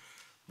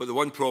 But the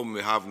one problem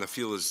we have, and I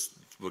feel as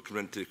we're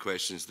coming into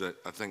questions that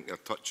I think are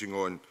touching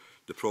on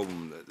the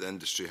problem that the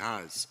industry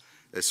has,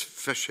 is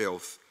fish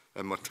health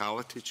and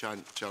mortality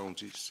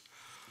challenges.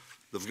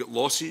 They've got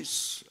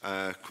losses,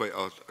 quite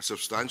a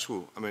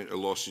substantial amount of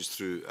losses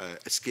through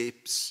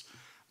escapes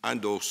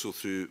and also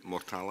through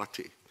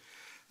mortality.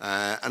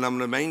 And I'm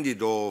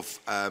reminded of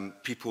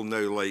people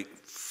now like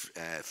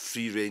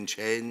free-range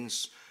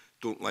hens,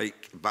 don't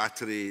like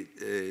battery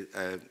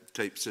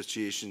type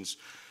situations.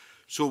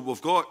 So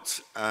we've got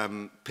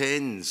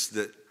pens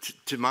that,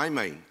 to my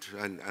mind,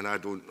 and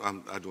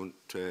I'm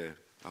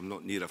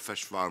not near a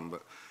fish farm,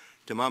 but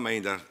to my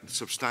mind are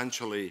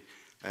substantially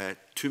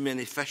too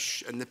many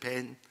fish in the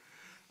pen.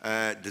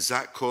 Does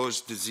that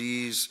cause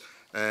disease?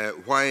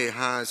 Why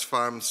has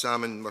farm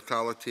salmon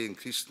mortality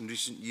increased in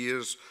recent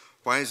years?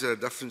 Why is there a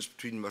difference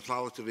between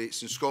mortality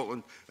rates in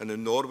Scotland and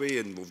in Norway?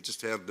 And we've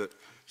just heard that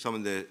some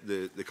of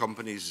the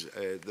companies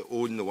that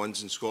own the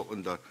ones in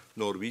Scotland are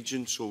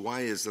Norwegian. So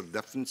why is there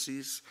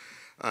differences?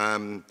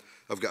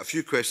 I've got a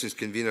few questions,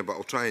 Convener, but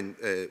I'll try and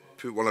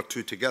put one or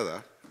two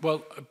together.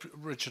 Well,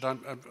 Richard,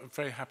 I'm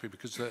very happy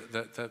because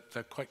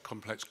they're quite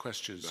complex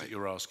questions that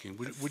you're asking.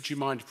 Would you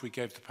mind if we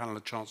gave the panel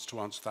a chance to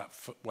answer that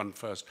one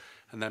first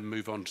and then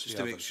move on to the others? Just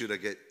to make sure I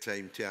get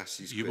time to ask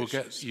these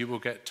questions. You will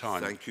get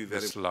time. Thank you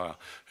very much. Mr. Lyle.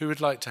 Who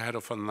would like to head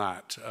off on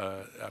that?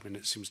 I mean,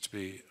 it seems to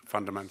be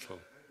fundamental.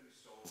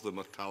 The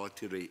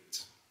mortality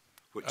rate,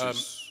 which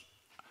is...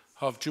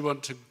 Harv, do you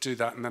want to do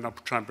that, and then I'll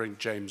try and bring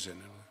James in?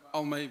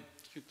 Oh, maybe.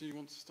 Do you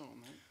want to start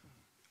on that?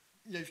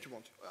 Yeah, if you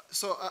want.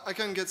 So I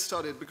can get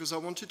started because I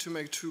wanted to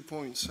make 2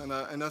 points, and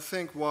I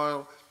think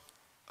while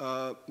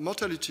no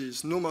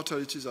mortalities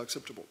are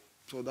acceptable,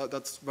 so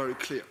that's very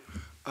clear.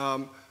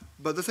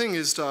 But the thing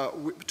is that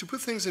to put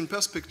things in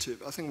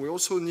perspective, I think we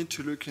also need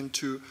to look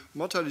into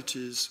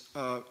mortalities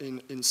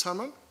in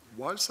salmon,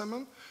 wild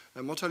salmon,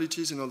 and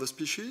mortalities in other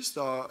species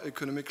that are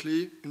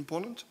economically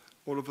important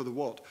all over the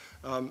world.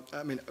 I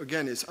mean,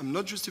 again, I'm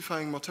not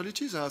justifying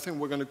mortalities, and I think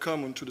we're going to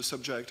come onto the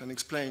subject and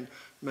explain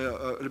a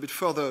little bit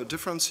further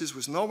differences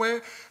with Norway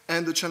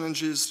and the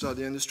challenges that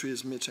the industry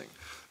is meeting.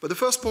 But the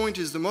first point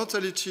is the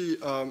mortality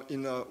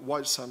in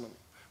wild salmon.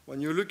 When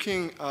you're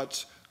looking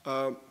at,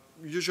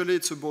 usually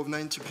it's above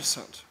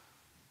 90%.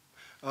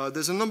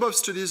 There's a number of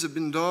studies that have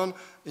been done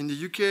in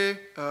the UK,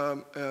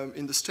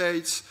 in the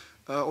States,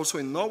 also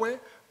in Norway,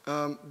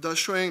 they're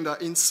showing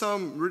that in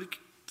some really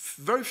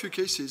very few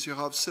cases you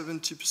have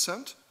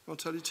 70%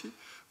 mortality,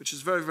 which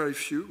is very, very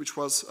few, which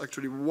was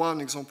actually one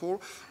example.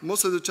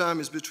 Most of the time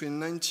it's between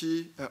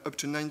 90 up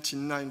to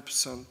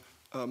 99%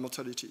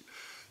 mortality.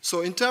 So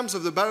in terms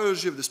of the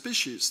biology of the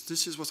species,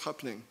 this is what's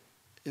happening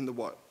in the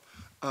wild.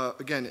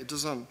 Again, it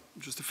doesn't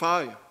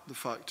justify the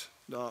fact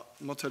that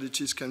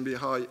mortalities can be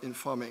high in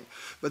farming.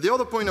 But the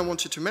other point I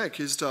wanted to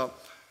make is that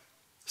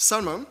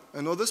salmon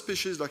and other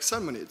species like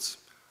salmonids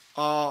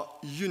are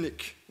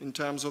unique in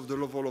terms of the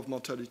level of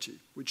mortality,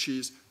 which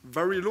is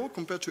very low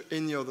compared to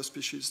any other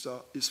species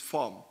that is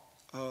farmed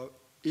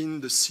in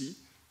the sea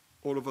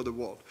all over the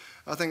world.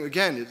 I think,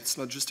 again, it's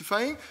not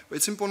justifying, but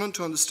it's important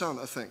to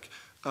understand, I think.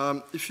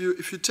 If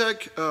you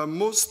take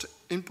most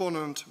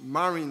important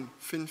marine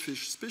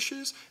finfish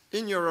species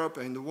in Europe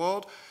and in the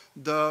world,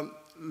 the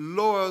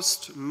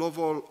lowest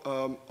level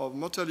of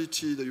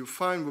mortality that you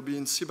find will be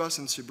in sea bass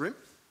and sea bream.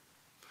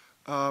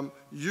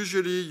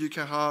 Usually you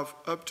can have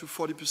up to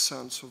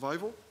 40%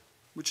 survival,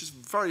 which is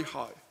very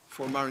high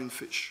for marine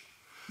fish.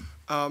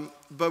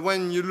 But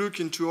when you look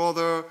into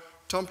other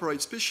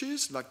temperate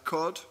species like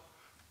cod,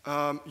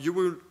 you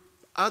will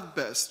at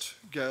best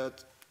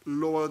get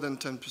lower than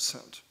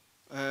 10%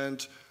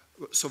 and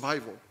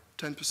survival,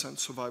 10%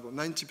 survival,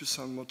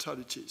 90%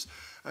 mortalities.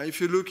 And if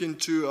you look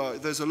into,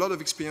 there's a lot of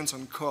experience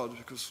on cod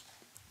because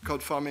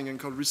cod farming and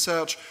cod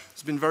research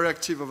has been very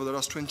active over the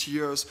last 20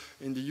 years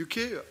in the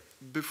UK,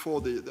 before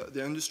the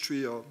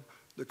industry or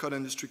the cod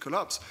industry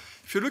collapsed.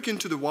 If you look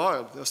into the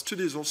wild, there are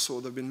studies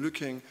also that have been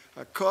looking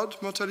at cod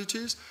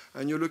mortalities,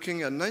 and you're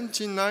looking at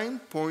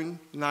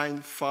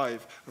 99.95,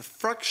 a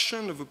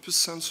fraction of a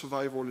percent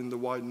survival in the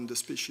wild in the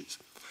species.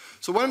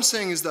 So what I'm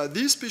saying is that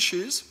these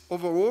species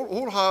overall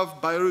all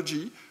have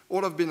biology,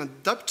 all have been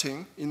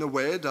adapting in a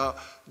way that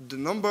the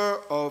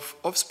number of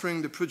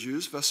offspring they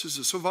produce versus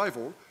the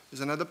survival is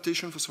an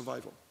adaptation for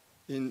survival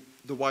in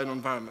the wild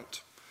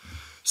environment.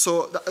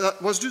 So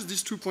that was just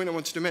these 2 points I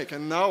wanted to make.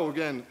 And now,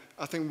 again,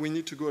 I think we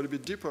need to go a little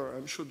bit deeper.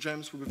 I'm sure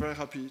James will be very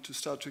happy to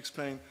start to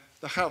explain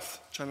the health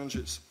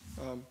challenges.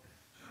 That'll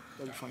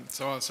be fine.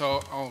 So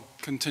I'll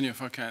continue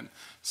if I can.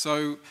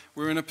 So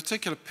we're in a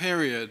particular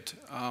period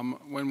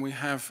when we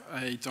have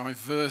a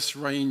diverse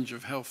range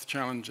of health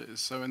challenges.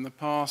 So in the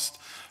past,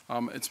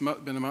 it's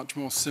been a much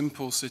more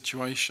simple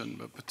situation,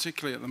 but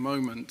particularly at the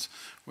moment,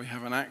 we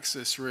have an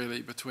axis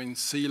really between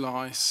sea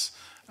lice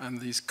and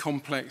these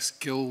complex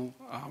gill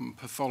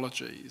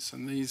pathologies.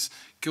 And these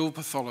gill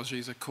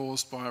pathologies are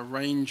caused by a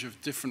range of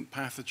different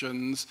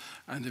pathogens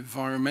and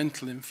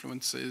environmental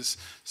influences.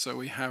 So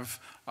we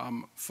have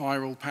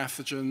viral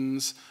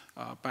pathogens,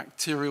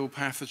 bacterial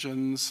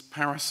pathogens,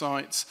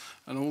 parasites,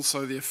 and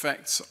also the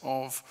effects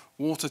of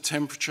water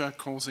temperature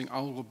causing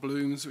algal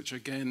blooms, which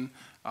again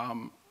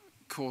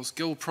cause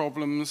gill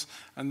problems,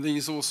 and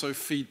these also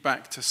feed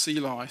back to sea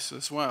lice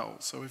as well.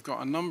 So we've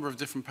got a number of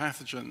different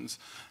pathogens,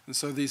 and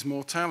so these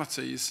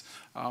mortalities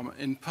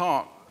in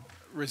part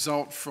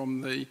result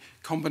from the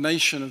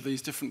combination of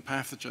these different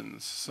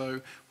pathogens.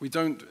 So we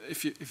don't,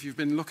 if you've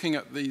been looking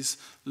at these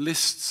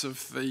lists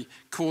of the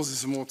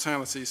causes of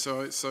mortality,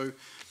 so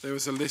there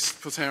was a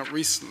list put out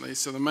recently,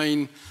 so the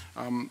main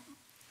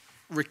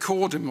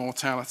recorded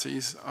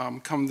mortalities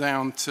come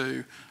down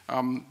to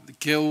the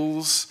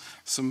gills,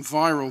 some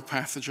viral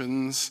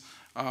pathogens,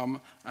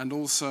 and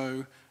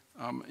also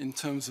in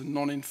terms of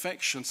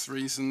non-infectious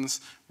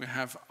reasons, we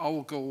have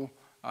algal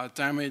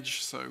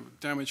damage, so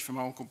damage from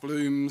algal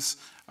blooms,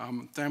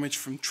 damage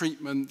from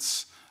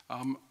treatments,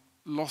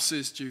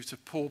 losses due to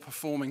poor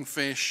performing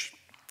fish,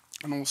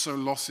 and also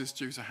losses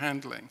due to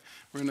handling.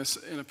 We're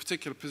in a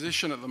particular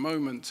position at the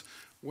moment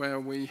where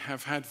we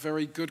have had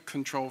very good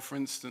control, for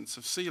instance,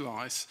 of sea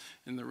lice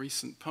in the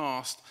recent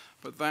past,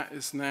 but that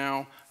is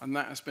now, and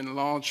that has been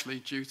largely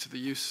due to the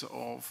use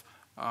of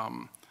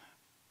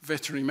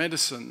veterinary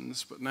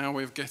medicines, but now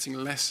we're getting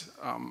less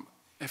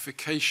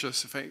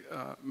efficacious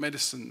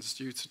medicines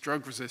due to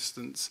drug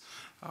resistance.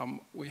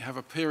 We have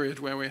a period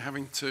where we're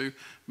having to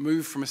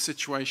move from a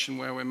situation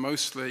where we're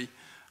mostly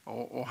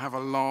or have a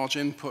large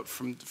input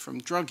from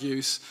drug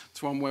use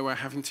to one where we're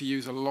having to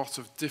use a lot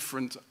of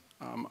different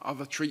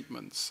other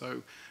treatments.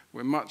 So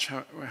we're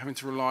having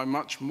to rely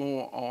much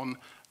more on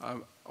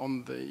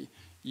the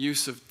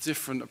use of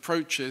different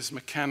approaches,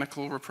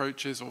 mechanical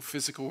approaches or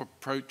physical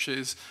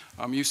approaches,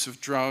 use of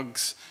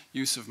drugs,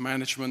 use of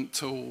management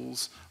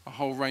tools, a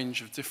whole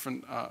range of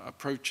different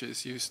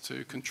approaches used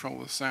to control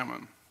the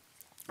salmon.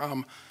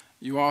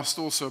 You asked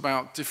also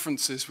about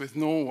differences with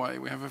Norway.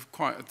 We have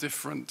quite a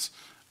different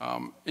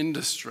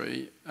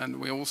industry, and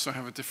we also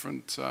have a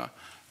different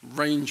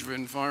range of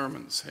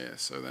environments here.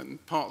 So then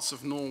parts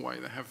of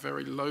Norway, they have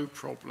very low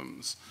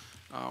problems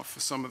for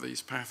some of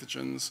these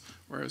pathogens,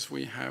 whereas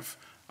we have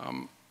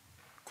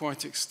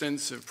quite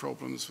extensive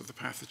problems with the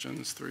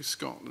pathogens through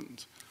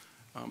Scotland.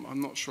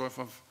 I'm not sure if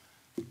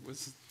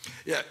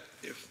Yeah.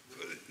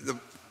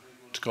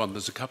 To go on,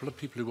 there's a couple of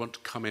people who want to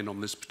come in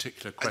on this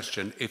particular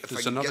question. If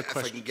there's another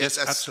question, yes,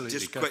 absolutely,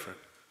 just go quick. for it.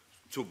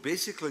 So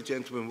basically,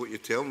 gentlemen, what you're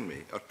telling me,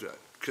 or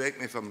correct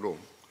me if I'm wrong,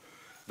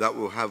 that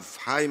we'll have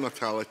high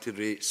mortality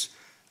rates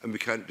and we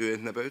can't do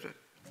anything about it?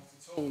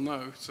 Oh,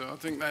 no. So I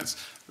think that's...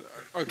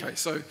 Okay,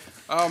 so...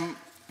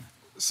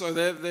 So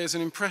there's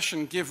an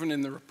impression given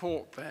in the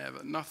report there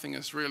that nothing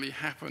has really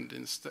happened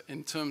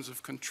in terms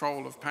of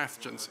control of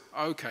pathogens.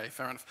 Okay,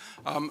 fair enough.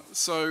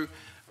 So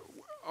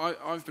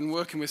I've been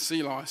working with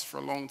sea lice for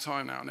a long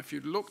time now, and if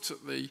you looked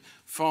at the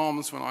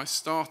farms when I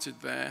started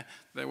there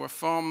were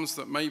farms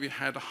that maybe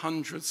had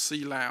 100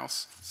 sea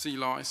lice,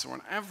 or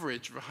an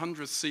average of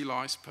 100 sea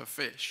lice per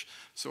fish.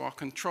 So our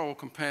control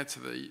compared to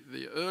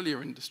the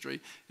earlier industry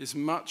is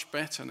much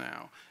better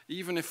now.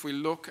 Even if we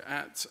look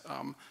at,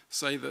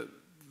 say,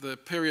 the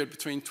period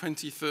between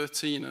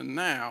 2013 and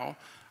now,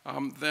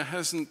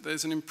 there's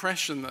an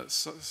impression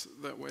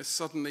that we're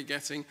suddenly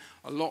getting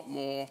a lot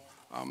more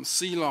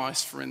sea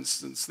lice, for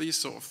instance, these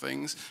sort of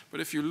things. But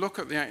if you look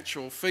at the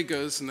actual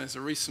figures, and there's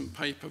a recent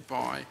paper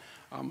by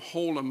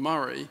Hall and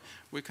Murray,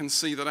 we can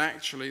see that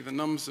actually the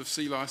numbers of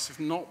sea lice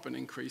have not been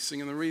increasing,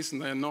 and the reason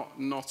they're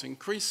not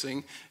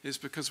increasing is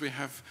because we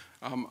have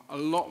a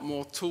lot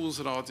more tools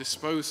at our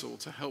disposal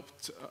to help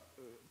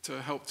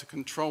to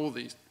control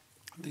these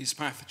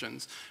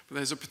pathogens. But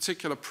there's a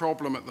particular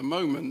problem at the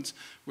moment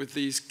with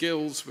these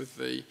gills, with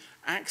the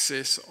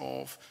axis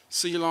of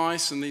sea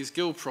lice and these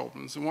gill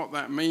problems. And what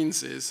that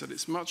means is that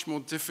it's much more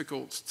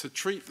difficult to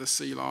treat the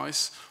sea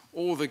lice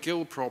or the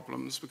gill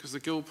problems, because the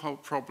gill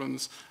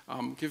problems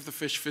give the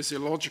fish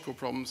physiological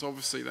problems.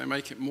 Obviously, they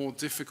make it more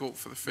difficult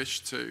for the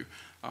fish to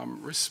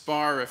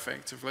respire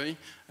effectively,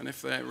 and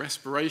if their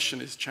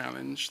respiration is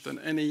challenged, then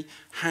any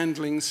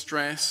handling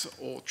stress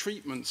or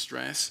treatment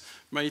stress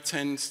may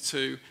tend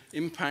to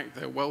impact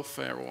their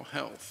welfare or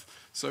health.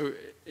 So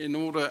in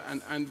order,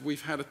 and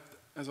we've had,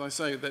 as I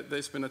say, that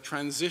there's been a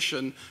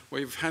transition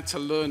where we've had to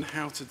learn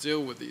how to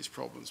deal with these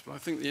problems, but I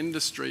think the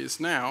industry is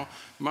now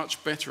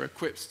much better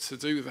equipped to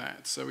do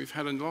that. So we've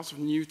had a lot of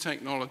new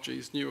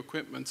technologies, new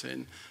equipment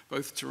in,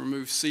 both to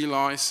remove sea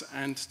lice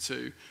and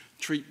to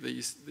treat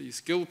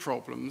these gill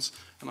problems,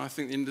 and I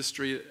think the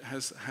industry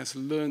has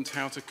learned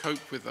how to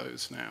cope with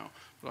those now.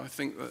 But I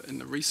think that in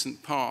the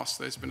recent past,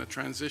 there's been a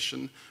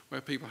transition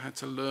where people had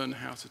to learn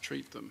how to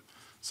treat them.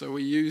 So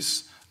we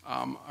use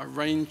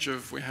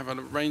we have a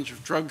range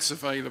of drugs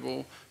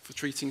available for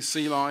treating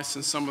sea lice,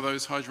 and some of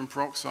those, hydrogen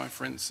peroxide,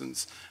 for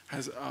instance,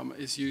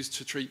 is used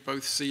to treat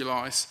both sea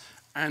lice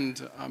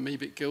and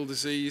amoebic gill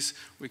disease.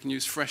 We can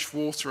use fresh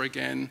water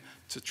again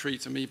to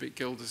treat amoebic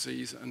gill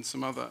disease and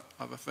some other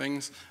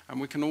things. And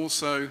we can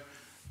also,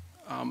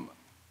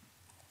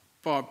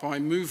 by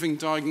moving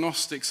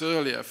diagnostics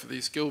earlier for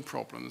these gill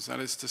problems,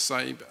 that is to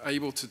say,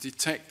 able to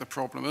detect the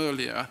problem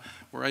earlier,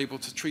 we're able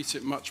to treat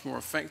it much more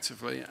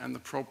effectively, and the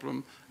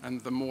problem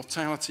and the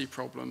mortality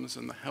problems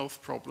and the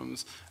health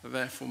problems are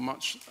therefore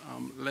much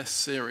less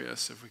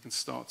serious if we can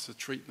start to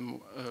treat them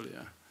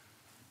earlier.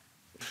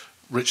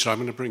 Richard, I'm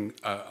going to bring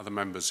other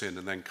members in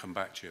and then come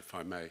back to you, if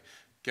I may.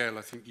 Gail,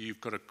 I think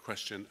you've got a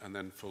question, and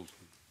then Fulton.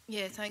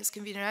 Yeah, thanks,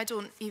 Convener. I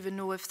don't even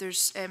know if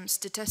there's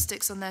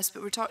statistics on this,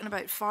 but we're talking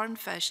about farm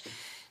fish.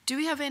 Do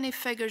we have any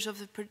figures of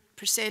the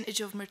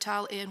percentage of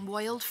mortality in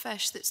wild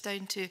fish that's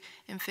down to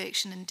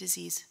infection and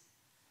disease?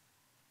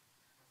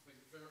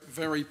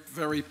 Very,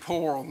 very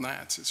poor on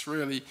that. It's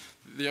really,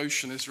 the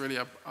ocean is really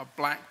a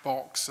black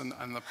box, and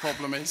the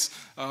problem is,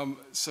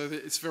 so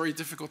that it's very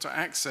difficult to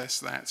access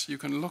that. You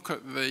can look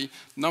at the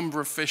number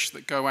of fish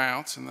that go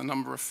out and the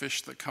number of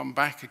fish that come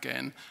back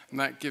again, and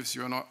that gives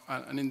you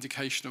an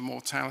indication of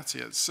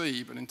mortality at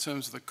sea, but in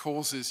terms of the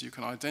causes you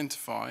can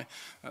identify,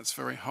 that's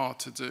very hard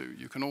to do.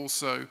 You can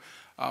also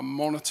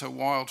monitor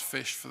wild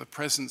fish for the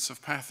presence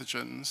of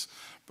pathogens,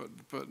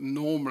 but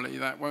normally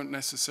that won't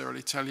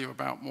necessarily tell you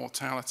about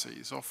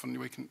mortalities. Often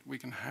we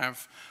can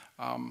have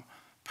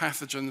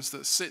pathogens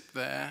that sit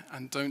there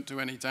and don't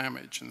do any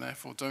damage and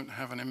therefore don't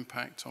have an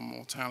impact on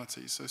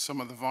mortality. So some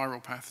of the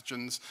viral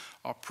pathogens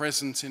are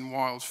present in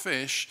wild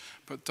fish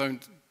but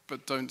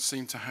don't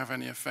seem to have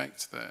any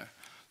effect there.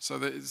 So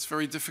that it's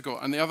very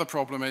difficult. And the other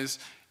problem is,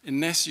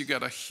 unless you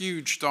get a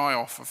huge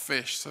die-off of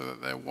fish so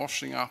that they're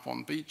washing up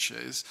on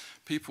beaches,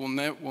 people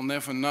will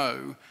never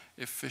know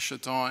if fish are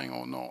dying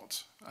or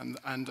not.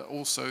 And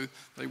also,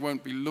 they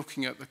won't be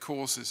looking at the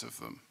causes of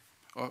them,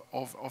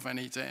 of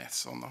any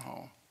deaths on the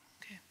whole.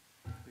 Okay.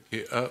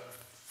 Thank you.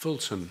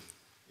 Fulton.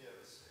 Yeah,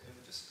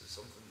 just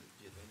something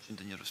you mentioned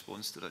in your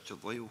response to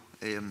Richard Lyle.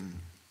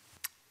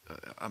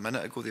 A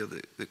minute ago there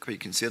that quite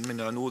concerned me.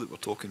 Now, I know that we're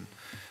going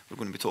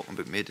to be talking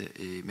about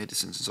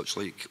medicines and such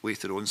like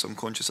later on, so I'm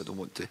conscious I don't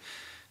want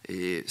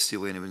to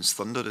steal anyone's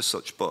thunder as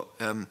such, but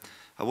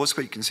I was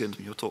quite concerned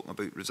when you were talking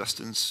about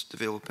resistance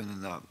developing,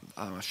 and that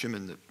I'm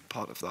assuming that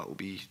part of that will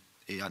be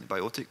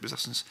antibiotic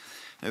resistance.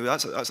 Now,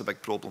 that's a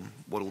big problem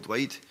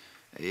worldwide.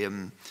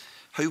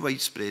 How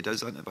widespread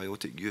is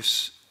antibiotic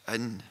use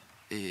in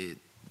the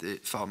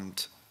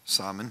farmed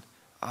salmon,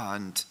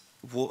 and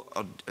what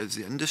is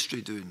the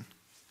industry doing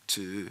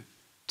to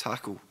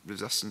tackle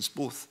resistance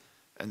both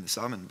in the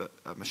salmon, but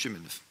I'm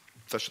assuming if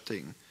fish are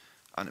taking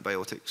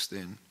antibiotics,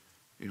 then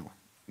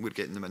we're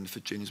getting them in the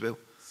food chain as well.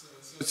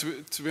 So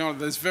to be honest,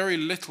 there's very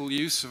little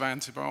use of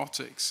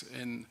antibiotics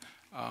in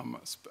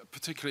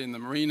particularly in the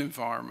marine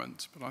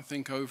environment, but I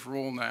think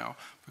overall now,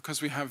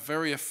 because we have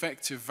very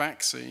effective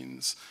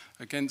vaccines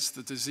against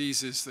the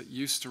diseases that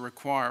used to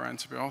require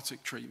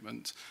antibiotic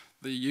treatment,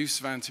 the use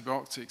of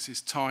antibiotics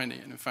is tiny.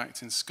 And in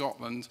fact, in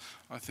Scotland,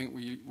 I think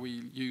we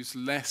use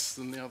less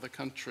than the other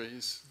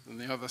countries, than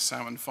the other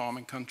salmon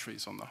farming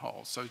countries on the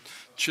whole. So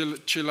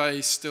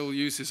Chile still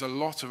uses a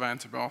lot of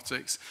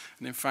antibiotics.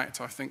 And in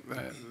fact, I think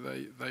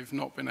they've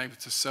not been able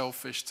to sell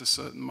fish to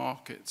certain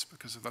markets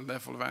because of the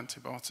level of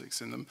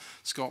antibiotics in them.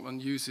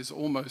 Scotland uses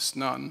almost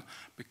none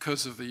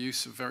because of the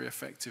use of very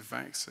effective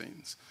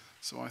vaccines.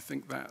 So I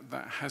think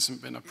that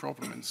hasn't been a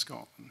problem in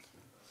Scotland.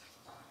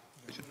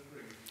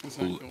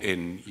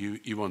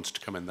 You wanted to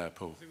come in there,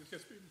 Paul.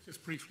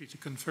 Just briefly to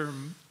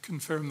confirm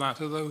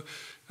that, although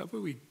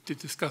we did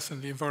discuss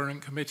in the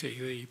Environment Committee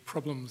the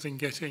problems in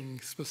getting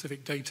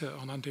specific data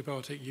on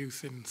antibiotic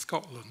use in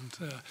Scotland.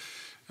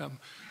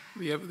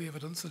 The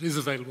evidence that is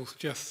available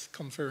just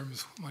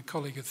confirms my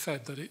colleague had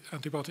said that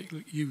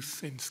antibiotic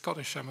use in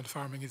Scottish salmon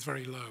farming is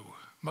very low,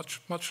 much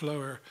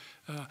lower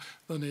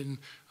than in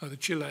either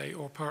Chile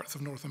or parts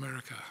of North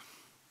America.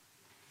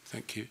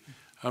 Thank you.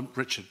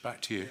 Richard,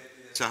 back to you.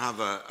 I have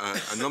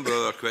a number of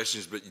other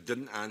questions, but you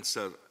didn't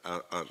answer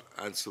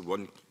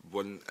one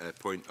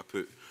point I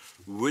put.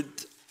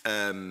 Would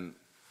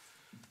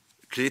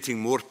creating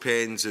more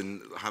pens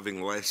and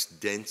having less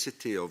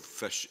density of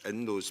fish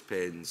in those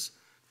pens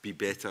be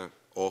better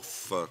off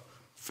for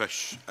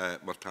fish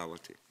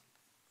mortality?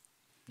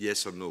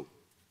 Yes or no?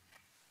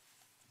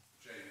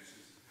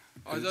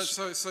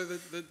 So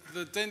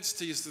the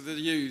densities that are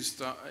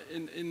used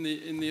in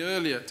the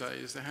earlier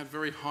days, they had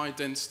very high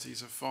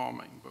densities of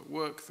farming, but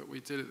work that we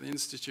did at the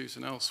Institute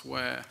and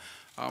elsewhere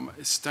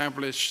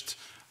established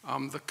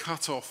the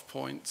cut-off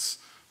points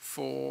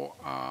for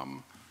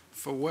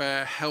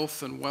where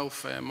health and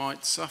welfare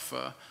might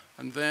suffer,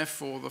 and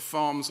therefore the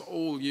farms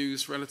all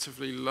use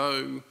relatively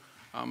low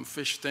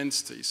fish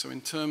density. So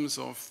in terms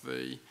of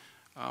the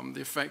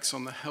effects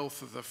on the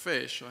health of the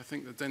fish, I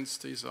think the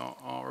densities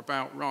are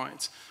about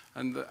right.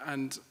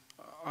 And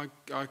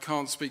I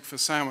can't speak for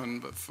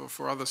salmon, but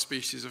for other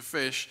species of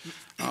fish,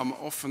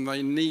 often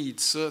they need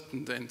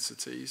certain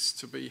densities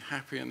to be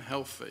happy and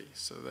healthy.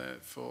 So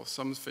for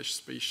some fish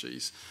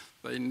species,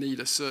 they need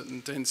a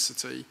certain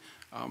density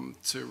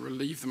to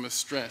relieve them of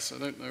stress. I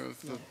don't know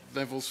if the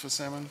levels for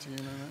salmon, do you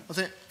know that? I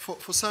think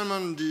for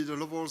salmon, the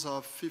levels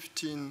are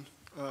 15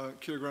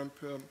 kilogram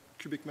per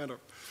cubic meter.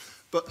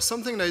 But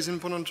something that is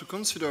important to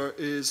consider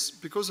is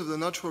because of the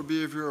natural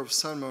behavior of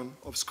salmon,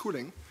 of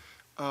schooling,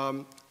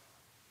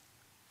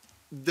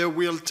 they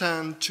will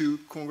tend to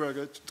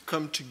congregate,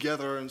 come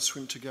together and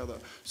swim together.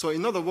 So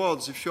in other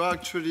words, if you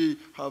actually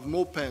have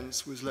more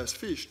pens with less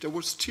fish, they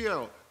will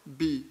still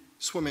be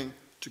swimming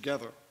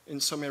together in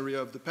some area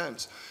of the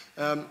pens.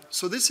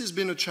 So this has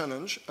been a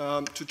challenge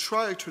to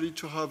try actually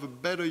to have a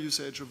better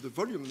usage of the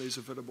volume that is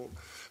available.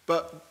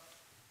 But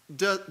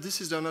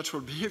this is their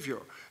natural behavior.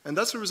 And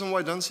that's the reason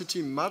why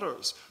density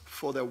matters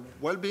for their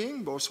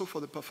well-being, but also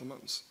for the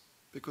performance.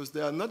 Because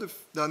they are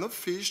not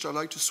fish that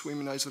like to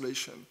swim in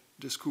isolation.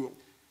 They school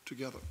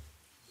together.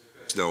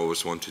 I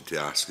always wanted to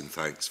ask, and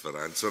thanks for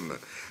answering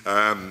it.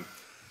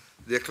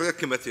 The Eclair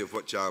Committee, of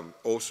which I'm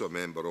also a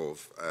member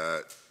of,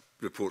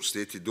 report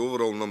stated the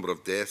overall number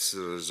of deaths as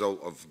a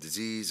result of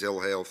disease, ill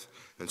health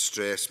and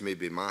stress may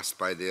be masked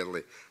by the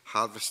early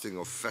harvesting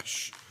of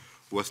fish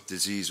with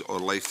disease or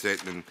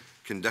life-threatening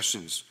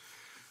conditions.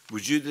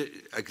 Would you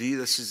agree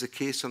this is the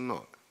case or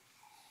not?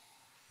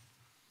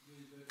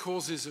 The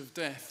causes of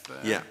death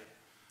there? Yeah.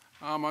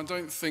 I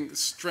don't think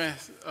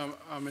stress,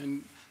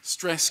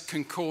 stress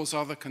can cause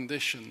other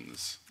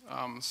conditions.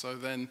 So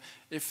then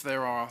if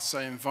there are,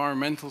 say,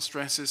 environmental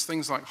stresses,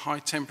 things like high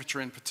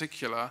temperature in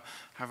particular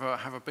have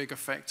a big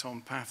effect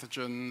on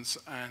pathogens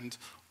and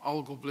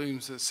algal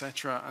blooms,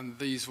 etc., and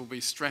these will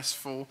be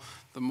stressful.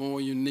 The more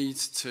you need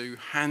to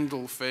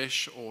handle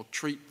fish or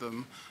treat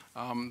them,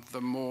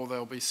 the more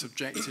they'll be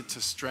subjected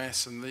to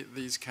stress, and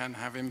these can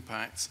have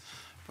impacts.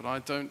 But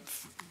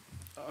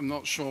I'm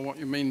not sure what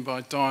you mean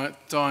by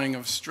dying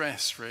of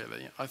stress,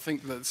 really. I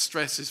think that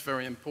stress is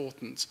very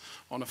important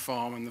on a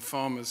farm, and the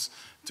farmers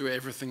do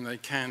everything they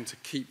can to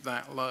keep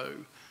that low.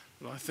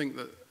 But I think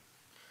that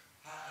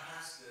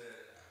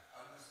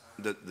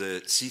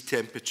the sea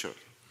temperature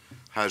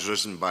has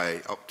risen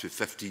by up to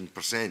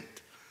 15%.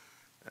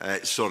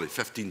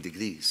 15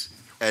 degrees.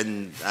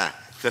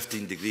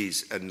 15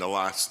 degrees in the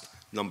last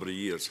number of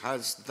years.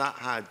 Has that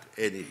had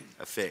any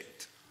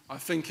effect? I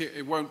think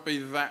it won't be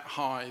that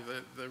high,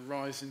 the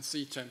rise in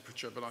sea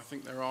temperature, but I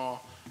think there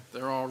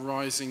are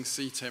rising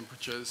sea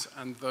temperatures,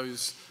 and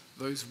those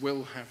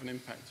will have an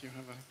impact. You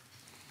have a...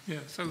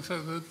 Yeah, so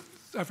the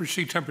average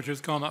sea temperature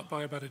has gone up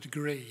by about 1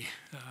 degree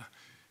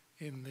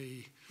in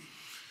the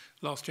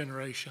last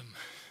generation.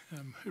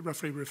 It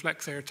roughly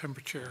reflects air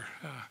temperature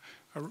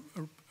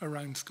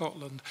around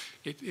Scotland.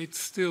 It's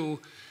still,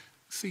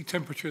 sea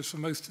temperatures for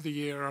most of the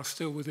year are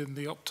still within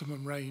the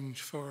optimum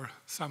range for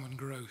salmon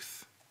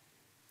growth.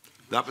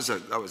 That was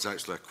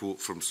actually a quote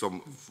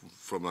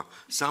from a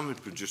salmon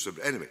producer.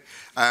 But anyway,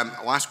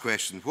 last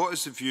question. What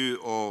is the view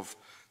of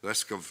the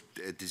risk of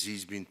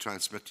disease being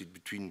transmitted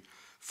between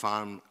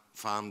farmed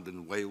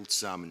and wild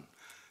salmon?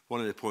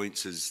 One of the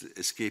points is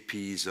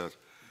escapees are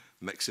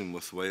mixing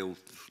with wild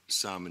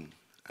salmon.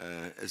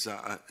 Is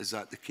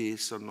that the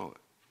case or not?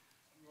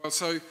 Well,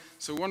 so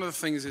one of the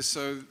things is,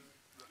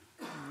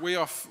 we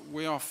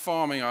are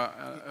farming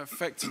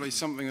effectively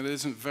something that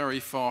isn't very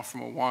far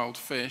from a wild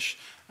fish,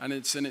 and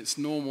it's in its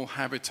normal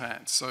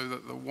habitat, so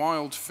that the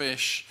wild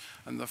fish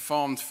and the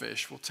farmed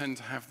fish will tend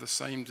to have the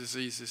same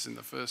diseases in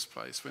the first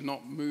place. We're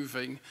not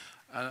moving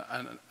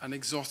an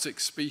exotic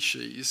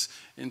species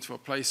into a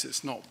place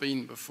it's not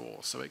been before,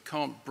 so it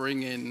can't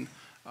bring in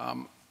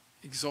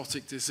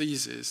exotic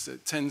diseases.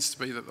 It tends to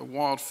be that the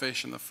wild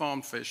fish and the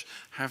farmed fish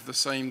have the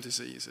same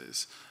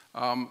diseases.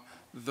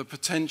 The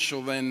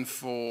potential then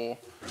for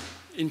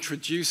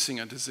introducing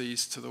a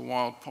disease to the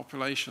wild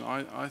population,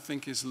 I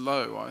think, is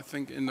low. I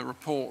think in the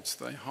reports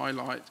they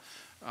highlight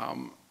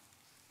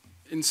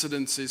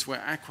incidences where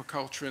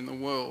aquaculture in the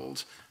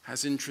world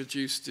has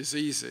introduced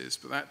diseases,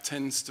 but that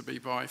tends to be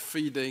by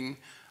feeding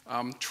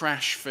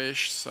trash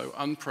fish, so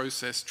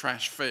unprocessed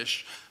trash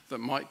fish that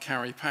might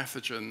carry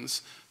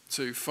pathogens,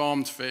 to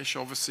farmed fish.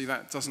 Obviously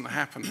that doesn't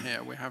happen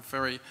here. We have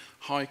very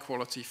high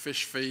quality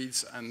fish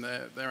feeds, and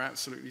they're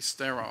absolutely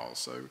sterile,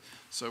 so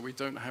we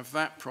don't have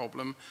that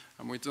problem,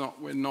 and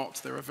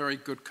there are very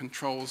good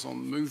controls on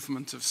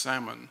movement of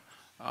salmon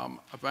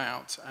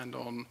about, and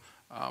on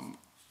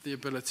the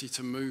ability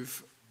to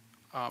move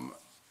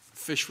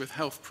fish with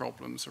health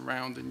problems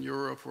around in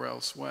Europe or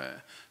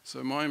elsewhere.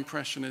 So my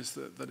impression is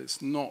that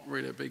it's not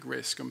really a big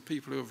risk, and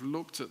people who have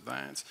looked at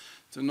that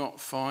do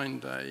not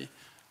find a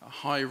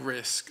high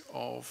risk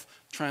of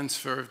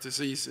transfer of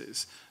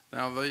diseases.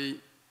 Now,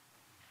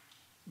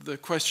 the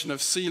question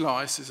of sea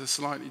lice is a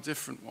slightly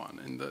different one,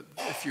 in that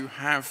if you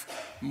have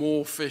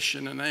more fish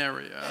in an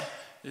area,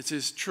 it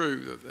is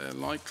true that they're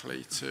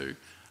likely to,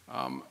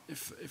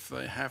 if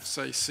they have,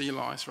 say, sea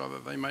lice, rather,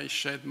 they may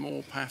shed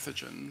more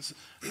pathogens,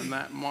 and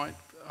that might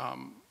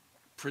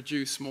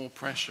produce more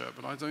pressure,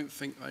 but I don't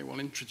think they will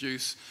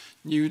introduce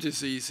new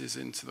diseases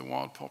into the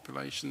wild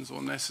populations,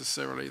 or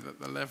necessarily that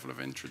the level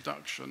of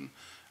introduction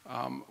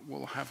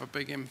will have a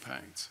big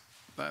impact.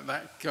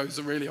 That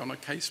goes really on a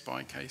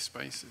case-by-case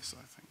basis,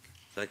 I think.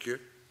 Thank you.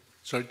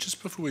 So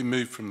just before we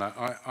move from that,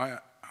 I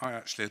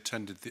actually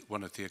attended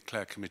one of the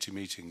Eclair Committee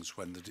meetings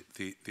when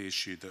the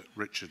issue that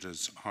Richard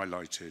has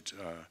highlighted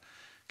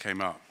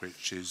came up,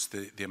 which is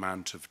the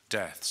amount of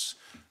deaths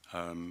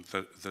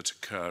that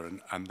occur,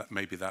 and that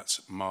maybe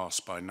that's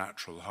masked by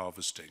natural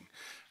harvesting.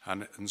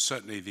 And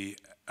certainly the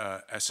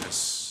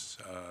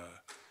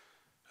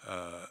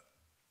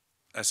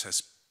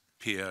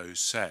SSPO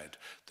said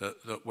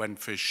that when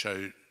fish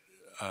show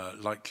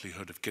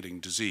likelihood of getting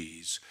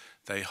disease,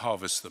 they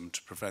harvest them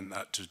to prevent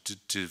that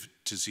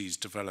disease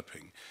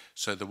developing.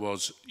 So there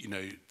was,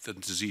 the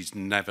disease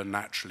never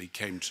naturally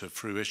came to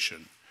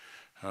fruition.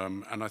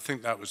 And I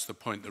think that was the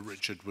point that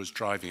Richard was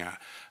driving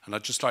at. And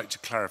I'd just like to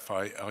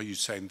clarify, are you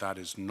saying that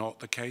is not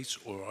the case,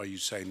 or are you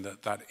saying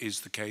that that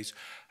is the case,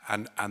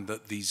 and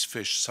that these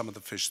fish, some of the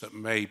fish that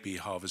may be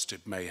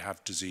harvested may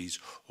have disease,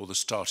 or they're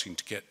starting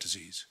to get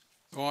disease?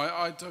 Well,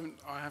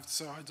 I have to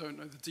say I don't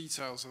know the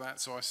details of that,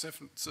 so I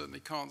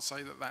certainly can't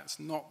say that that's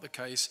not the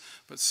case,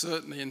 but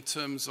certainly in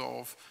terms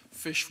of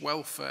fish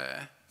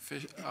welfare,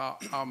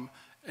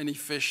 any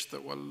fish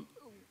that were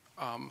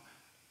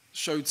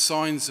showed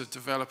signs of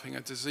developing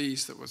a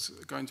disease that was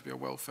going to be a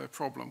welfare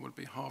problem would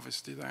be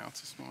harvested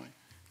out, is my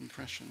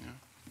impression,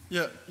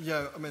 yeah.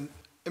 Yeah, I mean,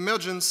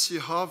 emergency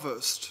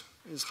harvest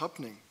is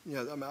happening.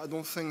 Yeah, I mean, I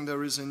don't think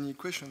there is any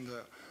question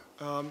there.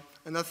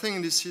 And I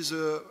think this is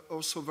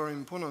also very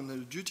important, a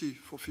duty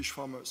for fish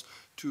farmers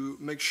to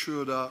make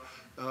sure that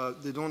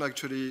they don't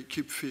actually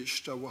keep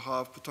fish that will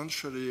have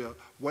potentially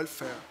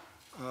welfare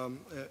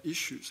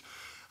issues.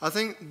 I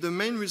think the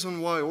main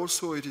reason why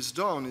also it is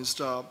done is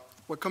that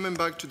we're coming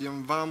back to the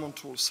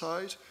environmental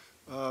side,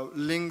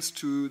 links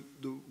to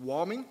the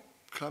warming,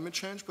 climate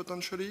change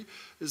potentially,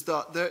 is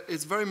that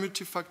it's very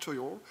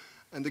multifactorial,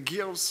 and the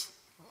gills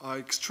are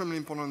extremely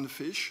important in the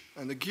fish,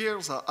 and the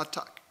gills are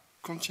attacked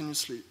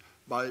continuously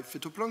by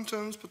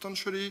phytoplanktons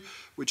potentially,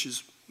 which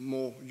is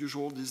more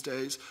usual these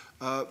days,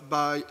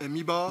 by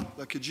amoeba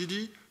like a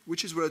GD,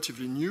 which is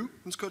relatively new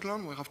in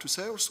Scotland, we have to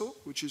say also,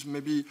 which is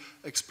maybe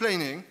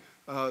explaining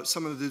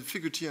some of the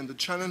difficulty and the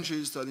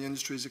challenges that the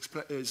industry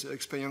is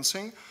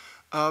experiencing.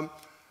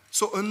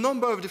 So a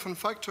number of different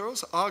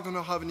factors are going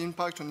to have an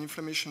impact on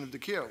inflammation of the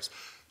gills,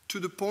 to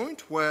the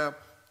point where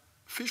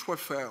fish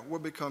welfare will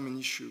become an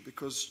issue,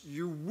 because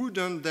you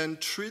wouldn't then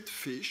treat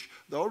fish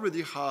that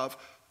already have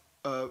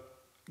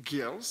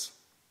gills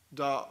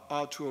that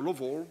are to a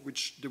level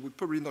which they would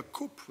probably not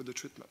cope with the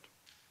treatment.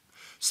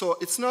 So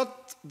it's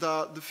not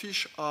that the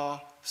fish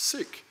are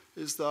sick,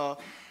 it's that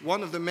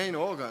one of the main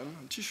organs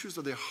and tissues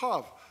that they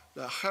have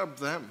that help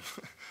them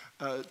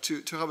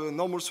to have a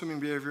normal swimming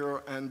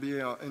behavior and be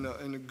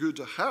in a good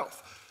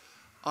health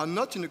are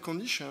not in a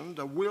condition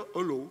that will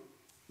allow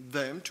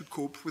them to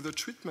cope with the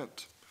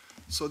treatment.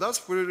 So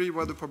that's really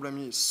where the problem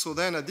is. So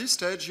then at this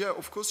stage, yeah,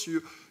 of course,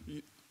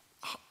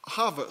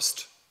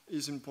 harvest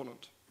is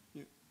important.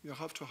 You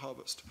have to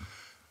harvest.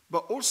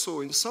 But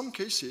also, in some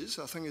cases,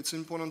 I think it's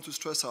important to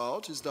stress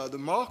out, is that the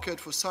market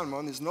for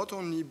salmon is not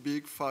only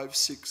big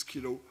 5-6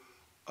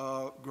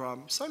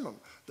 kilogram salmon.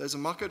 There's a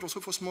market also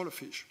for smaller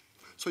fish.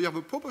 So you have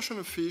a proportion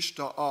of fish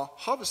that are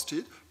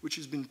harvested, which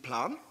has been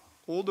planned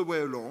all the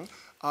way along,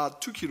 at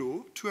 2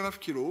 kilo, 2.5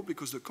 kilo,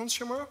 because the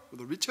consumer, or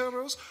the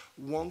retailers,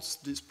 wants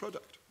this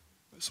product.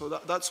 So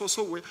that's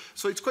also,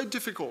 so it's quite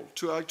difficult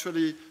to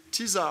actually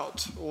tease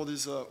out all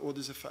these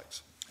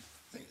effects.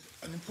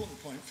 An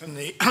important point from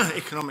the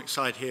economic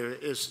side here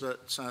is that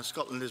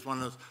Scotland is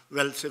one of a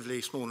relatively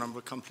small number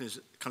of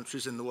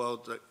countries in the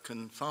world that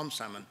can farm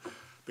salmon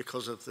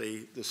because of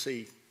the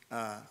sea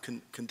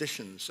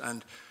conditions.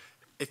 And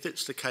if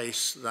it's the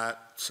case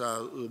that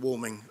the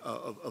warming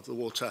of the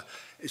water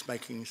is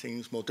making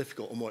things more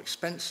difficult or more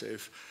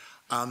expensive,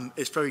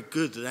 it's very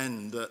good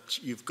then that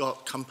you've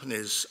got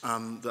companies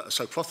that are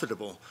so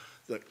profitable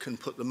that can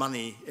put the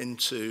money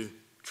into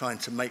trying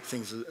to make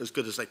things as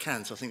good as they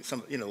can. So I think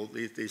some,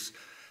 these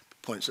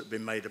points that have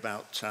been made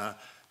about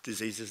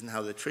diseases and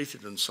how they're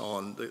treated and so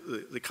on,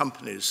 the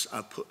companies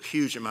put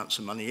huge amounts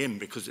of money in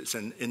because it's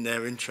in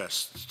their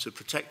interest to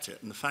protect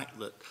it. And the fact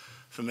that,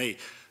 for me,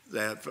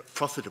 they're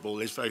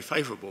profitable is very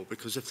favourable,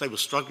 because if they were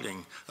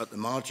struggling at the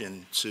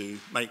margin to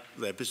make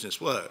their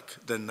business work,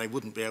 then they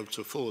wouldn't be able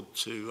to afford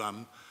to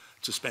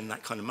spend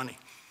that kind of money.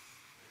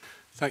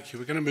 Thank you.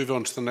 We're going to move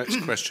on to the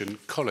next question.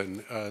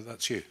 Colin,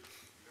 that's you.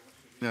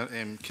 Now,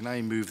 can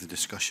I move the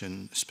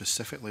discussion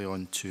specifically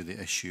onto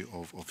the issue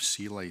of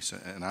sea lice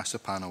and ask the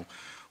panel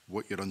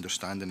what your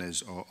understanding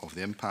is of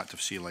the impact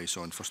of sea lice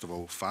on, first of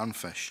all, farm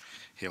fish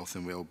health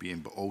and well-being,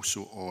 but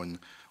also on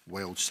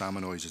wild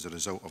salmonoids as a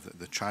result of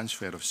the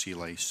transfer of sea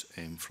lice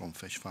from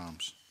fish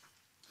farms?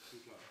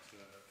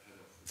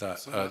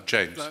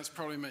 James. That's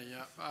probably me,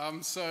 yeah.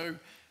 So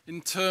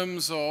in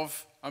terms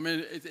of, I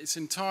mean, it's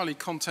entirely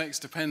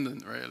context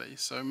dependent, really.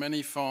 So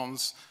many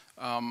farms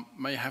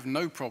may have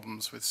no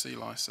problems with sea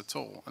lice at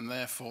all, and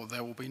therefore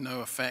there will be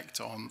no effect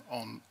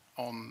on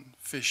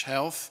fish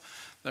health.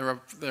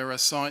 There are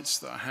sites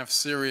that have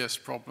serious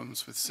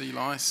problems with sea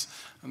lice,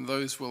 and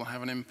those will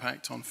have an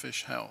impact on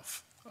fish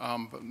health.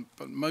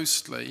 But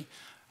mostly,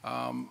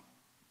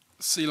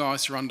 sea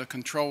lice are under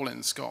control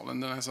in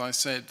Scotland, and as I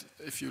said,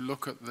 if you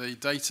look at the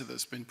data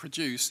that's been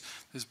produced,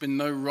 there's been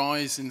no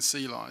rise in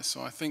sea lice.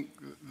 So I think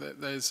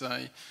that there's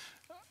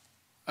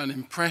an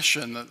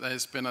impression that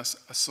there's been a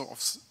sort of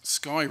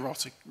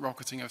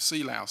skyrocketing of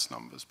sea louse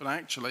numbers, but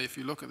actually, if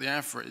you look at the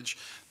average,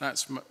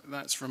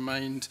 that's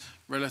remained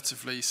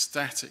relatively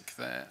static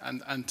there,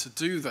 and to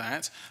do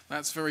that,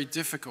 that's very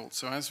difficult.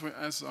 So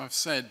as I've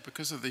said,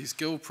 because of these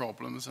gill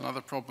problems and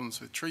other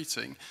problems with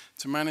treating,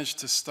 to manage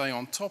to stay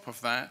on top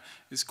of that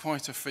is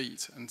quite a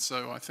feat. And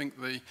so I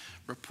think the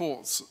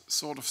report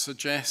sort of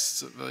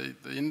suggests that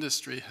the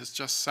industry has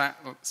just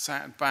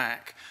sat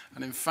back,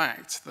 and in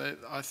fact,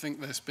 I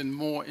think there's been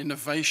more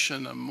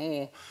innovation and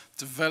more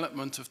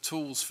development of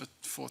tools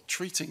for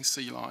treating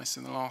sea lice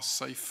in the last,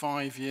 say,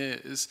 5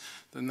 years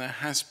than there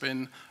has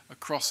been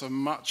across a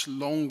much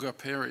longer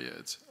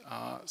period,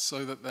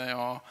 so that they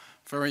are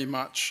very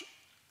much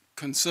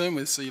concerned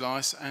with sea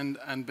lice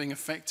and being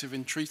effective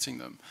in treating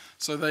them.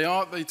 So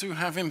they do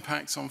have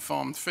impacts on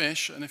farmed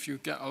fish, and if you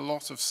get a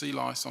lot of sea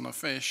lice on a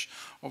fish,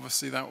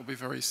 obviously that will be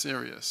very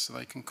serious. So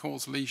they can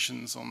cause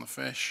lesions on the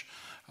fish,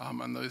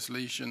 and those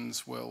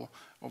lesions will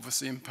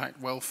obviously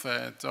impact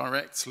welfare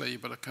directly,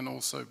 but it can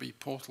also be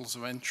portals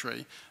of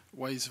entry,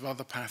 ways of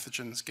other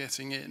pathogens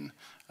getting in,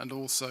 and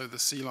also the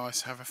sea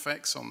lice have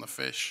effects on the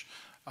fish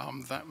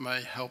that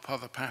may help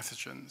other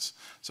pathogens.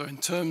 So in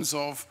terms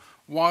of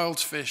wild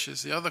fish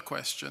is the other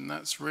question,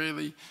 that's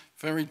really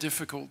very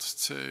difficult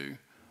to,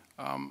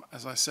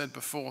 as I said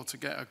before, to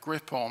get a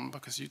grip on,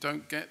 because you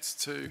don't get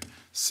to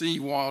see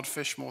wild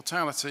fish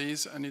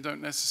mortalities, and you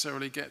don't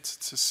necessarily get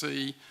to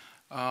see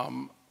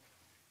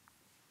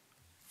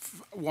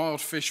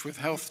wild fish with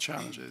health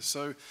challenges.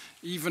 So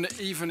even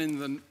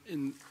in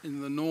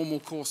the normal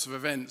course of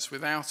events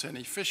without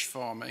any fish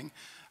farming,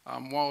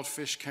 wild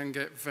fish can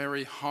get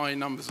very high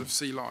numbers of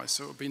sea lice.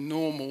 So it would be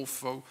normal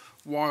for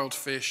wild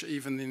fish,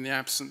 even in the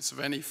absence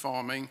of any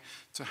farming,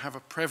 to have a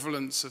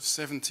prevalence of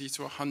 70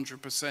 to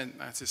 100%.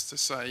 That is to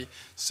say,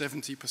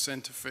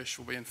 70% of fish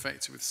will be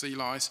infected with sea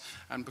lice,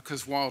 and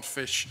because wild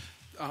fish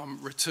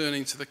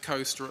returning to the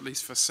coast, or at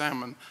least for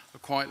salmon, are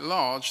quite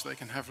large, they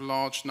can have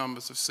large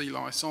numbers of sea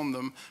lice on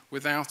them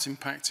without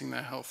impacting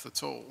their health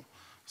at all.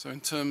 So in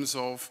terms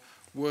of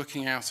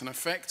working out an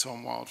effect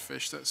on wild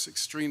fish, that's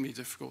extremely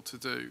difficult to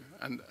do,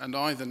 and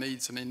either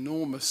needs an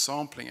enormous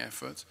sampling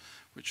effort,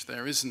 which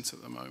there isn't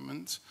at the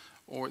moment,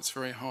 or it's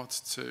very hard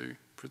to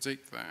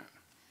predict that.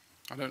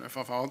 I don't know if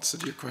I've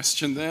answered your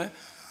question there.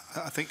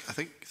 I think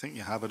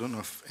you have. I don't know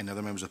if any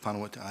other members of the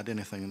panel want to add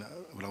anything.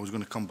 Well, I was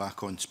going to come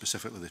back on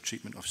specifically the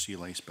treatment of sea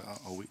lice, but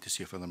I'll wait to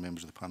see if other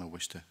members of the panel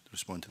wish to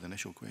respond to the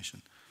initial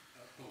question.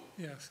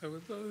 Yeah,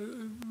 so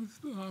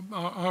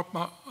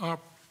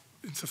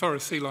insofar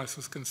as sea lice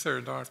was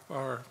concerned,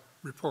 our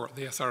report,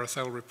 the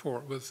SRSL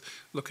report, was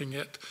looking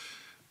at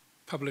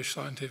published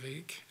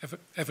scientific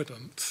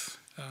evidence.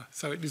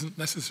 So it isn't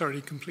necessarily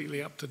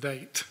completely up to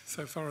date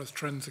so far as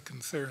trends are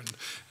concerned.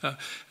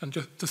 And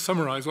just to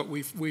summarise, what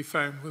we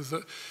found was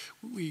that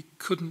we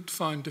couldn't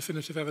find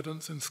definitive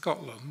evidence in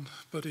Scotland,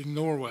 but in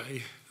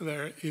Norway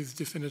there is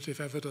definitive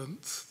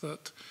evidence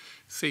that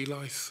sea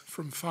lice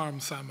from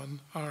farm salmon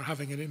are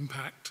having an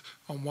impact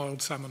on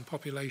wild salmon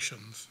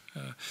populations.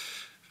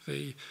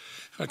 If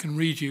I can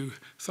read you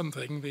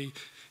something,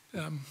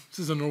 this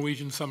is a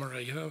Norwegian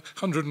summary.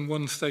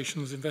 101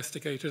 stations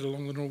investigated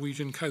along the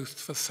Norwegian coast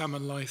for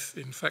salmon lice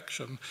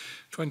infection.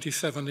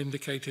 27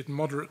 indicated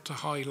moderate to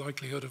high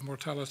likelihood of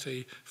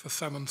mortality for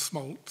salmon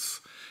smolts,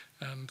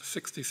 and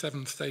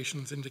 67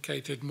 stations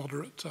indicated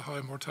moderate to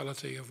high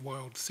mortality of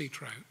wild sea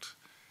trout.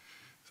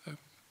 So,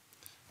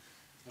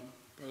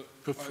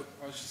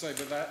 I should say,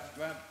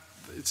 but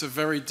it's a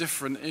very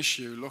different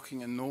issue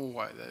looking in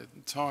Norway. They're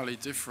entirely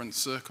different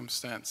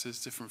circumstances,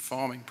 different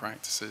farming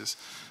practices,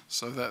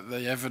 so that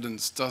the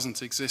evidence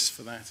doesn't exist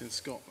for that in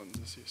Scotland,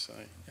 as you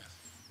say.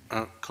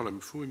 Yes. Colin,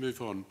 before we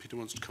move on, Peter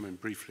wants to come in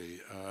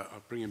briefly.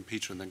 I'll bring in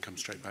Peter and then come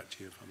straight back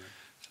to you, if I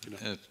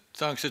may.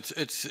 Thanks.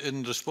 It's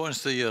in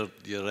response to your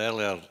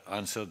earlier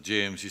answer,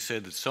 James. You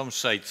said that some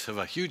sites have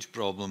a huge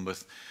problem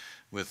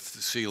with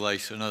sea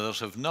lice and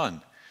others have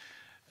none.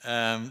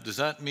 Does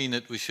that mean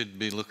that we should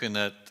be looking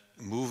at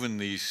moving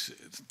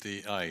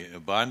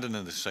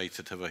abandoning the sites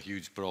that have a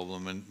huge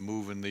problem and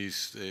moving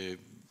these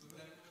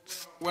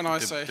when I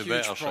say a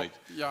huge problem,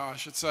 yeah,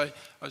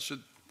 I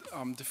should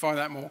define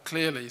that more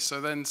clearly.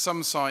 So then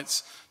some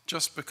sites,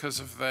 just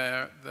because of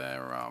their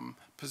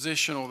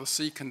position or the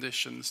sea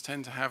conditions,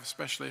 tend to have,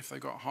 especially if they've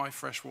got high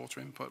freshwater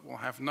input, will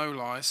have no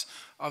lice.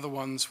 Other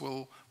ones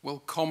will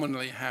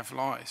commonly have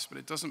lice, but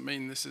it doesn't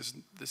mean this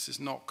is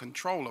not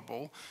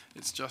controllable.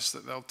 It's just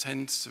that they'll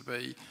tend to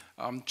be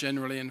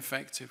generally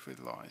infected with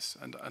lice,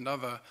 and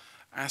other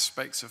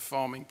aspects of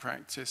farming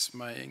practice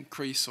may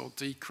increase or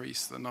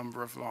decrease the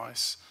number of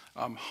lice.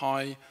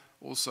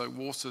 Also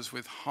waters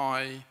with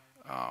high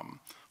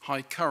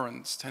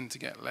currents tend to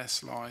get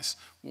less lice.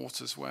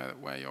 Waters where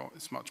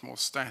it's much more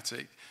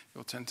static,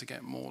 you'll tend to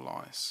get more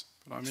lice.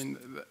 But I mean,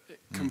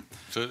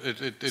 so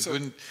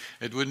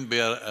it wouldn't be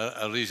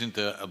a reason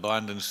to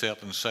abandon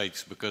certain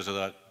sites because of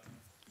that,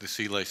 the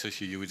sea lice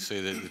issue. You would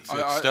say that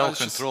it's still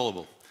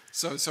controllable.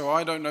 So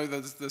I don't know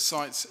the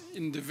sites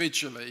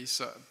individually,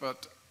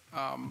 but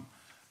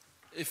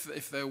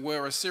if there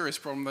were a serious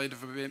problem, they'd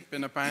have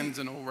been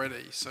abandoned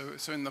already.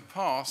 So in the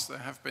past, there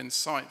have been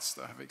sites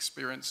that have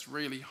experienced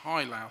really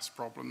high louse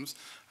problems,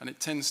 and it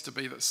tends to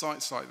be that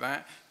sites like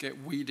that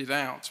get weeded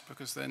out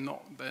because they're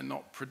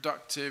not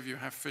productive. You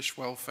have fish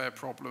welfare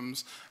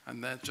problems,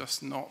 and they're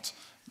just not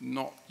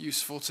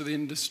useful to the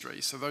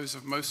industry. So those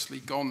have mostly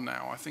gone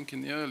now. I think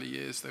in the early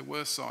years there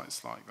were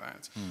sites like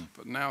that,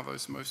 but now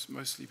those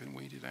mostly been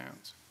weeded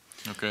out.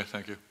 Okay,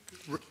 thank you.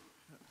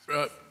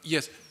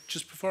 Yes,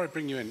 just before I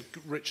bring you in,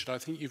 Richard, I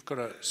think you've got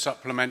a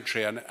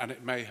supplementary, and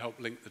it may help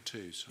link the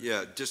two. So.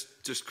 Yeah,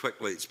 just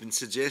quickly, it's been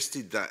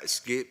suggested that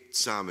escaped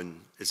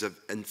salmon is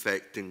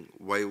infecting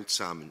wild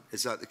salmon.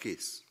 Is that the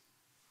case?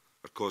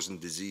 Or causing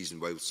disease in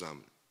wild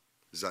salmon?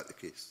 Is that the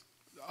case?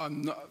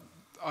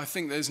 I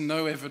think there's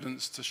no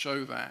evidence to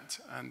show that,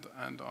 and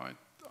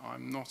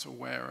I'm not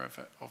aware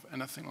of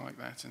anything like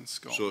that in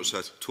Scotland. So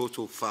it's a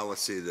total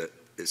fallacy that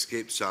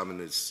escaped salmon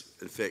is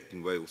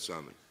infecting wild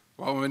salmon?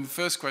 Well, I mean, the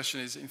first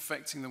question is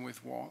infecting them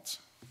with what?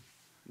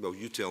 Well,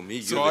 you tell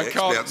me. So You're the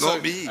expert,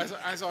 not me.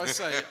 As I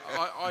say,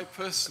 I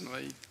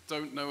personally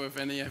don't know of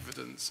any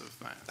evidence of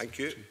that. Thank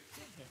you.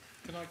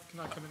 Can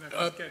I come in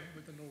there again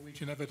with the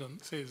Norwegian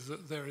evidence? Is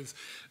that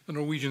the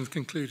Norwegians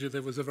concluded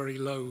there was a very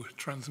low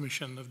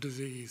transmission of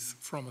disease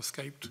from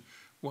escaped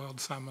farm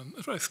salmon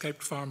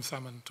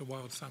to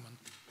wild salmon.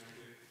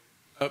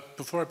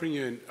 Before I bring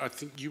you in, I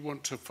think you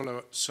want to follow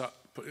up.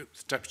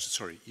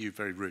 Sorry, you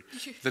very rude.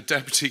 The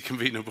Deputy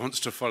Convener wants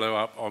to follow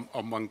up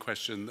on one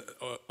question,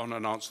 on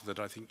an answer that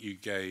I think you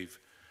gave,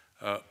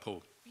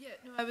 Paul. Yeah,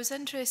 no, I was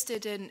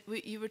interested in,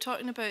 you were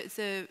talking about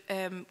the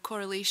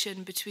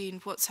correlation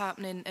between what's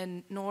happening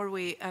in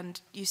Norway, and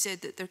you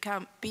said that there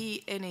can't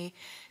be any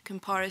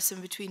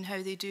comparison between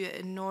how they do it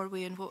in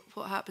Norway and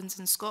what happens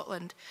in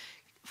Scotland.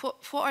 What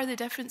are the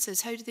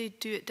differences? How do they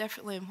do it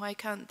differently, and why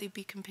can't they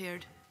be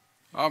compared?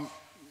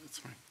 That's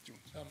fine.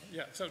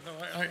 Yeah, so no,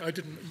 I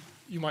didn't.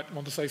 You might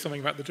want to say something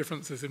about the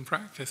differences in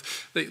practice.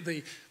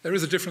 There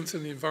is a difference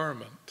in the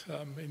environment.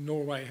 In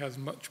Norway has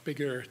much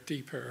bigger,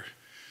 deeper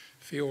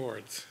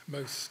fjords.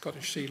 Most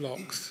Scottish sea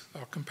lochs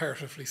are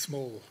comparatively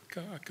small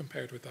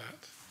compared with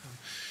that.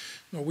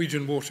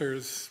 Norwegian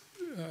waters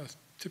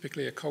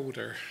typically are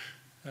colder,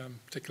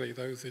 particularly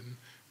those in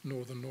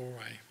northern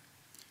Norway.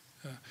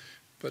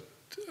 But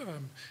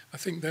I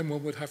think then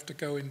one would have to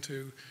go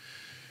into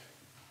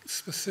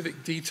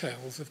specific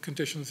details of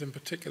conditions in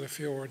particular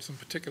fjords and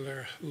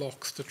particular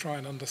lochs to try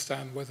and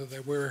understand whether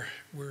there were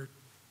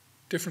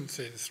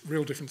differences,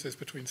 real differences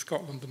between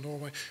Scotland and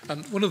Norway.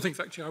 And one of the things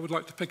actually I would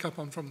like to pick up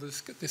on from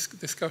this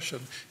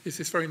discussion is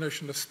this very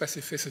notion of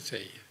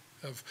specificity.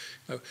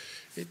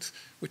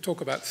 We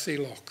talk about sea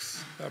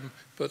lochs,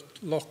 but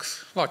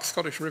lochs, like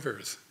Scottish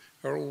rivers,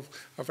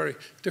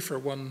 differ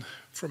one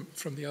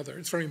from the other.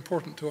 It's very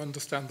important to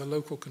understand the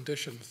local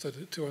conditions,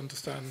 to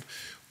understand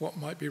what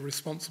might be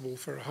responsible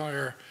for a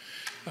higher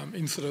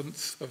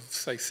incidence of,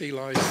 say, sea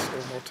lice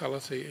or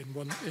mortality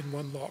in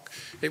one loch.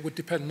 It would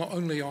depend not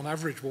only on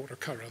average water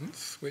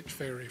currents, which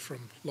vary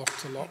from loch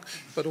to loch,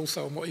 but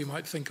also on what you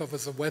might think of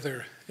as the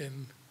weather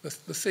in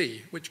the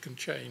sea, which can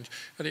change.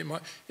 And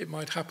it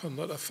might happen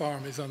that a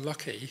farm is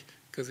unlucky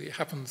because it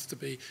happens to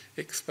be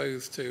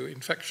exposed to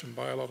infection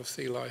by a lot of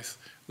sea lice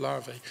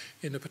larvae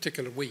in a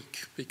particular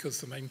week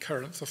because the main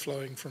currents are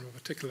flowing from a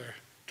particular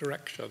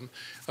direction.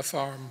 A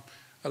farm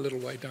a little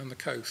way down the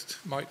coast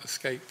might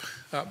escape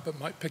that, but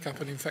might pick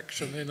up an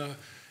infection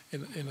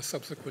in a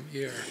subsequent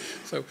year.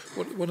 So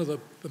one of the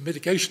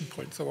mitigation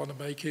points I want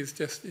to make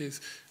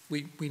is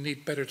we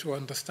need better to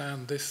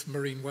understand this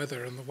marine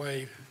weather and the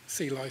way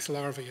sea lice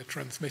larvae are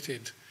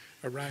transmitted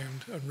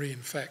around and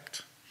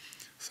reinfect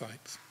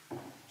sites.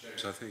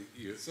 James, I think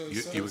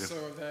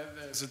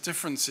there's a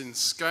difference in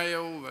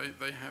scale.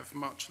 They have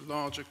much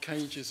larger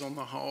cages on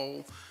the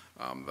whole.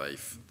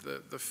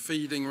 The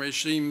feeding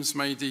regimes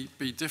may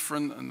be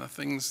different, and the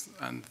things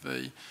and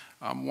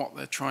what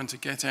they're trying to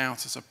get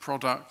out as a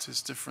product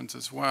is different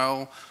as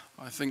well.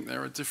 I think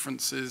there are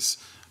differences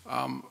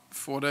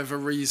for whatever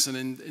reason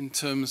in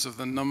terms of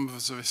the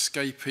numbers of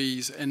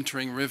escapees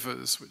entering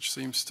rivers, which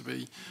seems to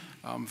be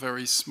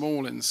very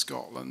small in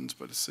Scotland,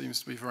 but it seems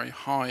to be very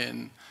high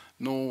in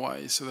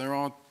Norway. So there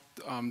are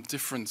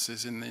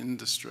differences in the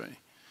industry.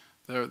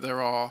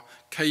 There are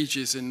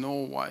cages in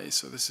Norway,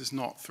 so this is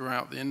not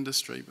throughout the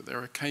industry, but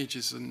there are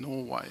cages in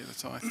Norway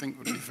that I think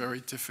would be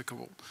very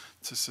difficult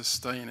to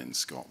sustain in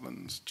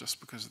Scotland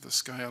just because of the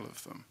scale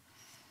of them.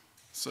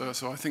 So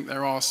I think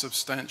there are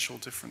substantial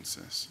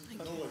differences.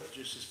 Norway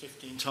produces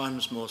 15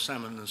 times more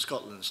salmon than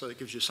Scotland, so it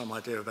gives you some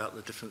idea about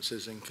the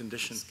differences in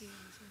condition.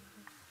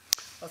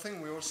 I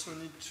think we also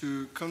need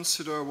to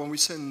consider, when we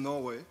say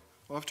Norway,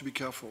 we have to be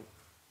careful.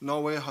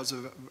 Norway has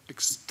an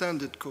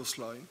extended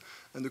coastline,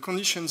 and the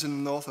conditions in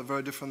the north are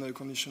very different than the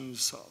conditions in the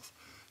south.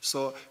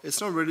 So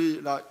it's not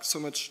really like so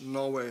much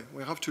Norway.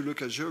 We have to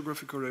look at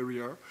geographical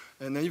area,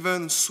 and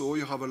even so,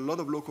 you have a lot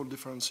of local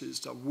differences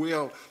that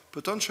will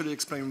potentially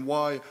explain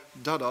why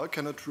data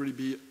cannot really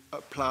be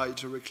applied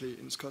directly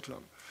in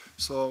Scotland.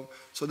 So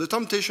the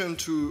temptation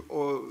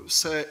to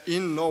say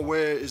in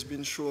Norway is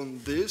being shown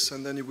this,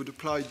 and then it would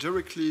apply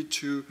directly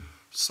to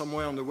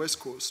somewhere on the west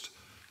coast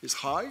is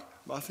high,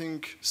 but I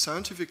think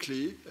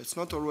scientifically it's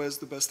not always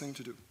the best thing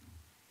to do.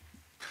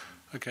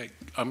 Okay,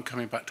 I'm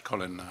coming back to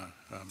Colin now.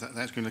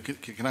 That's going to,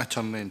 can I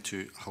turn then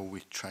to how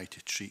we try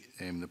to treat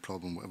the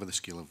problem, whatever the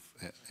scale of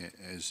it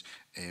is?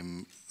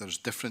 There's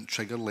different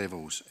trigger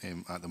levels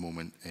at the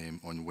moment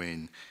on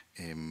when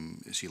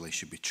sea lice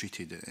should be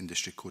treated. The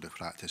industry code of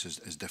practice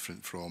is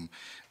different from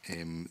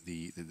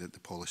the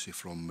policy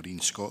from Marine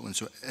Scotland.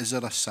 So is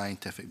there a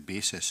scientific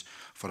basis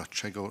for a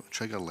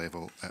trigger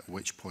level at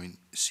which point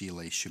sea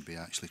lice should be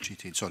actually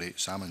treated? Sorry,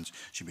 salmons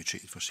should be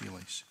treated for sea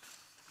lice?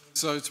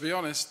 So to be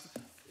honest,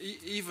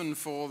 even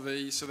for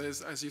the, so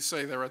there's, as you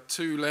say, there are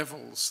two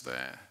levels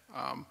there.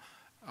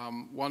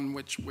 One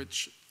which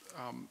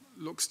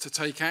looks to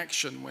take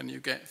action when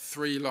you get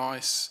 3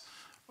 lice,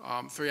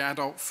 3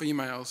 adult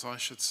females, I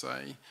should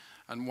say,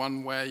 and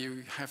one where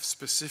you have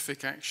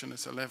specific action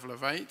at a level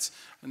of 8.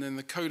 And then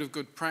the Code of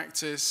Good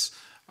Practice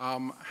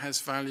has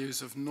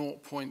values of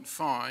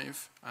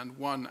 0.5 and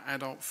 1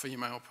 adult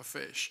female per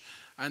fish.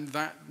 And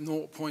that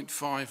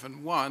 0.5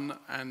 and 1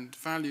 and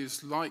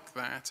values like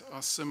that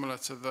are similar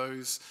to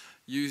those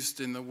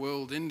used in the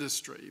world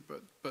industry,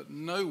 but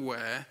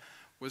nowhere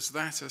was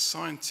that a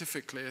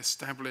scientifically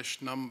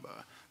established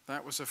number.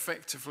 That was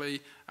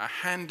effectively a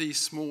handy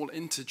small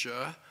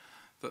integer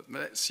that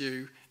lets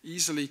you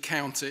easily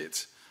count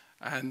it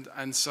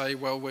and say,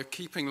 well, we're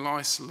keeping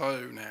lice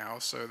low now,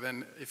 so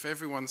then if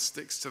everyone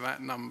sticks to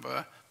that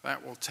number,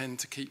 that will tend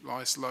to keep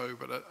lice low.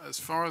 But as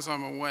far as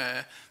I'm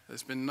aware,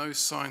 there's been no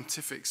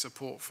scientific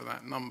support for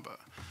that number.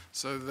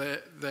 So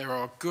there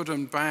are good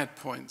and bad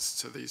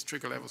points to these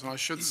trigger levels. And I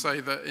should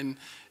say that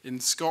in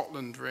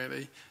Scotland,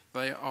 really,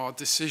 they are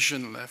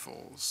decision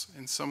levels.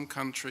 In some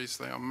countries,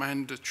 they are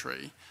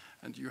mandatory,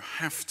 and you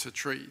have to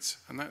treat.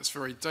 And that's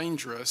very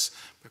dangerous,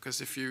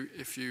 because if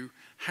you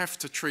have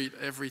to treat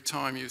every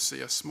time you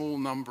see a small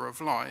number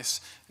of lice,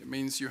 it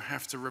means you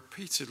have to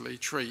repeatedly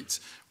treat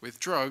with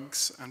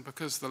drugs, and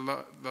because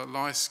the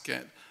lice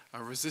get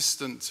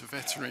resistant to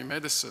veterinary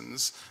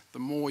medicines, the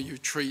more you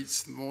treat,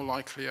 the more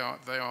likely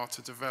they are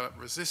to develop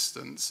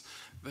resistance.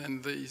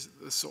 Then the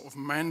sort of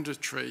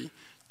mandatory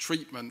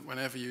treatment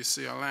whenever you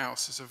see a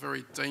louse is a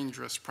very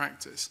dangerous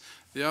practice.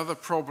 The other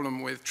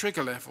problem with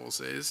trigger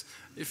levels is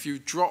if you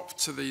drop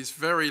to these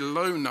very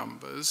low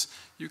numbers,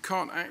 you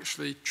can't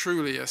actually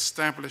truly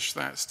establish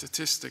that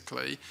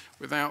statistically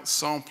without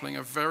sampling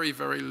a very,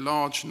 very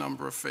large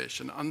number of fish,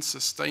 an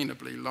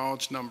unsustainably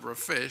large number of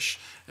fish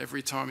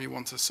every time you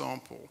want to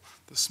sample.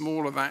 The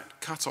smaller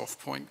that cutoff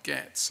point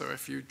gets, so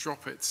if you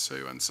drop it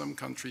to, and some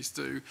countries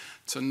do,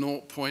 to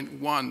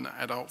 0.1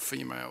 adult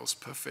females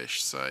per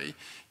fish, say,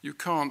 you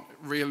can't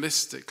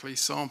realistically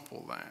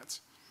sample that.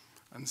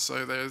 And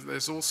so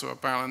there's also a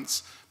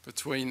balance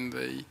between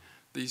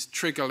these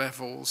trigger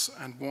levels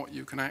and what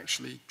you can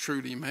actually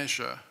truly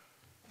measure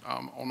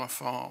on a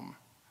farm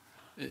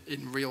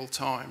in real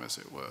time, as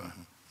it were.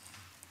 Mm-hmm.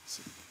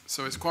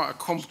 So it's quite a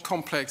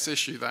complex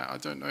issue, that. I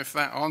don't know if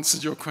that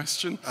answered your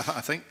question. I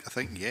think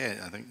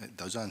yeah, I think it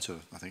does answer.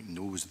 I think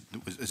no is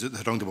it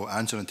the roundabout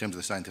answer in terms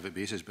of the scientific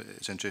basis, but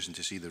it's interesting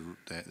to see the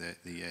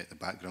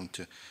background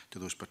to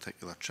those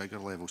particular trigger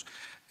levels.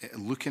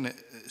 Looking at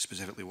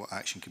specifically what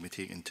action can be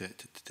taken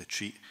to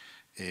treat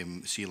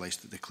sea lice,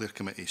 the Clare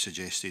Committee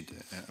suggested,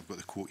 I've got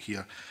the quote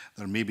here,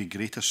 there may be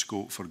greater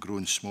scope for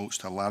growing smolts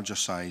to a larger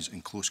size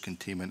in close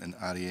containment and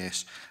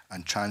RAS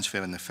and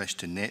transferring the fish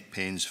to net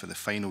pens for the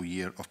final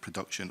year of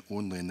production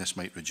only, and this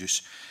might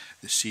reduce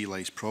the sea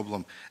lice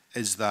problem.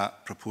 Is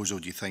that proposal,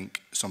 do you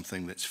think,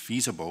 something that's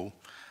feasible?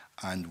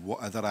 And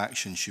what other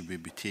action should we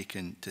be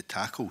taking to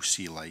tackle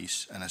sea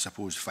lice? And I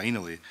suppose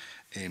finally,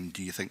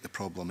 do you think the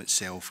problem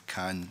itself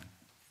can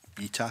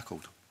be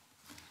tackled?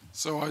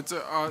 So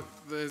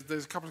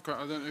there's a couple of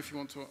questions. I don't know if you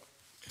want to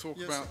talk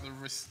about the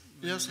risk.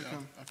 Yes, I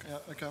can. Okay. Yeah,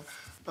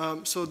 I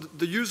can. So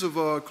the use of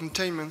a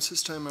containment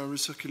system and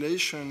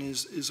recirculation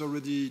is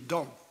already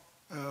done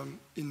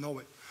in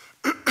Norway,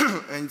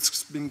 and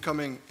it's been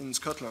coming in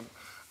Scotland,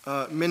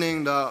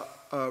 meaning that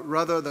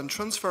rather than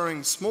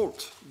transferring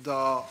smolt that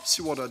are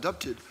seawater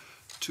adapted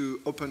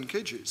to open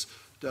cages,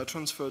 they are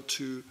transferred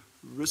to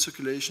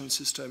recirculation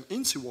system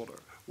in seawater,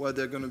 where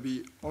they're going to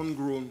be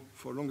on-grown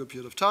for a longer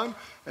period of time,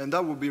 and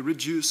that will be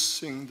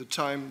reducing the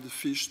time the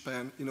fish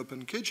spend in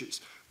open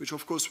cages, which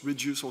of course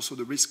reduce also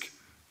the risk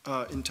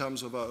in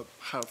terms of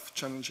health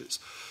challenges.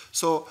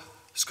 So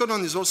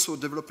Scotland is also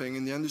developing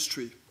in the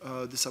industry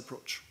this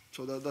approach.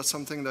 So that's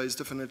something that is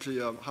definitely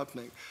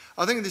happening.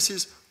 I think this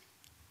is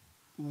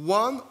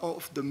one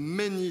of the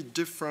many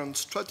different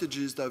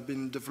strategies that have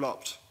been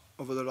developed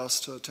over the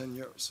last 10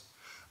 years.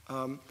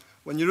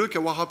 When you look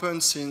at what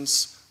happened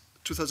since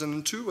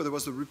 2002, where there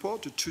was the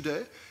report, to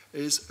today,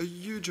 is a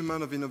huge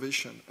amount of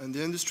innovation. And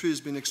the industry has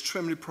been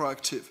extremely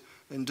proactive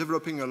in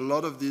developing a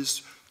lot of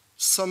these.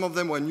 Some of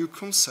them were new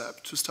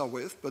concepts to start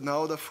with, but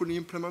now they're fully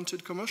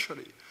implemented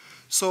commercially.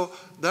 So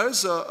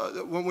there's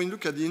when we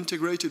look at the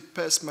integrated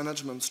pest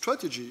management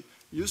strategy,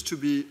 used to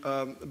be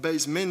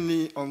based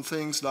mainly on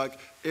things like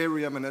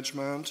area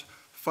management,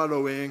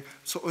 following,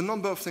 so a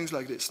number of things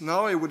like this.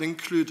 Now it would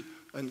include,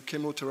 and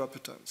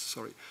chemotherapeutants,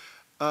 sorry.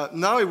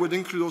 Now it would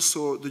include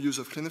also the use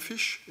of cleaner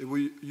fish. It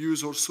will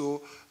use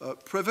also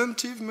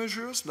preventive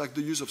measures like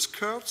the use of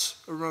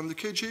skirts around the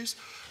cages.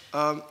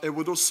 It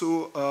would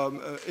also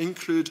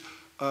include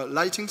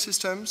lighting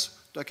systems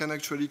that can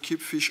actually keep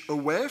fish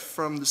away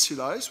from the sea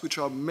lice, which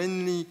are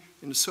mainly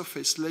in the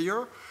surface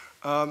layer.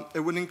 It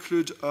would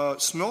include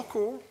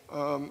snorkel.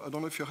 I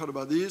don't know if you heard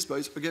about this, but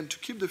it's, again, to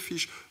keep the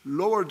fish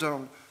lower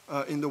down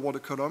in the water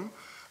column.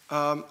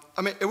 I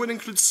mean, it would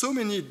include so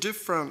many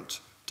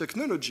different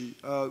technology.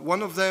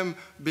 One of them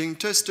being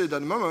tested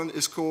at the moment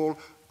is called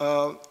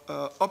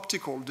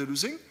optical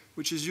delusing,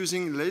 which is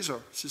using laser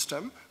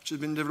system, which has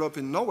been developed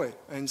in Norway,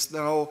 and it's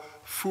now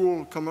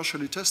full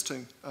commercially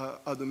testing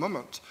at the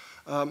moment.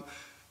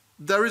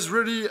 There is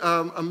really,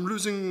 I'm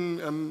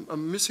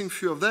missing a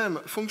few of them,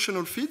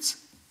 functional feeds.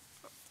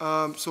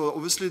 So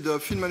obviously the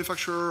feed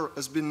manufacturer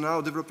has been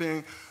now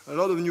developing a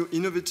lot of new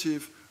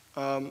innovative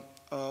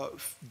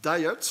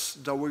diets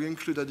that will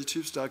include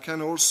additives that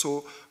can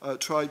also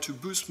try to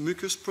boost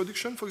mucus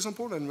production, for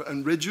example,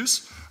 and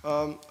reduce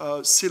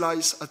sea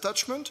lice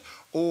attachment,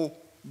 or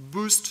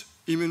boost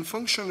immune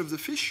function of the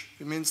fish.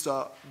 It means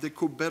that they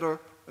cope better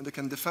and they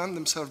can defend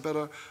themselves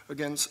better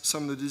against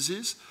some of the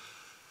disease.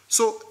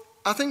 So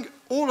I think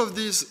all of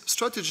these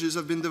strategies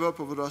have been developed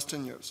over the last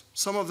 10 years.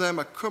 Some of them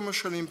are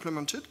commercially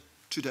implemented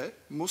today.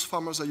 Most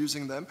farmers are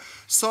using them.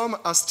 Some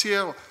are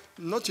still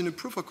not in a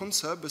proof of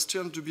concept, but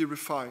still to be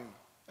refined.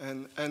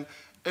 And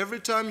every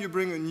time you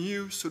bring a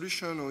new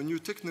solution or a new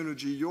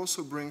technology, you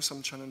also bring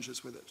some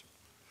challenges with it.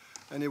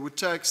 And it would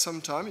take some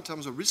time in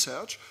terms of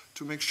research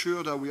to make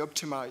sure that we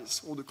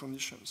optimize all the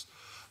conditions.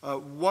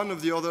 One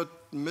of the other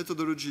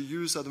methodology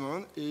used at the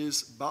moment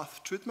is bath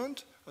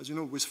treatment, as you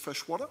know, with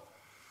fresh water.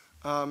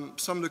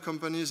 Some of the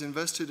companies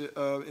invested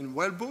in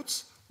well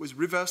boats with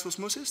reverse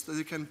osmosis, that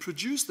they can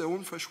produce their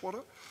own fresh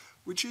water,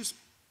 which is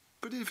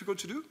pretty difficult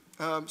to do.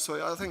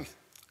 So I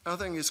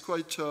think it's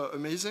quite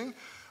amazing.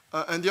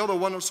 And the other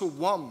one also,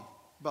 warm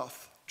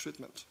bath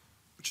treatment,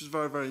 which is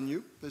very, very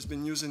new. It's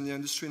been used in the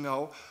industry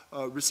now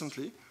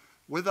recently,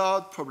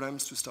 without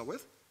problems to start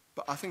with.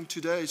 But I think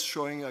today it's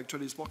showing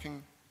actually it's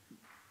working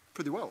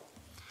pretty well.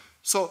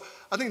 So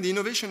I think the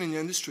innovation in the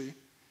industry,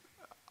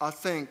 I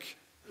think,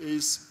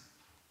 is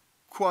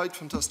quite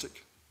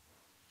fantastic.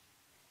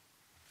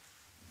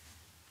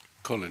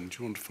 Colin, do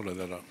you want to follow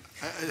that up?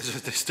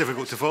 It's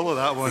difficult to follow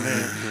that one.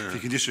 If you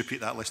can just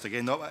repeat that list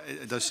again. No,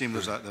 it does seem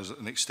there's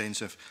an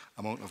extensive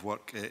amount of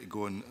work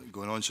going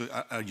on. So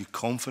are you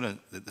confident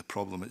that the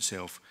problem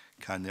itself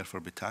can therefore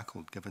be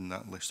tackled, given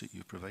that list that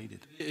you provided?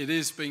 It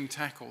is being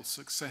tackled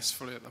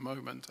successfully at the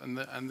moment.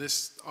 And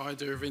this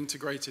idea of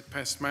integrated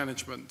pest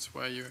management,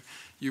 where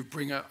you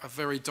bring a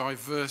very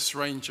diverse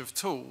range of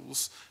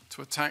tools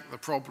to attack the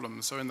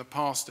problem. So in the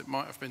past, it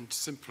might have been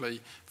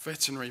simply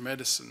veterinary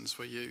medicines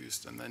were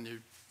used, and then you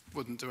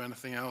wouldn't do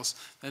anything else.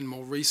 Then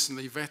more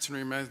recently,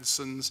 veterinary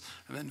medicines,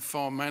 and then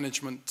farm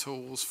management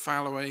tools,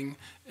 fallowing,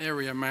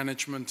 area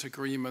management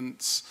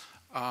agreements,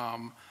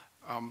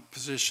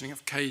 positioning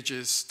of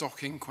cages,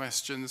 stocking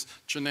questions,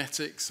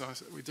 genetics,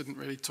 we didn't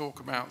really talk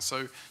about.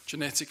 So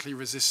genetically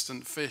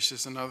resistant fish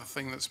is another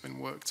thing that's been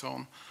worked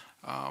on.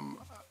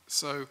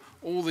 So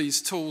all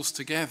these tools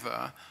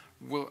together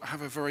will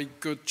have a very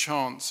good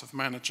chance of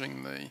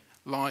managing the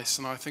lice,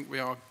 and I think we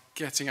are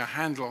getting a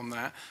handle on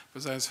that,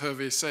 because as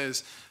Hervé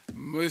says,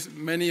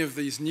 many of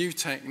these new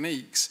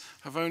techniques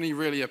have only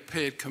really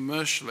appeared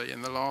commercially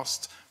in the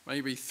last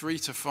maybe 3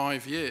 to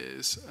 5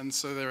 years, and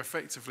so they're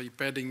effectively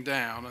bedding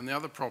down. And the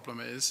other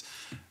problem is,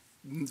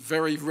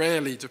 very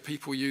rarely do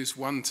people use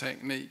one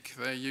technique.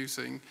 They're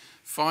using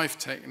 5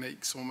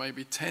 techniques or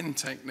maybe 10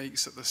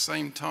 techniques at the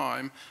same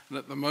time, and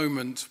at the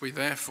moment we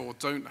therefore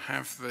don't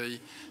have the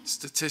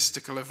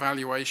statistical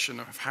evaluation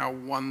of how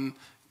one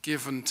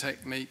given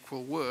technique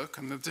will work.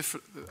 And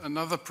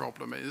another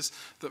problem is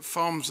that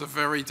farms are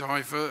very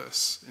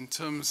diverse in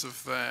terms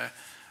of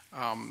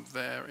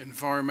their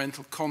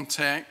environmental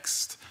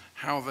context,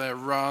 how they're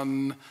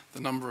run, the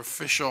number of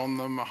fish on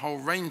them, a whole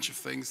range of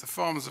things. The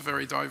farms are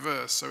very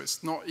diverse, so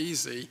it's not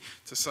easy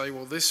to say,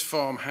 well, this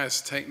farm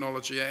has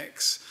technology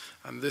X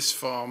and this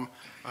farm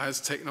has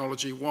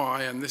technology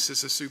Y and this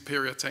is a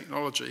superior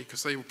technology,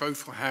 because they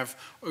both will have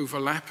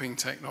overlapping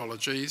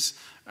technologies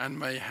and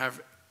may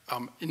have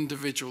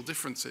individual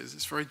differences.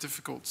 It's very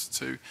difficult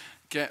to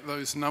get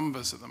those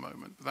numbers at the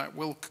moment. That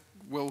will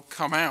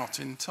come out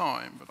in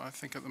time, but I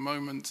think at the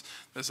moment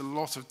there's a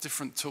lot of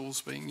different tools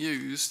being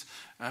used,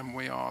 and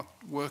we are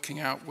working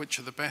out which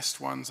are the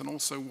best ones and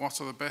also what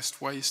are the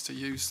best ways to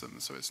use them.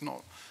 So it's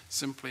not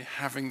simply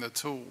having the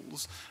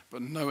tools,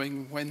 but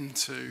knowing when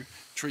to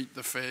treat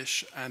the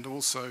fish, and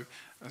also,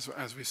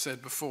 as we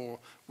said before,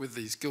 with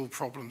these gill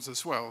problems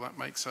as well, that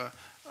makes the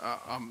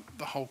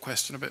whole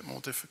question a bit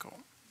more difficult.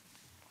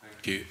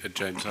 Thank you,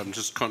 James. I'm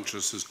just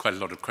conscious there's quite a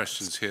lot of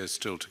questions here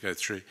still to go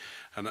through.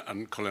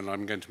 And Colin,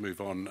 I'm going to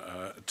move on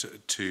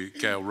to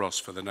Gail Ross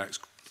for the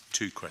next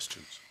 2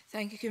 questions.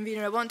 Thank you,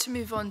 Convener. I want to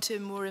move on to a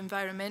more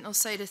environmental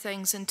side of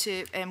things and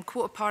to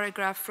quote a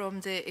paragraph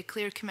from the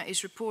Eclair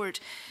Committee's report.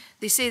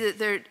 They say that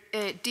they're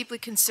deeply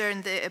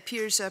concerned that it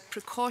appears a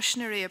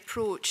precautionary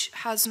approach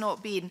has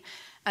not been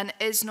and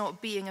is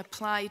not being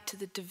applied to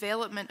the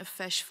development of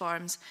fish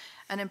farms,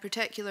 and in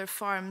particular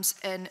farms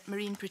in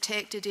marine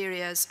protected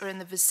areas or in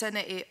the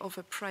vicinity of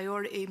a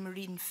priority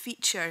marine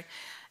feature.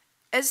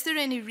 Is there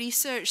any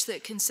research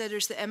that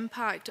considers the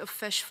impact of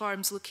fish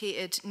farms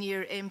located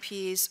near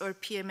MPAs or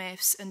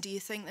PMFs, and do you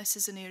think this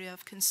is an area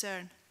of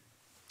concern?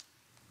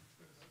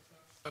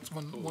 That's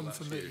one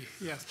for me,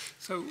 yes.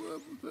 So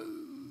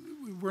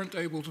we weren't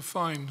able to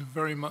find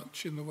very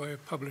much in the way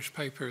of published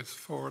papers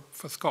for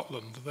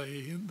Scotland.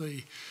 I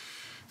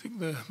think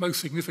the most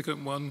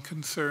significant one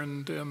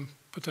concerned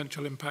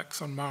potential impacts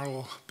on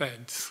marl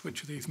beds,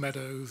 which are these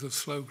meadows of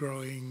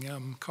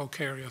slow-growing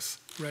calcareous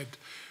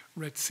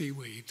red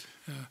seaweed.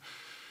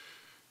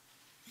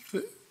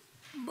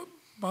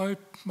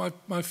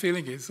 My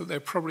feeling is that there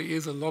probably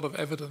is a lot of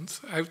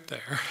evidence out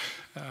there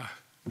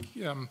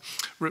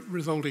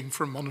resulting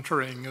from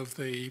monitoring of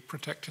the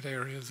protected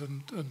areas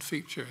and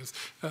features.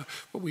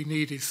 What we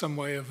need is some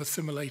way of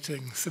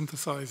assimilating,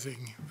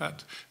 synthesizing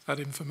that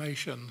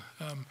information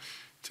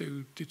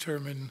to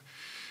determine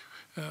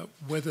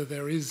whether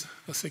there is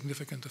a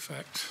significant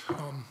effect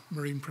on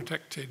marine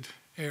protected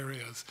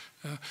areas.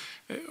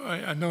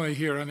 I know I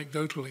hear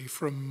anecdotally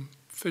from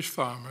fish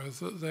farmers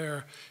that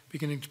they're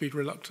beginning to be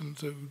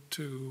reluctant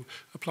to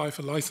apply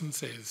for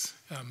licenses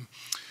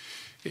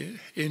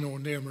in or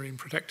near marine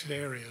protected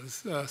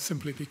areas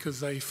simply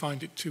because they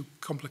find it too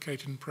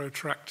complicated and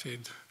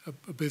protracted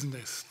a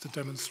business to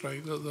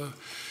demonstrate that the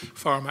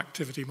farm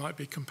activity might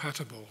be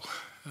compatible.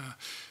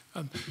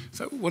 And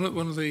so one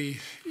of the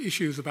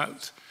issues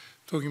about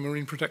talking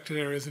marine protected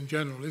areas in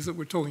general is that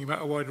we're talking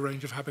about a wide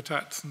range of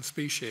habitats and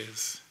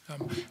species,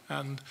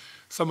 and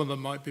some of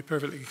them might be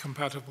perfectly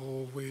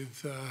compatible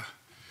with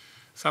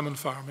salmon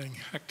farming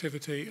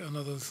activity, and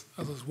others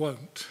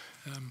won't.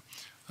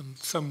 And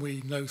some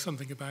we know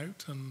something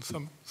about, and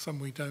some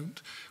we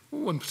don't.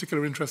 One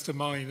particular interest of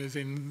mine is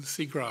in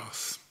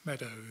seagrass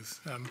meadows,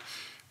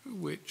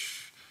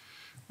 which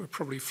were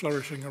probably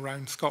flourishing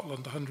around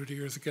Scotland 100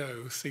 years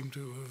ago, seem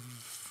to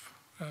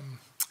have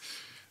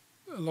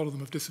a lot of them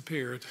have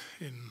disappeared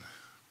in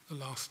the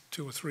last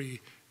 2 or 3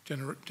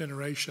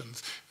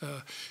 generations.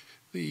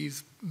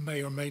 These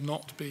may or may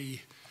not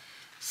be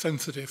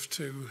sensitive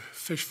to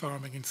fish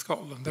farming in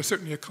Scotland. They're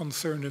certainly a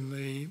concern in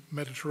the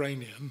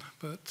Mediterranean,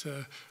 but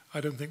I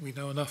don't think we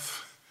know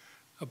enough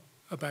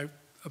about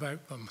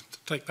them to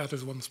take that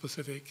as one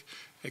specific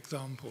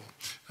example.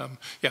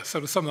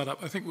 So to sum that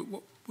up, I think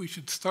we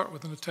should start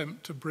with an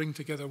attempt to bring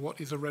together what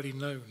is already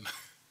known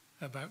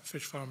about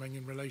fish farming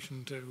in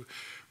relation to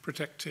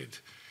protected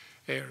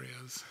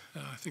areas.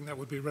 I think that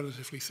would be a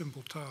relatively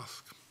simple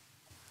task.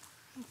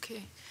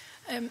 Okay.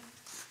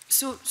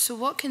 So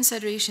what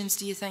considerations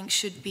do you think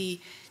should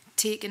be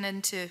taken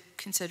into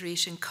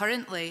consideration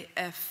currently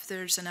if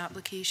there's an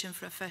application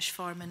for a fish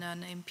farm in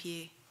an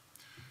MPA?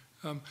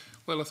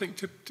 Well, I think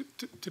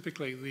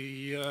typically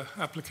the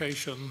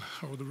application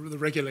or the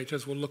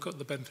regulators will look at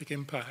the benthic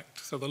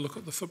impact. So they'll look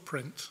at the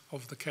footprint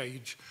of the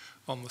cage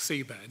on the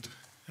seabed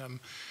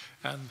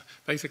and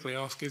basically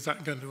ask, is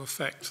that going to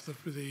affect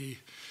the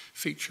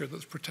feature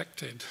that's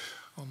protected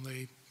on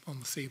the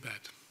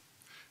seabed?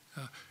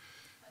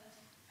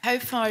 How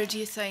far do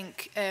you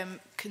think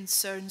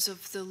concerns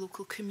of the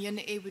local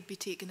community would be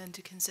taken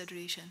into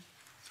consideration?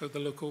 So the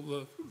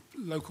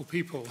local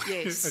people.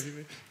 Yes. As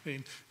you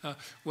mean.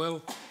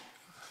 Well,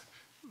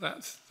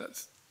 that's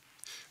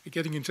we're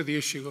getting into the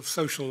issue of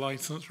social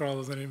license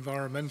rather than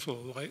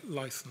environmental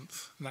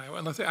license now,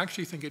 and I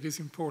actually think it is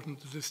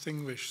important to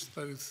distinguish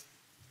those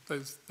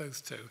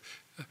two.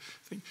 I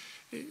think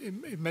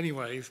in many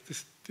ways,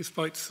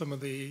 despite some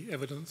of the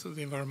evidence that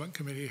the Environment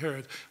Committee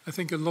heard, I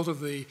think a lot of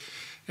the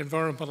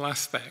environmental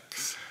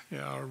aspects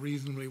are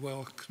reasonably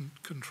well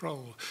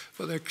controlled.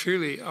 But there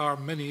clearly are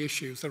many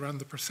issues around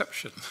the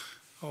perception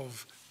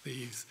of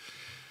these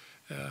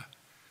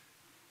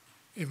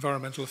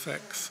environmental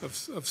effects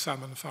of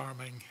salmon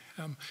farming.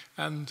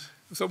 And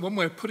so one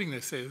way of putting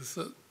this is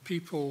that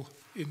people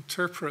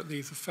interpret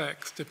these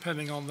effects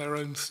depending on their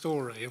own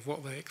story of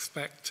what they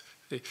expect.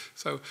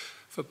 So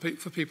for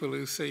people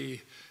who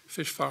see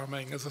fish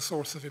farming as a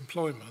source of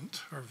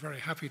employment, are very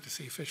happy to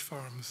see fish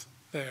farms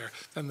there,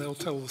 then they'll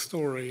tell the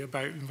story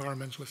about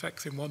environmental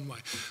effects in one way.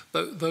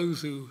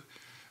 Those who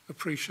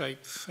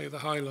appreciate, say, the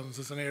Highlands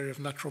as an area of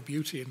natural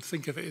beauty and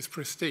think of it as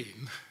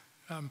pristine,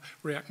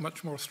 react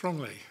much more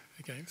strongly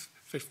against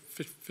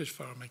fish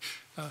farming.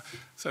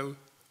 So,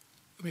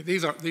 I mean,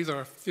 these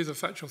are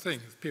factual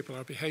things. People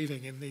are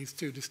behaving in these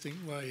two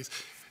distinct ways.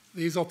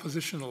 These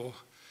oppositional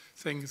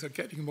things are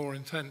getting more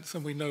intense,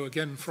 and we know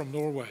again from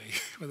Norway,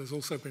 where there's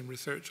also been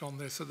research on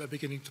this, that they're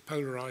beginning to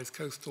polarize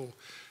coastal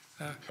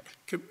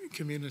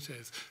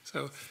communities.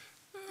 So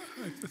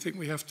I think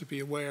we have to be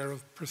aware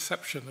of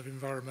perception of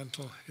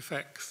environmental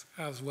effects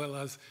as well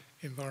as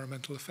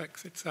environmental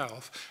effects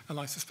itself. And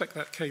I suspect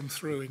that came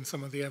through in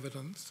some of the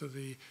evidence to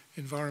the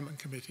Environment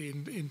Committee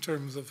in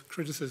terms of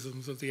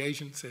criticisms of the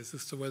agencies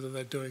as to whether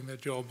they're doing their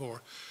job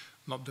or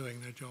not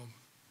doing their job.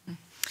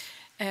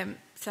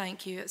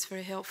 Thank you, it's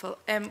very helpful.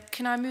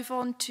 Can I move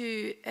on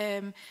to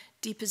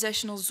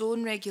depositional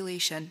zone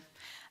regulation?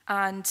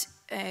 And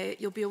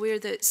you'll be aware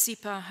that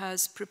SEPA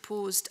has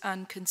proposed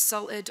and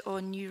consulted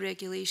on new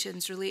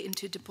regulations relating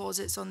to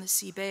deposits on the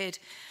seabed.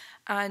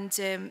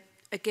 And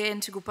again,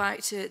 to go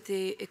back to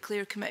the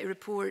Eclair Committee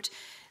report,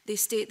 they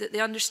state that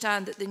they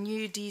understand that the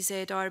new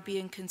DZR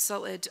being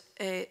consulted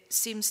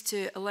seems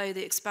to allow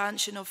the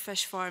expansion of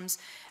fish farms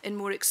in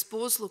more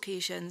exposed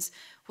locations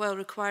while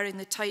requiring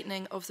the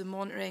tightening of the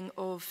monitoring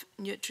of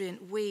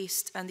nutrient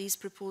waste, and these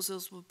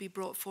proposals will be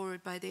brought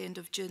forward by the end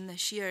of June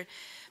this year.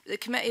 The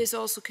committee is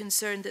also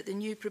concerned that the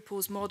new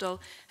proposed model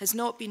has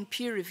not been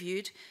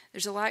peer-reviewed.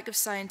 There's a lack of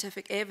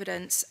scientific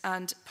evidence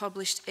and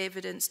published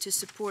evidence to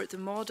support the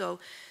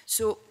model.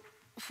 So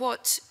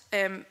what,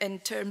 in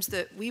terms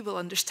that we will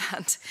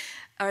understand,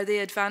 are the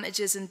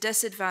advantages and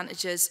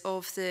disadvantages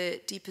of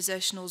the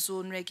depositional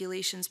zone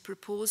regulations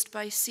proposed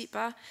by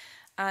SEPA?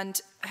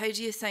 And how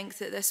do you think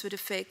that this would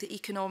affect the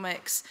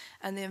economics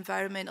and the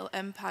environmental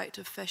impact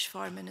of fish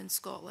farming in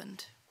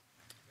Scotland?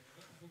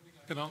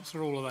 I can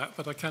answer all of that,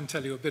 but I can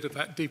tell you a bit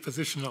about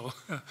depositional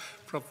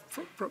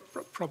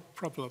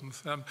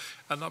problems. And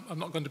I'm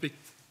not going to be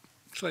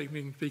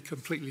claiming to be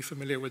completely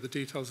familiar with the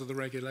details of the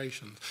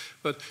regulations.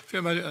 But if you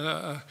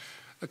imagine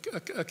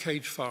a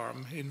cage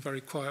farm in very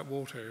quiet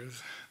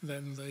waters,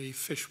 then the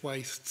fish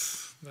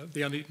wastes,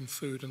 the uneaten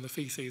food and the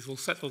feces will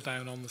settle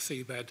down on the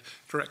seabed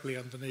directly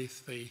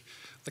underneath the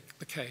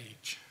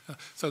cage.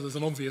 So there's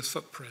an obvious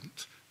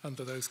footprint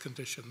under those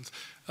conditions.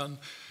 And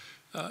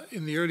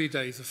in the early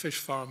days of fish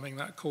farming,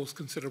 that caused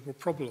considerable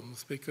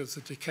problems because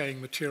the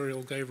decaying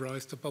material gave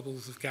rise to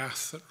bubbles of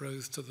gas that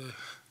rose to the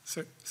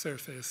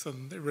surface,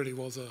 and it really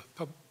was a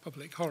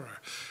public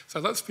horror.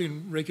 So that's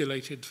been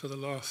regulated for the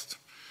last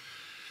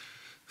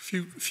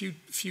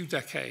few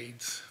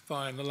decades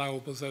by an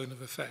allowable zone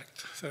of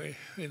effect. So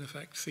in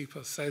effect,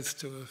 SEPA says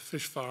to a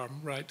fish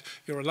farm, right,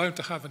 you're allowed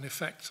to have an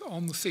effect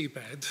on the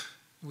seabed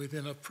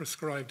within a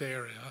prescribed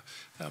area.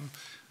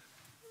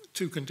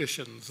 Two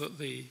conditions: that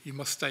the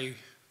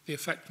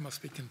effect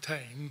must be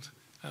contained,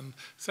 and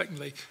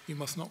secondly, you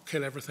must not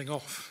kill everything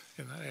off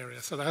in that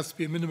area. So there has to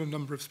be a minimum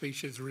number of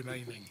species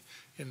remaining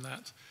in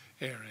that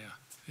area.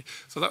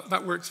 So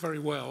that works very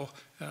well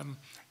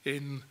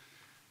in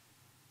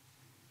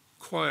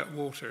quiet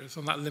waters,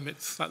 and that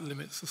limits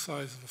the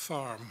size of a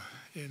farm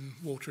in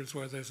waters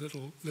where there's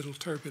little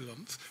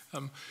turbulence.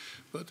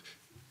 But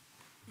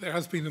there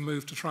has been a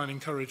move to try and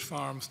encourage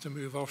farms to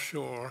move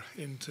offshore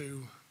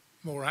into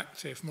more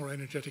active, more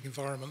energetic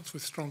environments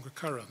with stronger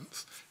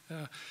currents.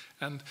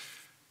 And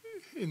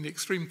in the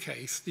extreme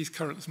case, these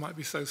currents might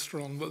be so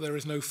strong that there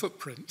is no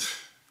footprint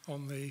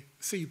on the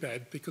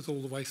seabed because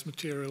all the waste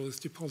material is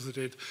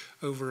deposited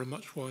over a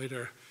much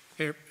wider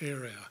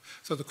area.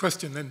 So the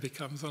question then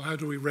becomes, well, how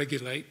do we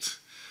regulate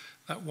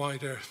that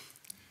wider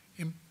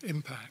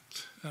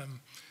impact?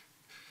 And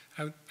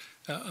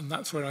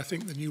that's where I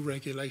think the new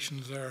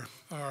regulations are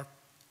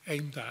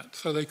aimed at.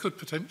 So they could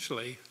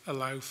potentially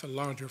allow for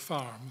larger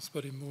farms,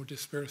 but in more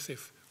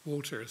dispersive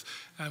waters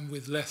and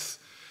with less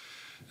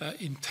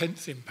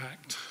intense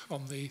impact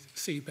on the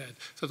seabed.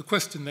 So the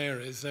question there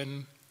is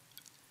then,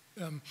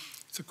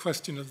 it's a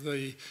question of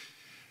the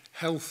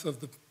health of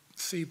the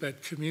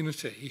seabed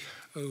community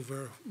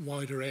over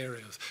wider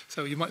areas.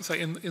 So you might say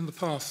in the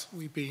past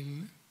we've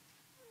been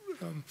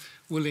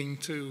willing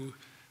to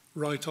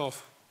write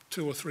off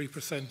 2 or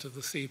 3% of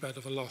the seabed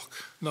of a loch,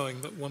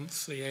 knowing that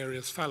once the area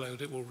is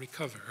fallowed, it will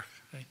recover.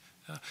 Okay?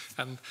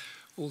 And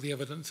all the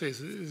evidence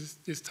is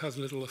this has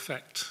little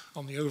effect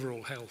on the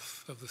overall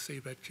health of the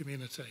seabed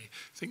community.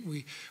 I think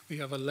we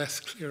have a less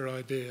clear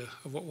idea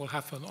of what will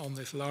happen on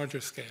this larger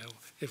scale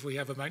if we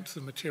have amounts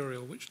of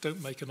material which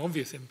don't make an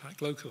obvious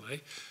impact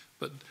locally,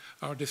 but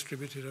are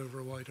distributed over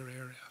a wider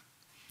area.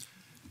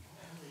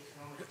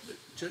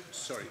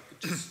 Sorry,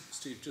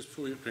 Steve, just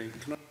before you bring,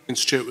 can I bring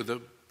Stuart with a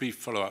brief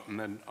follow-up, and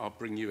then I'll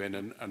bring you in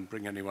and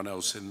bring anyone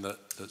else in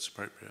that's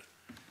appropriate.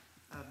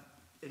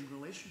 In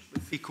relation to the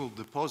fecal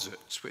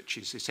deposits, which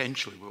is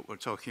essentially what we're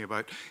talking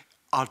about,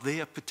 are they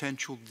a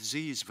potential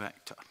disease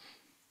vector?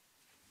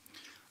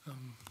 I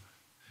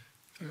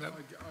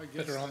guess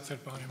better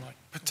answered by Mike.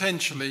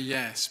 Potentially,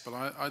 yes, but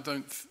I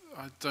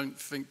don't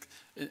think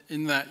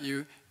in that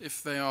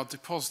if they are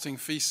depositing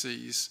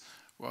feces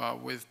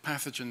with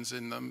pathogens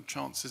in them,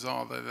 chances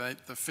are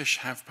that the fish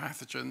have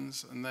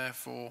pathogens, and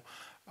therefore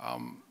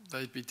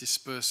they'd be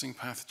dispersing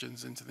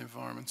pathogens into the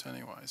environment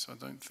anyway. So I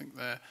don't think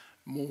they're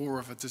more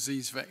of a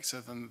disease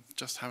vector than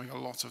just having a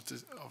lot of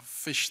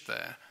fish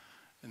there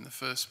in the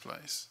first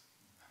place.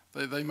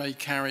 They may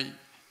carry,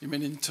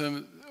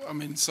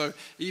 so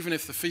even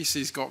if the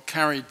feces got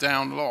carried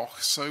down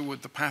loch, so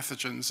would the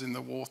pathogens in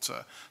the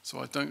water. So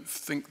I don't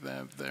think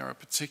they're a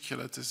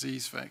particular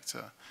disease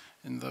vector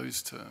in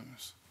those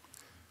terms.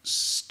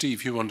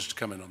 Steve, you wanted to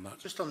come in on that.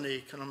 Just on the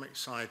economic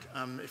side,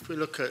 if we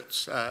look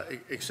at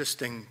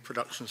existing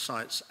production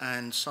sites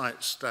and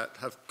sites that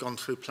have gone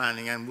through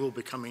planning and will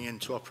be coming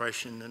into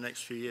operation in the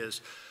next few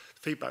years,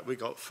 the feedback we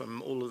got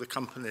from all of the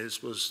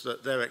companies was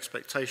that their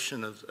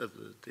expectation of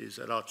these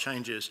LR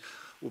changes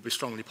will be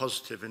strongly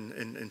positive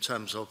in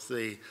terms of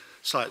the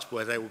sites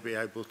where they will be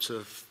able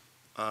to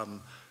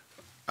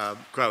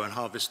grow and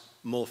harvest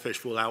more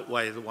fish will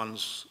outweigh the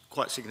ones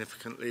quite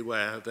significantly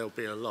where there'll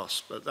be a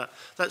loss. But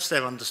that's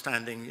their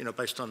understanding, you know,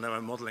 based on their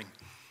own modelling.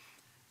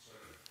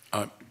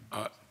 I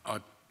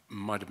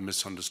might have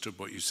misunderstood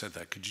what you said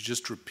there. Could you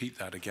just repeat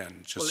that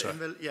again? Just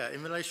Well,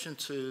 in relation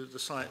to the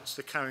sites,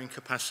 the carrying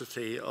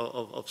capacity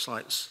of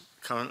sites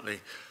currently,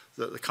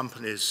 that the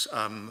companies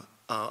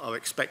are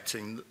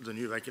expecting the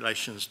new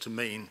regulations to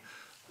mean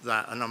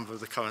that a number of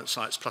the current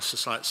sites, plus the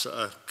sites that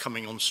are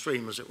coming on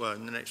stream, as it were,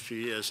 in the next few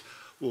years,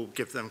 will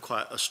give them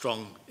quite a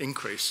strong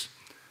increase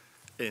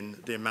in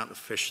the amount of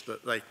fish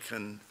that they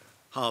can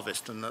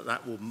harvest, and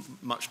that will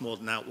much more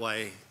than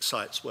outweigh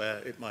sites where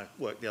it might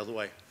work the other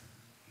way.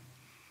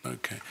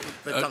 Okay.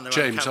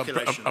 James,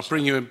 I'll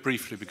bring you in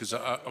briefly because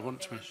I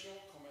want to...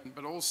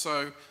 But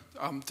also,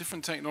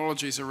 different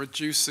technologies are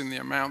reducing the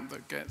amount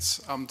that gets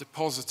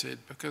deposited,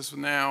 because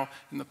now,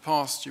 in the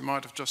past, you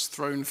might have just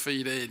thrown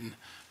feed in,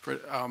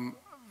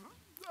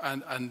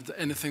 and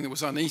anything that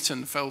was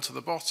uneaten fell to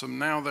the bottom.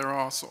 Now there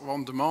are sort of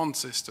on-demand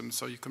systems,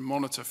 so you can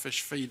monitor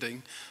fish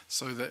feeding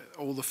so that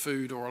all the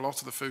food or a lot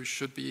of the food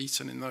should be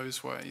eaten in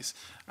those ways.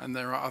 And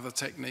there are other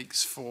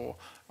techniques for,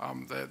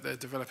 they're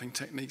developing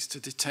techniques to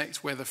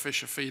detect whether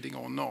fish are feeding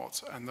or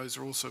not, and those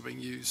are also being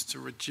used to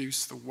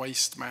reduce the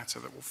waste matter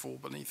that will fall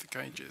beneath the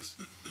cages.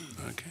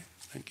 Okay,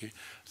 thank you.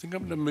 I think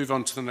I'm going to move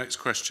on to the next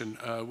question,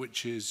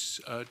 which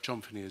is John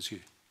Finney, as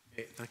you.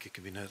 Thank you,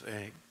 Convener.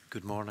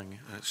 Good morning.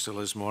 It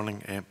still is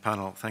morning.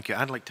 Panel, thank you.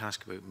 I'd like to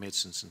ask about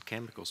medicines and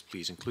chemicals,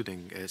 please,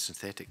 including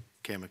synthetic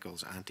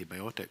chemicals,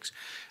 antibiotics,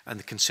 and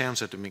the concerns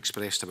that have been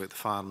expressed about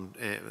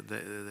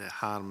the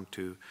harm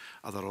to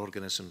other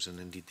organisms and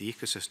indeed the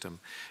ecosystem.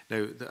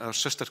 Now, our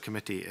sister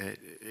committee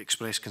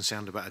expressed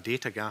concern about a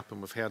data gap,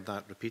 and we've heard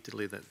that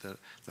repeatedly, that there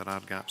are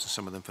gaps in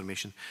some of the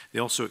information. They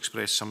also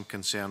expressed some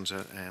concerns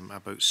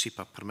about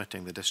SEPA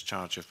permitting the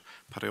discharge of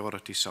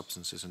priority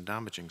substances and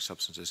damaging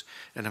substances.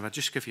 And if I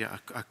just give you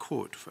a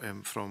quote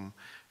from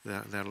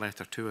their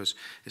letter to us,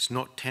 it's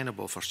not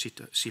tenable for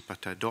SEPA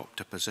to adopt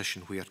a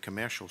position where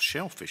commercial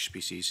shellfish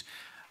species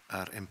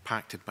are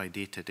impacted by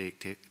day-to-day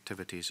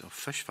activities of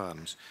fish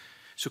farms.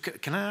 So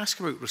can I ask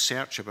about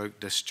research about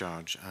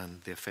discharge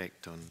and the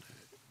effect on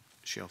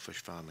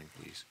shellfish farming,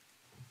 please?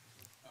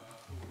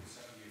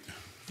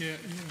 Yes.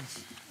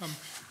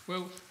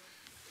 Well,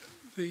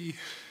 the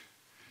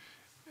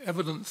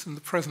evidence in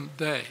the present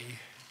day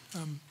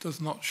does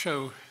not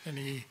show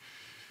any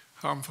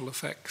harmful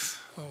effects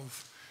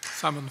of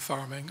salmon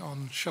farming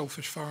on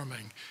shellfish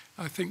farming.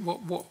 I think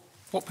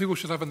what people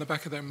should have in the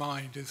back of their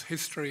mind is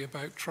history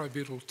about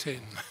tributyl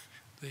tin,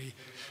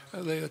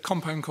 the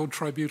compound called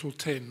tributyl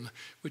tin,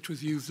 which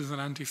was used as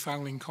an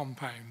anti-fouling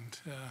compound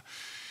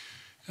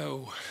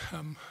until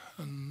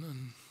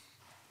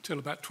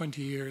about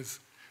 20 years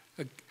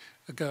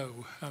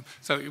ago.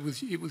 So it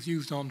was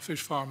used on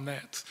fish farm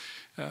nets.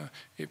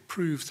 It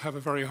proves to have a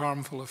very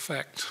harmful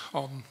effect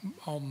on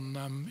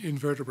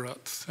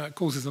invertebrates. It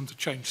causes them to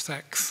change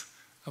sex,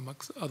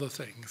 amongst other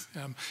things.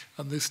 And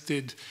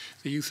the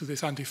use of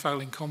this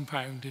anti-fouling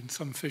compound in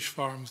some fish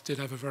farms did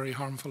have a very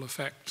harmful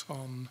effect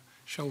on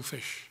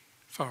shellfish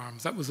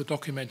farms. That was a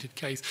documented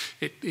case.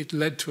 It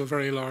led to a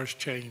very large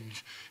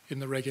change in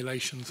the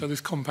regulation. So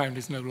this compound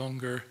is no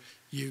longer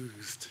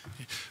used.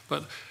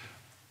 But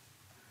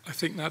I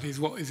think that is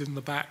what is in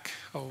the back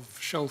of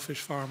shellfish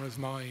farmers'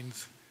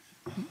 minds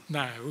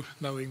now,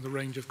 knowing the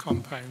range of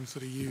compounds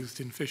that are used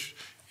in fish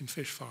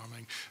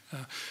farming.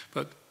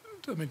 But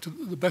I mean, to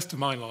the best of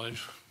my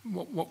knowledge,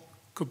 what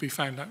could be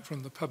found out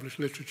from the published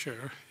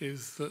literature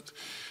is that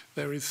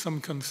there is some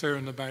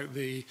concern about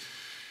the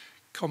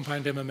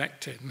compound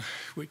emamectin,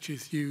 which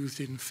is used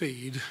in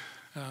feed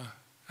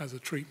as a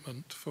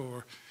treatment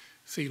for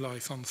sea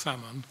lice on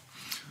salmon.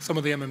 Some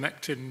of the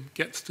emamectin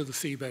gets to the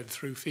seabed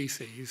through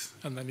feces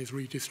and then is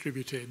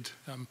redistributed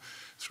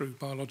through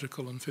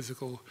biological and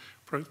physical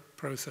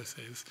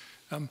processes.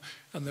 And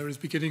there is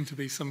beginning to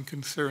be some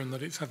concern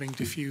that it's having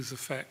diffuse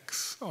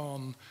effects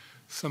on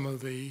some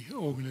of the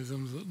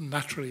organisms that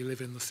naturally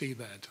live in the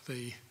seabed,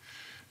 the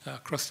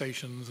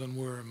crustaceans and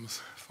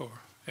worms, for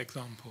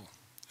example.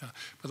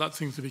 But that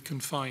seems to be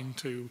confined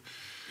to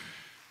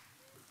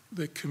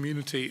the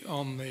community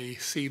on the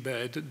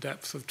seabed at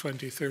depths of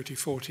 20, 30,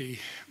 40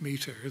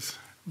 meters,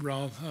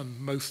 rather than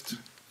most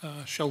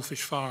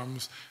shellfish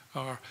farms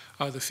are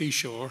either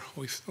seashore,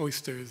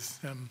 oysters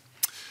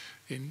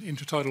in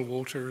intertidal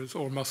waters,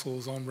 or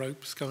mussels on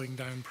ropes going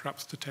down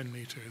perhaps to 10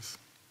 meters.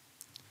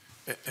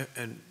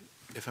 And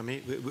if I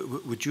may,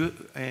 would you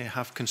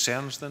have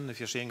concerns then, if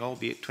you're saying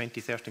albeit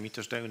 20, 30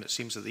 metres down, it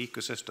seems that the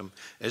ecosystem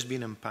is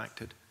being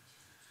impacted?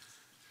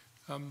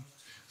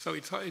 So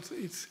it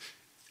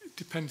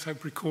depends how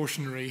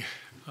precautionary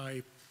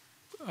I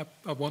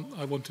I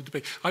wanted to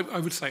be. I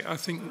would say, I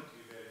think...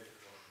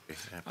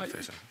 I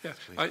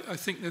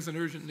think there's an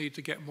urgent need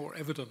to get more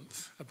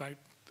evidence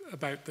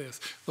about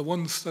this. The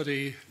one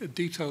study, a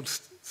detailed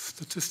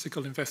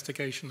statistical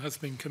investigation, has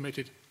been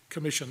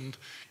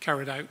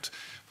carried out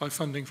by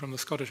funding from the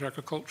Scottish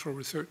Agricultural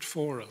Research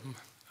Forum,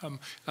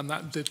 and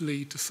that did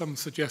lead to some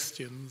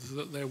suggestions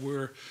that there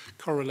were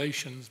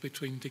correlations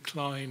between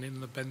decline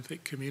in the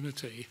benthic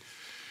community,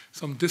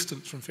 some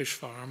distance from fish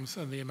farms,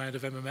 and the amount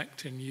of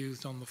emamectin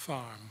used on the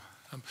farm.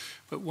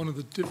 But one of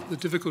the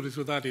difficulties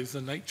with that is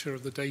the nature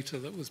of the data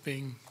that was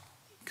being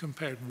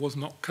compared was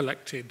not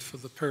collected for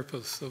the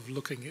purpose of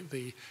looking at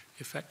the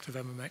effect of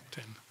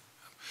emamectin.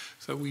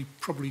 So we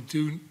probably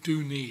do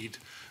need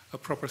a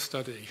proper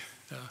study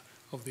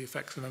of the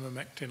effects of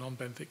emamectin on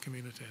benthic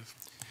communities.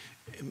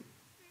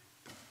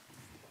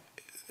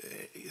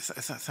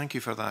 Thank you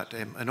for that.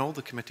 In all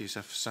the committees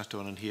I've sat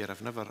on in here,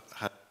 I've never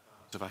had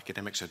of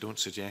academics. I don't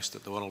suggest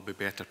that the world will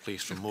be better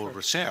placed for more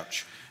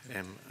research,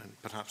 and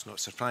perhaps not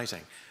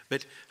surprising.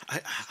 But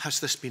has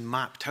this been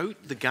mapped out,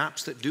 the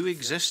gaps that do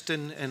exist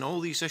in all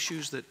these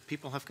issues that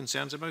people have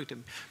concerns about? It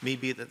may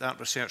be that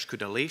research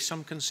could allay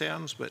some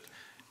concerns, but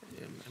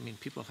I mean,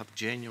 people have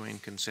genuine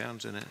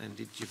concerns, and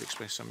indeed you've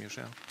expressed some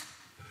yourself.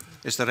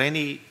 Is there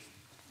any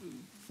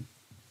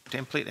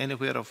template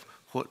anywhere of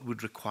what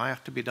would require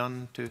to be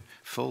done to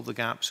fill the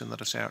gaps in the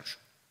research?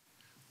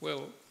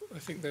 Well, I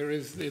think there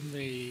is in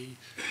the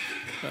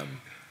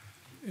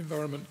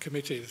Environment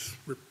Committee's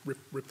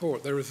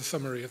report, there is a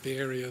summary of the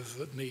areas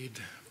that need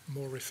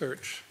more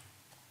research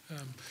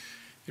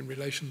in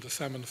relation to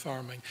salmon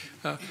farming.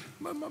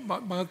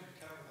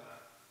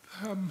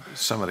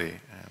 Summary?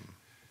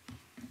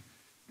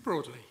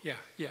 Broadly,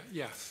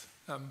 yes.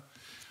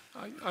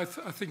 I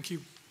think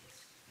you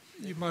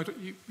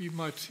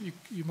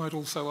might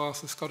also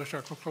ask the Scottish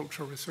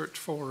Agricultural Research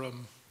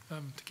Forum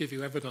to give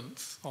you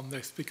evidence on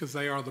this, because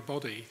they are the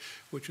body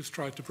which has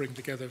tried to bring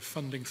together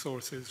funding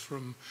sources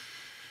from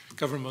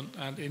government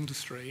and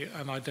industry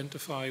and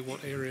identify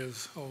what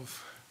areas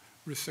of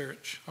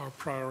research are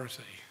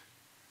priority.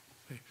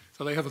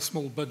 So they have a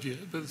small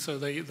budget, but so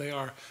they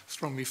are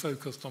strongly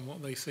focused on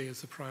what they see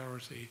as the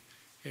priority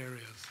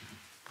areas.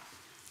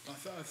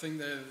 I think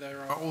there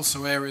are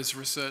also areas of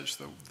research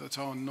that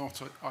are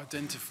not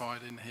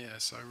identified in here.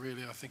 So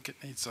really, I think it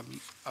needs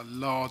a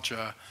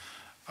larger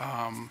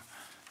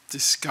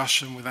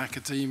discussion with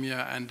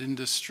academia and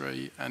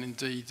industry, and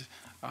indeed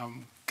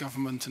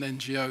government and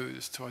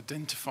NGOs, to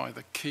identify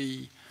the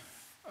key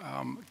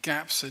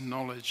gaps in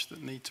knowledge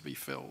that need to be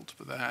filled.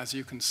 But there, as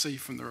you can see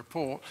from the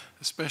report,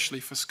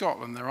 especially for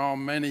Scotland, there are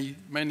many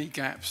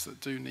gaps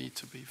that do need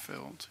to be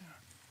filled. Yeah.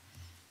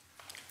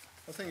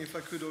 I think if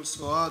I could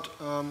also add,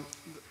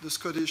 the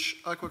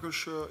Scottish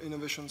Aquaculture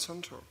Innovation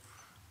Centre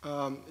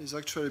has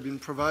actually been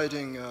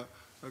providing a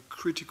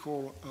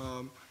critical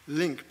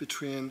link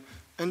between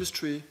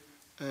industry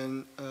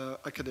and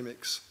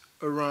academics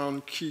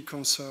around key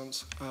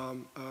concerns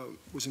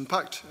with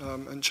impact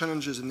and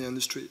challenges in the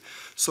industry.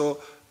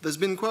 So there's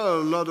been quite a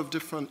lot of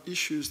different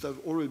issues that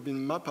have already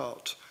been mapped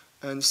out,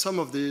 and some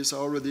of these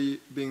are already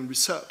being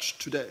researched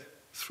today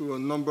through a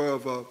number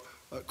of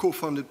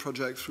co-funded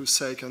projects through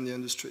SEC and the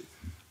industry.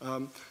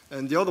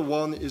 And the other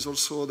one is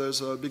also,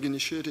 there's a big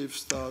initiative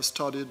that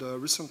started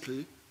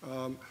recently,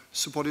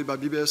 supported by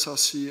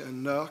BBSRC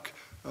and NERC,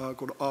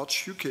 called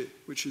Arch UK,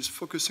 which is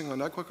focusing on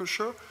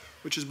aquaculture,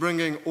 which is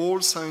bringing all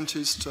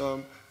scientists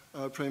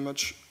pretty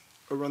much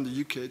around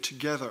the UK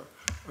together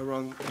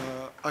around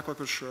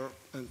aquaculture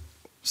and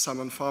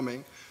salmon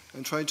farming,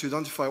 and trying to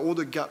identify all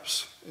the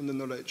gaps in the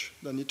knowledge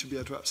that need to be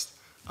addressed.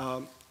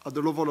 At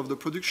the level of the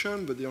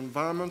production, but the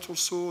environment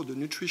also, the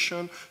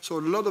nutrition. So a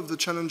lot of the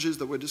challenges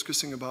that we're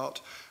discussing about,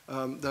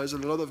 there's a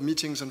lot of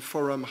meetings and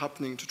forums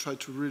happening to try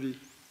to really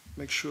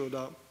make sure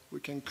that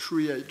we can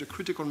create the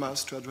critical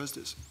mass to address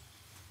this.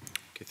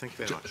 Okay, thank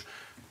you very much.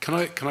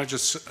 Can I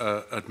just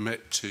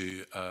admit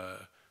to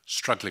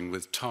struggling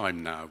with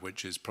time now,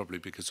 which is probably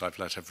because I've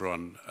let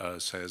everyone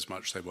say as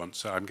much as they want.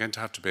 So I'm going to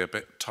have to be a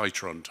bit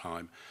tighter on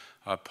time.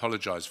 I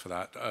apologise for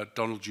that.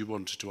 Donald, you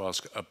wanted to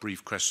ask a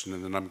brief question,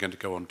 and then I'm going to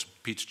go on to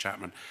Peter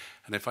Chapman.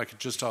 And if I could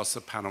just ask the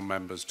panel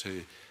members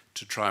to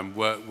try and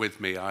work with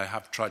me. I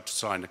have tried to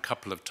sign a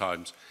couple of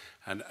times,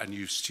 and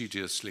you've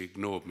studiously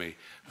ignored me.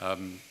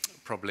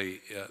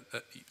 Probably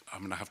I'm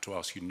going to have to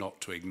ask you not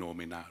to ignore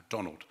me now.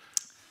 Donald.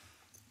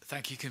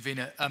 Thank you,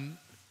 Convener.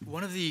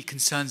 One of the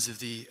concerns of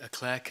the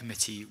Clare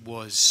Committee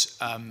was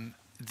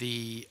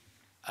the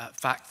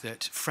fact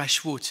that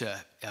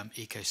freshwater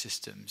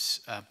ecosystems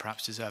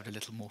perhaps deserved a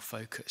little more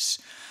focus.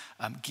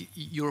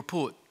 Your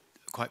report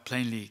quite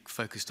plainly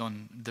focused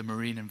on the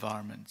marine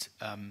environment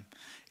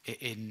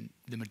in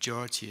the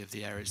majority of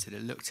the areas that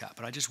it looked at,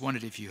 but I just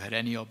wondered if you had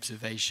any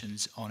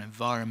observations on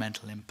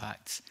environmental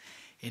impacts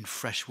in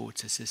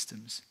freshwater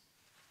systems.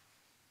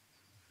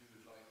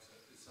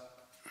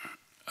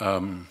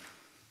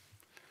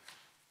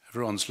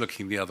 Everyone's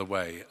looking the other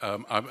way.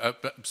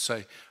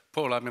 Say,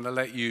 Paul, I'm going to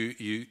let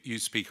you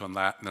speak on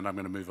that, and then I'm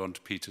going to move on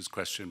to Peter's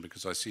question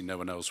because I see no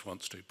one else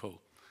wants to.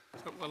 Paul.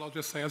 Well, I'll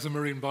just say, as a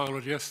marine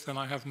biologist, and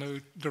I have no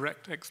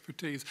direct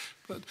expertise,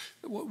 but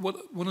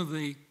one of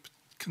the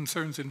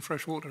concerns in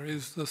freshwater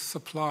is the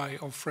supply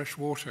of fresh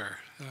water,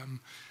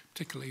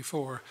 particularly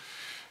for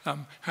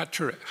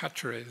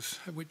hatcheries,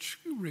 which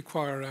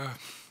require a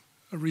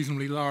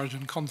reasonably large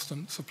and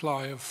constant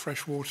supply of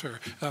fresh water.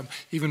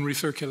 Even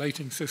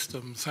recirculating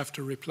systems have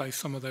to replace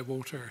some of their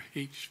water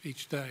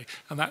each day.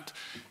 And that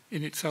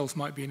in itself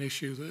might be an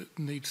issue that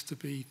needs to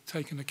be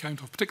taken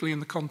account of, particularly in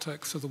the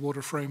context of the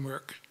Water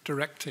Framework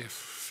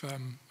Directive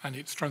and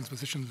its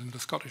transpositions into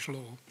Scottish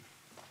law.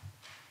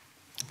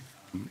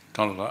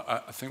 Donald,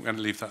 I think we're going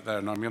to leave that there,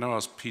 and I'm going to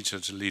ask Peter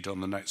to lead on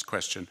the next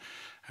question.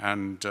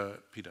 And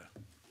Peter.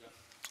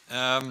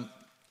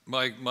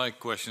 My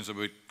question is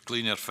about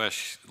cleaner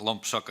fish,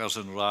 lump suckers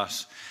and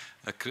wrasse,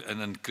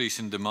 an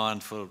increasing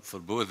demand for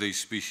both these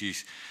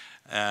species.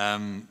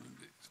 The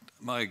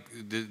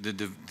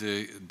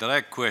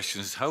direct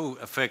question is, how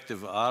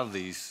effective are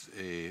these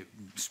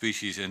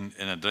species in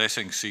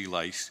addressing sea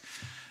lice?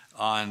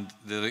 And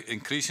the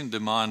increasing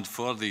demand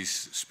for these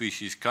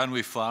species, can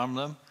we farm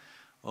them?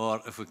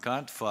 Or if we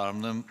can't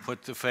farm them,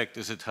 what effect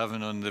is it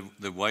having on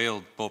the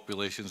wild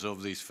populations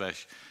of these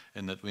fish,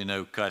 in that we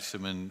now catch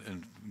them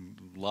in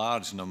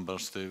large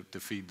numbers to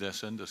feed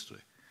this industry?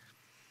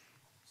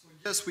 So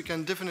yes, we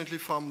can definitely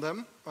farm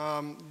them.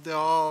 There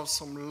are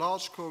some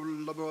large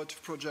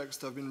collaborative projects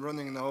that have been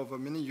running now over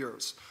many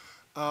years.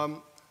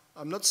 I'm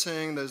not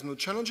saying there's no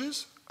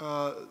challenges.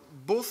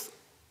 Both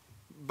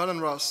ballan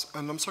wrasse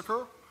and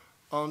lumpsucker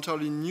are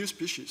entirely new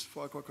species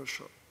for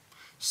aquaculture.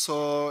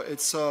 So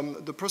it's,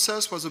 the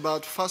process was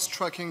about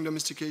fast-tracking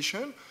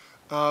domestication,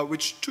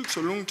 which took a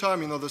long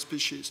time in other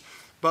species.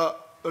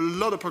 But a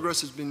lot of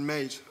progress has been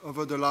made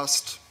over the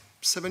last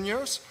 7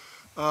 years.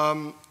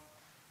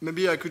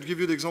 Maybe I could give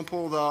you the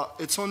example that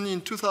it's only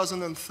in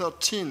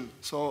 2013,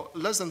 so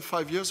less than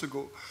 5 years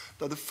ago,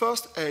 that the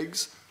first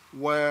eggs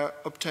were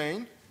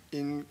obtained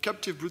in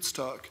captive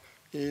broodstock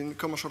in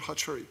commercial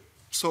hatchery.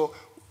 So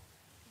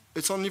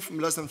it's only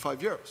less than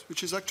 5 years,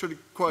 which is actually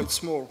quite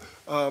small,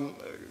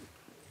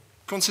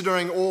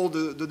 considering all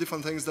the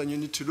different things that you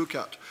need to look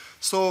at.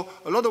 So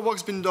a lot of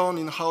work's been done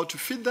in how to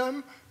feed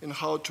them, in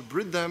how to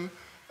breed them,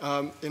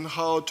 in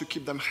how to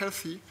keep them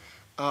healthy.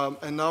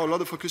 And now a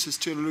lot of focus is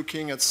still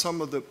looking at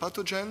some of the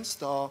pathogens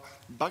that are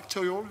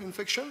bacterial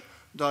infection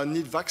that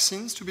need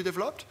vaccines to be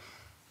developed.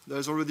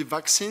 There's already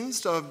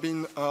vaccines that have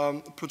been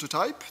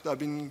prototyped, that have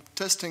been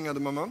testing at the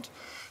moment.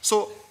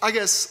 So I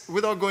guess,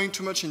 without going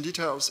too much in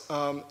details,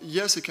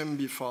 yes, it can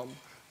be farmed.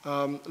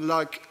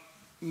 Like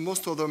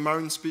most other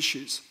marine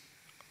species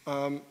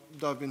that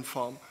have been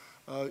farmed.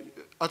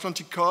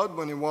 Atlantic cod,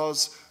 when it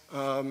was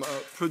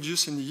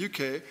produced in the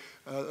UK,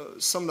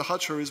 some of the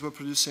hatcheries were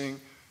producing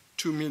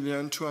 2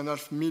 million,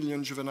 2.5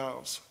 million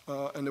juveniles,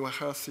 and they were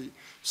healthy.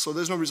 So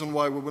there's no reason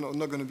why we're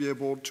not going to be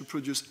able to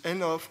produce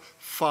enough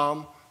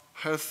farm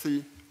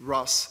healthy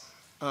wrasse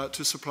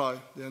to supply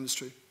the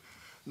industry.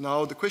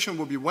 Now the question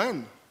will be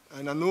when,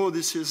 and I know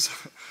this is,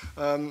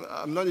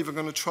 I'm not even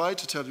going to try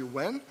to tell you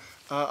when.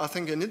 I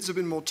think it needs a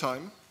bit more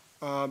time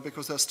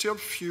because there are still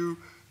few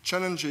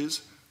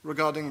challenges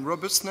regarding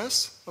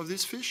robustness of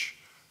these fish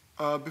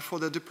before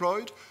they're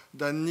deployed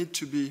that need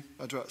to be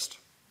addressed.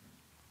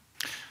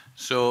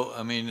 So,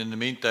 I mean, in the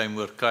meantime,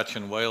 we're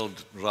catching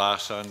wild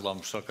wrasse and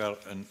lumpsucker.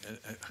 And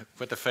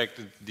what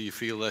effect do you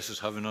feel this is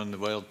having on the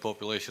wild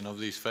population of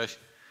these fish?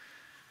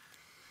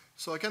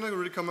 So I cannot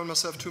really comment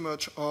myself too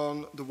much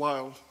on the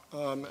wild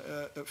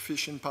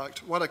fish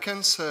impact. What I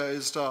can say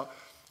is that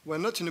we're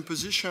not in a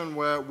position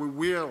where we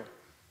will,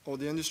 or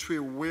the industry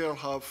will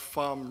have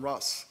farm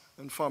wrasse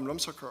and farm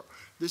lumpsucker.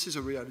 This is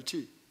a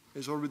reality.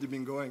 It's already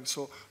been going.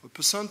 So a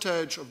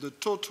percentage of the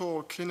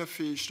total cleaner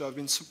fish that have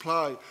been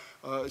supplied,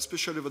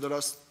 especially over the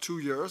last 2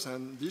 years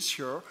and this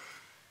year,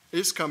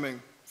 is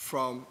coming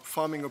from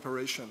farming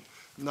operation.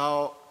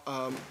 Now,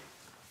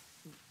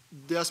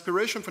 the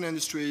aspiration for the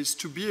industry is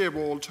to be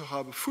able to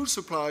have a full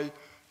supply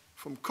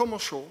from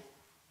commercial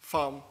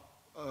farm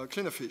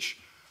cleaner fish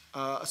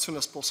as soon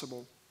as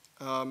possible.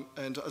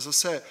 And as I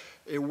say,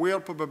 it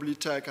will probably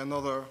take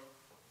another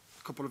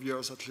couple of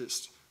years at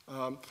least.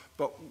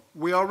 But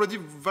we are already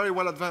very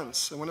well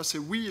advanced. And when I say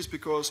we, it's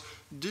because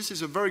this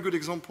is a very good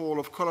example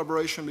of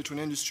collaboration between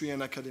industry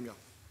and academia.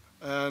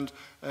 And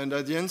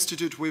at the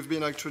Institute, we've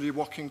been actually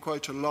working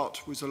quite a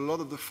lot with a lot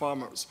of the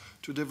farmers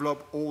to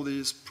develop all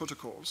these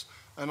protocols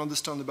and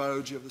understand the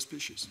biology of the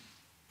species.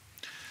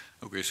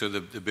 Okay, so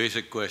the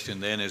basic question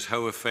then is,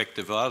 how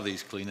effective are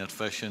these cleaner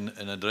fish in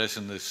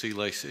addressing the sea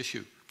lice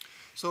issue?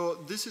 So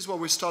this is where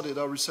we started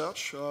our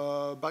research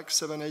back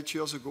 7-8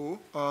 years ago.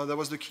 That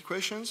was the key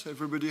questions.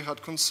 Everybody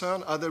had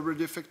concern. Are they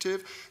really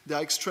effective? They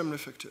are extremely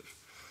effective.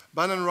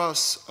 Ballan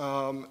wrasse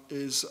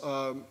is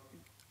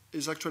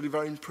actually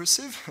very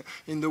impressive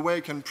in the way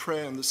it can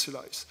prey on the sea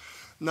lice.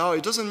 Now,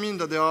 it doesn't mean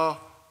that they are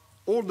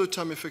all the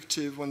time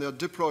effective when they are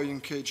deployed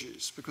in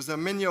cages, because there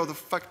are many other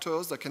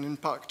factors that can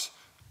impact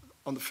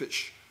on the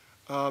fish.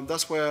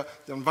 That's where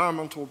the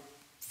environmental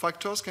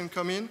factors can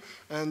come in,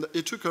 and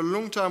it took a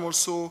long time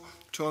also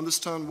to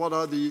understand what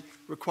are the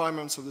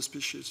requirements of the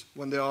species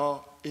when they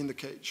are in the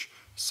cage.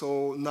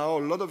 So now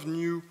a lot of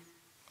new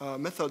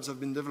methods have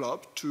been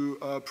developed to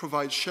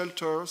provide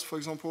shelters, for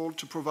example,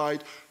 to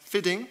provide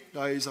feeding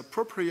that is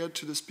appropriate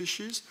to the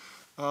species,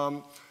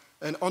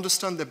 and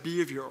understand their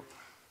behavior.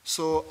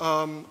 So,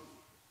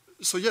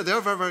 so yeah, they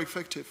are very, very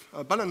effective.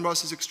 Ballan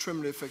Ross is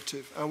extremely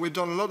effective. And we've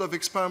done a lot of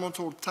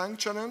experimental tank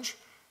challenge,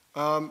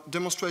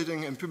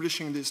 demonstrating and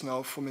publishing this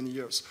now for many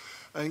years.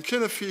 And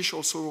cleaner fish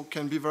also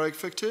can be very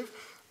effective,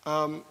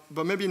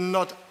 but maybe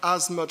not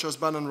as much as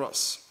Ballan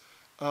Ross.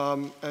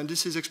 And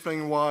this is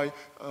explaining why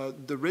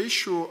the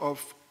ratio of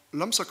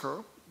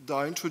lumpsucker that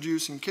are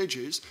introduced in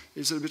cages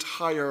is a bit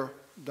higher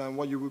than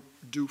what you would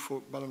do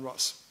for Ballan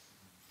Ross.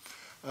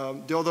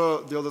 The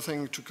other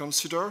thing to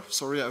consider,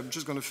 sorry, I'm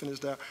just going to finish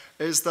there,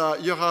 is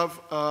that you have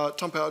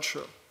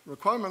temperature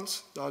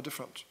requirements that are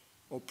different,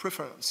 or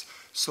preference.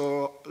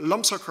 So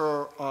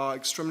lumpsucker are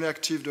extremely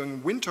active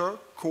during winter,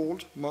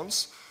 cold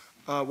months,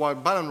 while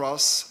Ballan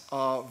Ross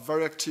are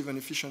very active and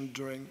efficient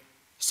during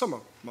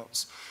summer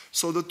months.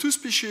 So the two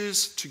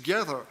species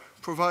together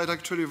provide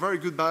actually very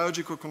good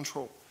biological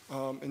control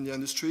in the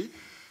industry.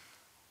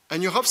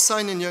 And you have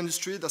sign in the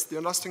industry, that's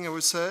the last thing I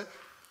would say,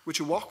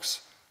 which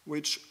works,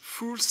 which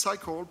full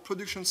cycle,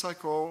 production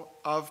cycle,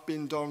 have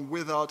been done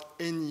without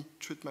any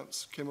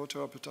treatments,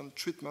 chemotherapeutic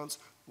treatments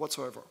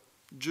whatsoever,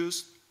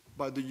 just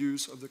by the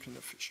use of the cleaner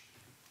fish.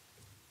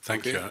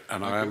 Thank you,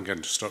 and I am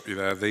going to stop you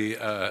there.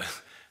 The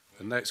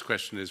next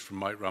question is from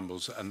Mike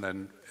Rumbles, and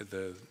then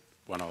the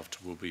one after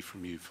will be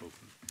from you,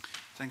 Fulton.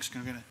 Thanks,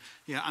 Convener.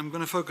 Yeah, I'm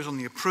going to focus on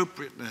the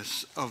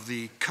appropriateness of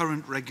the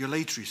current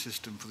regulatory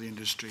system for the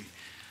industry.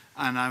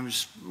 And I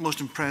was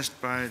most impressed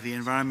by the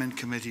Environment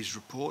Committee's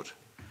report.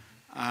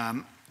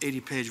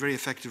 80-page, very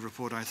effective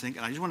report, I think.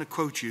 And I just want to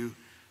quote you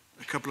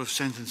a couple of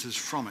sentences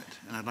from it.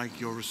 And I'd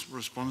like your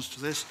response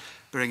to this,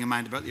 bearing in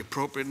mind about the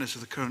appropriateness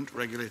of the current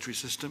regulatory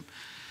system.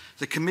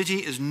 The committee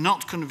is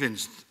not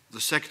convinced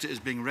the sector is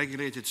being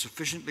regulated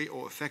sufficiently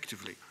or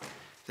effectively.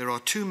 There are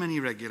too many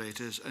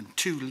regulators and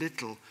too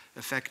little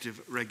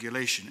effective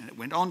regulation. And it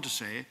went on to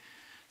say,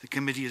 the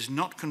committee is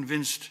not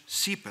convinced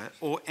SEPA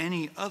or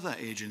any other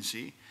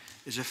agency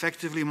is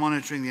effectively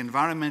monitoring the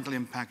environmental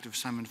impact of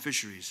salmon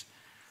fisheries.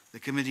 The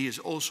committee is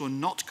also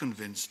not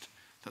convinced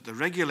that the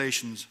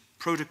regulations,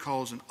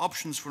 protocols and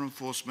options for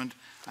enforcement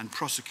and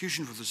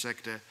prosecution for the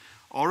sector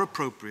are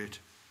appropriate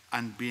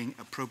and being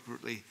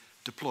appropriately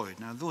deployed.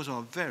 Now, those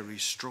are very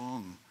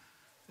strong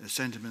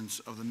sentiments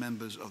of the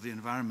members of the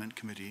Environment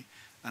Committee,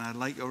 and I'd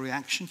like your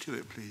reaction to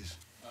it, please.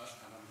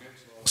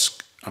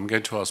 I'm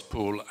going to ask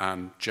Paul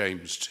and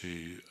James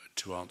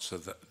to answer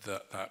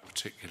that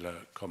particular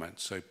comment.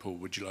 So, Paul,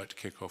 would you like to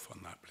kick off on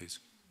that, please?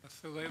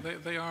 So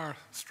they are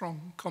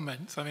strong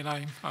comments. I mean,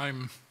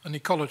 I'm an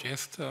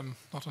ecologist,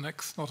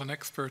 not an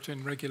expert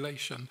in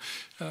regulation.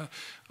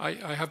 I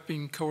have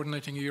been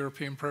coordinating a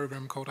European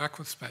program called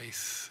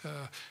Aquaspace,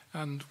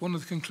 and one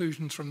of the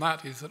conclusions from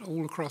that is that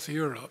all across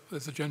Europe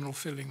there's a general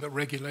feeling that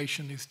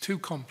regulation is too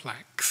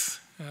complex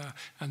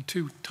and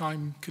too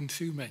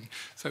time-consuming.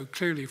 So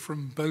clearly,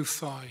 from both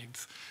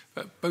sides,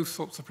 both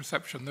sorts of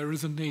perception, there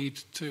is a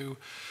need to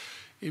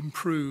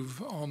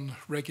improve on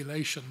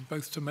regulation,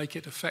 both to make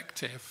it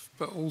effective,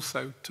 but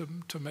also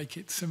to make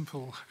it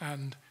simple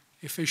and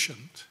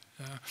efficient.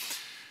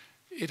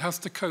 It has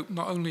to cope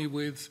not only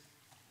with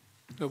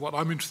what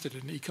I'm interested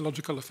in,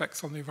 ecological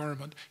effects on the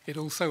environment, it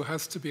also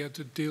has to be able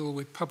to deal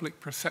with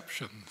public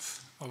perceptions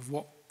of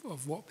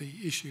what the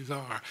issues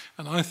are.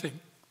 And I think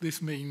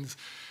this means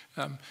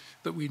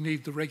that we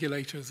need the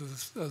regulators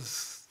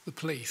as the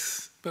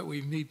police, but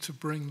we need to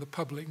bring the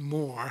public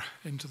more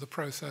into the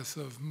process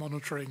of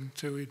monitoring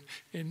to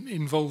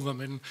involve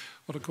them in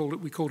what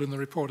we call in the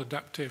report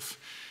adaptive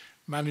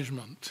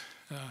management.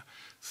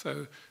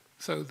 So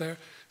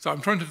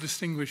I'm trying to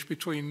distinguish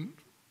between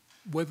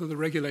whether the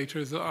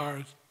regulators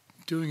are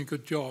doing a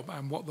good job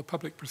and what the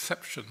public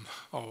perception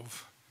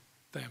of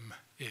them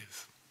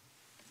is.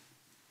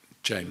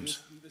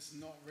 James. This is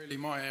not really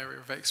my area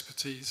of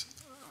expertise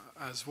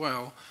as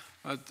well.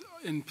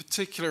 In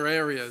particular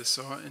areas,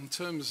 so in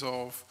terms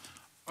of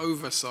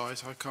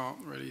oversight, I can't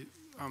really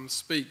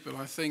speak, but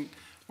I think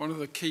one of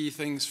the key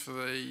things for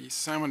the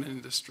salmon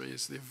industry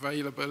is the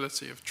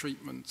availability of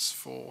treatments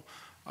for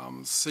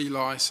sea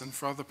lice and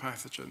for other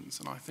pathogens.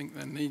 And I think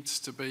there needs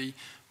to be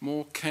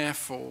more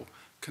careful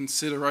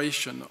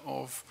consideration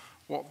of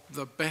what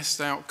the best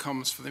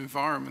outcomes for the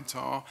environment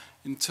are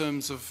in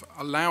terms of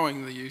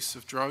allowing the use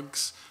of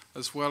drugs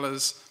as well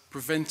as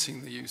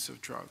preventing the use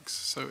of drugs.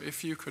 So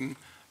if you can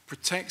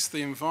protects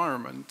the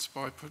environment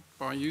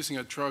by using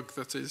a drug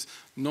that is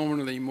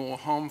nominally more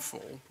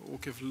harmful or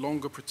give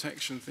longer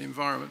protection to the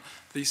environment,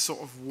 these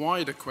sort of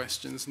wider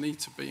questions need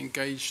to be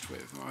engaged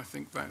with. And I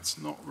think that's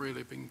not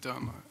really being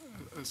done,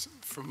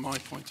 from my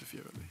point of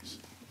view at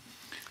least.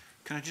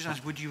 Can I just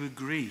ask, would you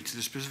agree to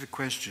the specific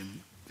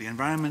question, the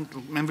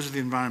members of the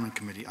Environment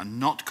Committee are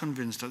not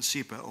convinced that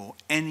SEPA or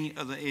any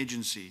other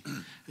agency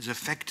is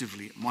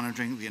effectively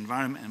monitoring the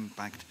environment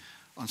impact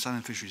on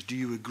salmon fisheries. Do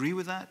you agree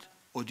with that,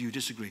 or do you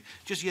disagree?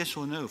 Just yes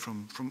or no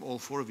from all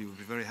four of you would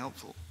be very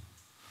helpful.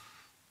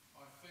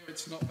 I fear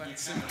it's not that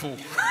simple.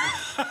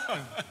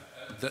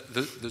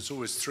 There's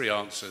always three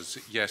answers: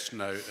 yes,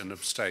 no, and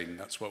abstain.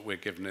 That's what we're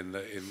given in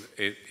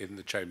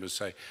the chambers.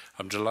 Say,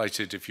 I'm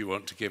delighted if you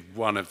want to give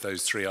one of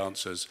those three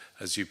answers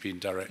as you've been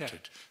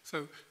directed. Yeah.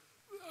 So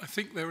I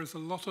think there is a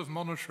lot of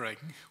monitoring.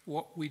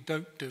 What we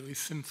don't do is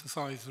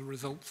synthesize the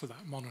results of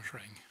that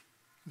monitoring.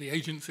 The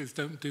agencies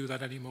don't do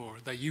that anymore.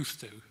 They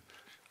used to.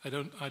 I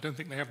don't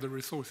think they have the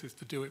resources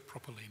to do it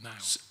properly now.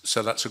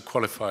 So that's a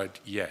qualified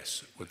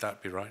yes. Would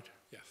that be right?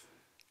 Yes.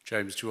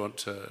 James, do you want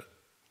to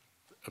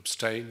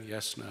abstain?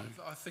 Yes, no?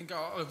 I think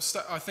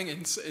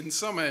in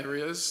some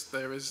areas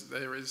there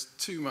is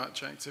too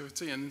much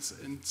activity, and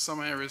in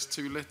some areas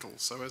too little.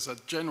 So as a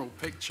general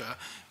picture,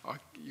 I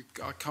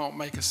can't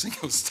make a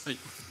single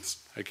statement.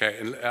 Okay,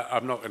 and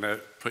I'm not going to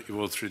put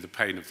you all through the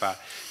pain of that.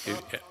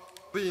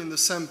 I'll be in the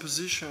same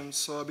position,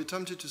 so I'll be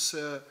tempted to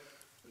say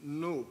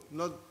no,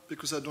 not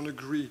because I don't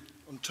agree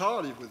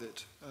entirely with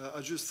it. I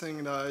just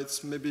think that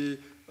it's maybe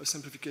a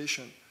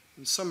simplification.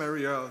 In some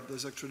area,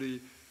 there's actually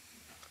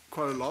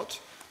quite a lot,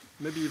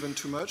 maybe even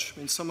too much.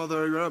 In some other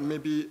area,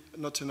 maybe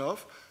not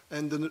enough.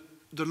 And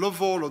the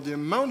level or the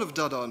amount of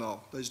data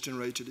now that is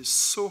generated is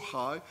so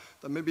high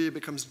that maybe it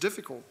becomes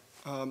difficult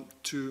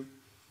to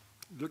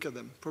look at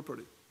them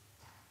properly.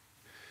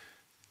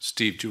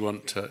 Steve, do you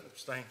want to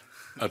abstain?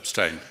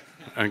 Abstain.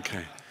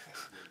 Okay.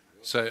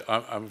 So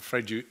I'm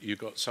afraid you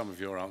got some of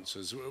your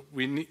answers.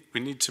 We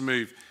need to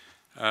move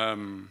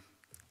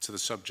to the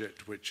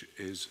subject which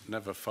is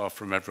never far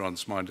from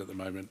everyone's mind at the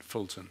moment,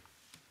 Fulton.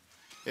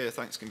 Yeah,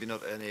 thanks, Convener.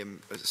 And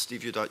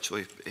Steve, you'd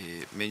actually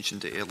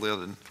mentioned it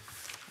earlier,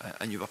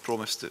 and you were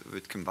promised that we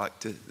would come back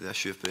to the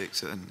issue of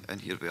Brexit,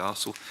 and here we are.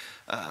 So,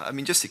 I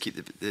mean, just to keep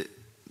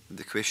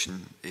the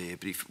question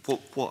brief,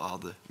 what are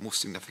the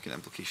most significant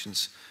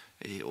implications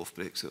of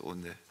Brexit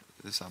on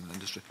the salmon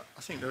industry?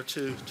 I think there are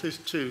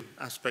two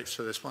aspects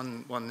to this.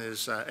 One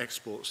is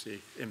exports, the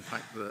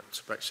impact that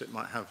Brexit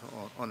might have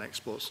on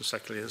exports, and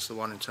secondly is the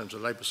one in terms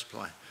of labour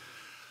supply.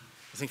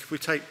 I think if we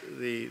take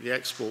the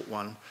export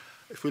one,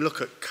 if we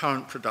look at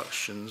current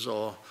productions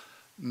or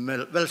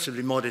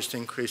relatively modest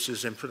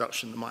increases in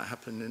production that might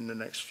happen in the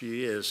next few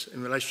years,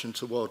 in relation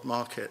to world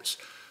markets,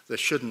 there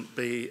shouldn't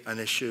be an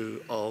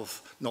issue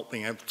of not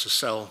being able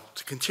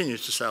to continue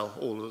to sell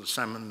all of the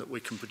salmon that we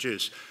can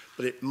produce.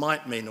 But it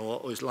might mean,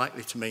 or is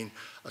likely to mean,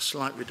 a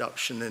slight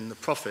reduction in the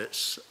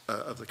profits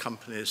of the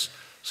companies.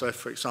 So if,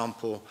 for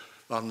example,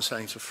 rather than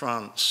selling to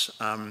France,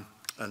 and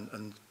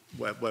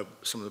where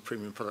some of the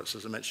premium products,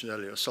 as I mentioned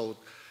earlier, are sold,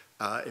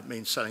 it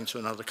means selling to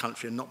another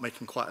country and not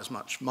making quite as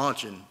much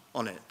margin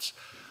on it.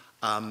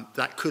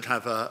 That could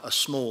have a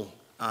small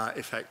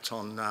effect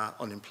on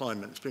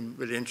employment. It's been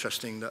really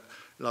interesting that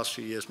the last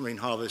few years, Marine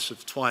Harvest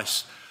have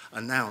twice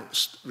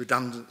announced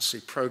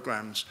redundancy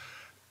programs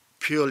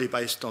purely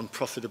based on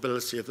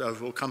profitability of the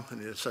overall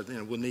company. They said,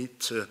 we'll need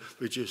to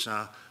reduce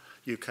our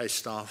UK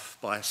staff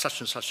by such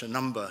and such a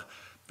number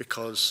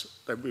because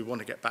we want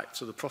to get back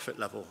to the profit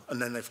level.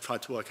 And then they've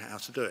tried to work out how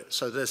to do it.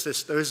 So there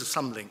is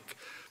some link.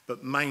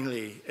 But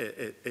mainly,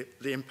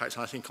 the impact,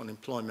 I think, on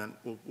employment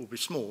will be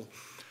small.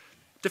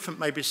 Different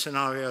maybe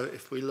scenario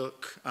if we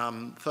look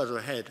further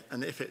ahead,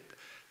 and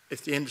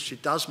if the industry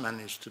does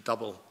manage to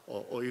double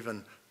or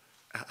even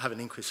have an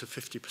increase of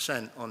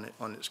 50%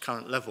 on its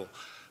current level,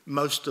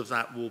 most of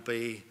that will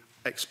be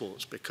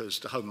exports because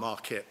the home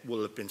market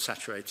will have been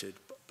saturated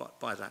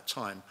by that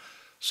time.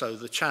 So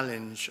the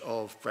challenge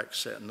of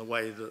Brexit and the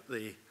way that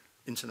the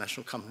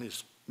international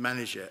companies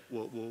manage it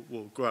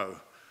will grow.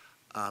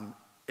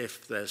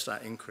 If there's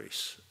that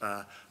increase.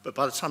 But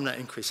by the time that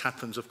increase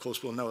happens, of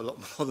course, we'll know a lot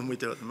more than we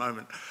do at the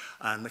moment,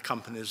 and the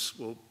companies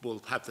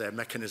will have their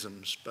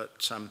mechanisms.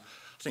 But I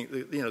think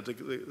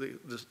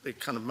the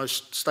kind of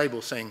most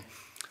stable thing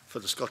for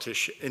the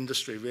Scottish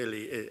industry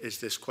really is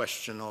this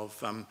question of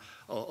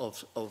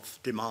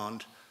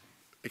demand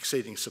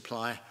exceeding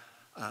supply.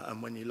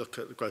 And when you look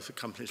at the growth of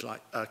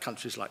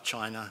countries like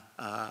China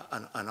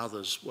and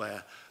others,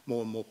 where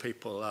more and more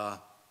people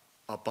are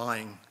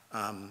buying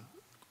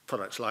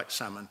products like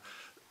salmon,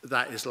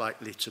 that is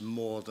likely to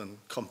more than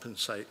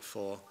compensate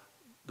for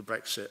the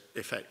Brexit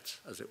effect,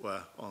 as it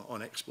were,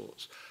 on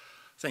exports.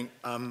 I think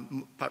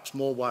perhaps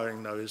more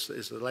worrying, though, is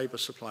the labour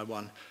supply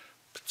one,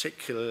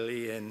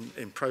 particularly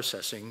in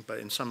processing, but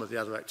in some of the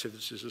other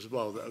activities as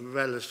well, that are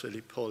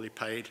relatively poorly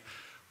paid,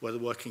 where the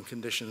working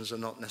conditions are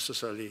not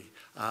necessarily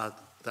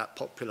that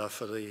popular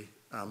for the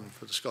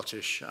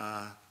Scottish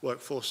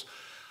workforce.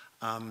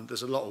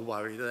 There's a lot of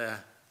worry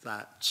there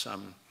that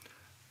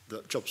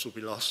jobs will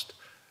be lost.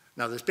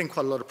 Now, there's been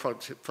quite a lot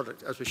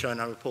of as we show in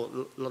our report,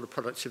 a lot of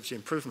productivity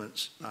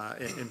improvements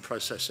in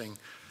processing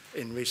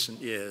in recent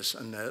years,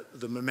 and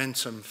the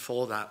momentum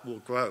for that will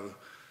grow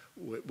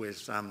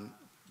with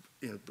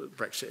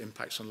Brexit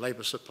impacts on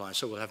labour supply.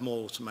 So we'll have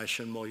more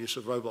automation, more use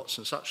of robots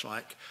and such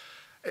like,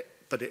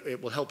 but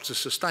it will help to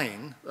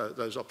sustain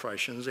those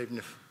operations, even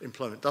if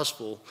employment does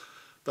fall.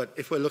 But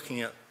if we're looking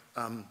at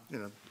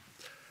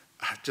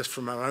just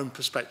from our own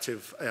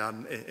perspective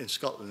in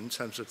Scotland, in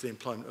terms of the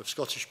employment of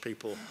Scottish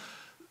people,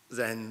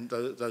 then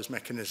those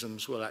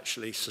mechanisms will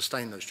actually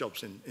sustain those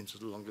jobs into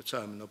the longer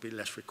term, and there'll be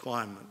less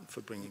requirement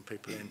for bringing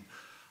people in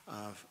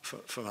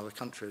from other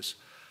countries.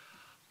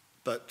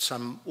 But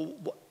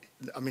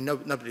I mean,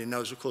 nobody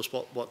knows, of course,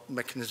 what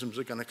mechanisms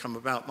are going to come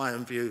about. My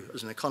own view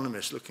as an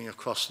economist, looking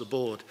across the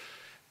board,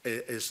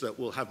 is that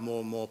we'll have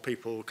more and more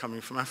people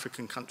coming from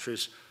African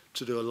countries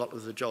to do a lot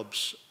of the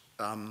jobs,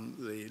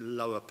 the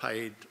lower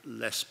paid,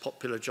 less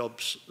popular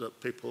jobs that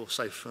people,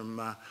 say,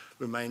 from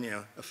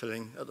Romania are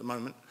filling at the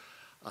moment.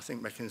 I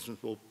think mechanisms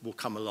will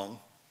come along,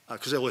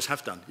 because they always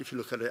have done. If you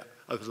look at it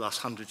over the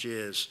last 100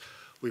 years,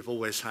 we've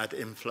always had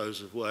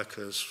inflows of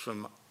workers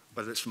from,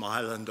 whether it's from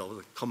Ireland or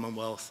the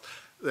Commonwealth.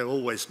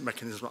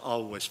 Mechanisms are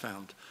always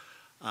found.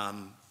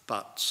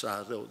 But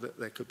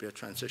there could be a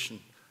transition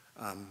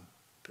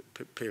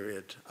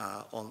period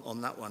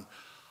on that one.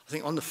 I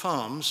think on the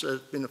farms,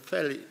 there's been a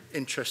fairly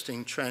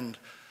interesting trend.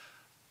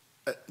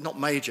 Not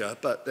major,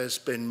 but there's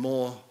been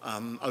more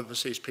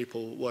overseas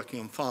people working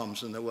on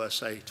farms than there were,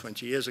 say,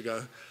 20 years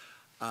ago.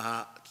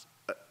 I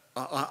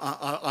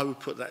would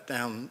put that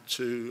down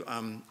to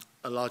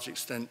a large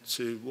extent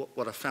to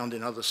what I found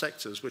in other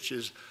sectors, which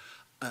is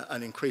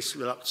an increased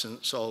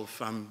reluctance of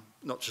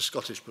not just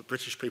Scottish but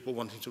British people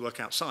wanting to work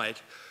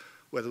outside,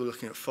 whether we're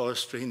looking at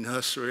forestry,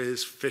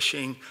 nurseries,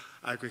 fishing,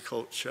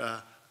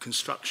 agriculture,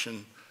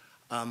 construction.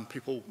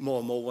 People more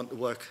and more want to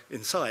work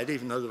inside,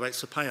 even though the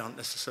rates of pay aren't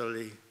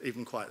necessarily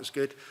even quite as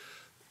good.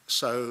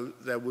 So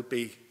there would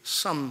be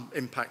some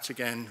impact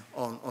again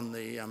on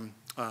the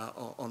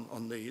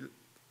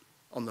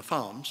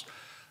farms.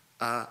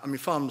 I mean,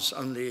 farms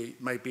only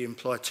maybe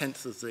employ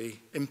 1/10 of the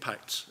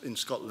impact in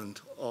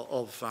Scotland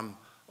of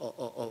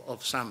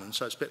salmon,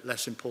 so it's a bit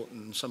less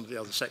important than some of the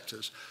other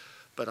sectors.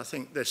 But I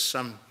think this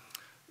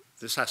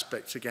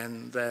aspect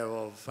again there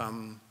of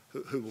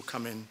who will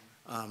come in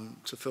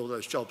to fill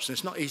those jobs. And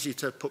it's not easy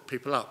to put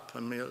people up. I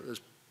mean,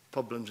 there's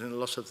problems in a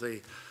lot of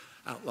the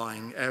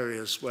outlying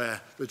areas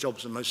where the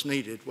jobs are most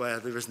needed, where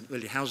there isn't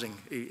really housing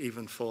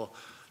even for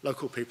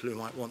local people who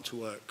might want to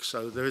work.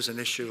 So there is an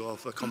issue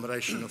of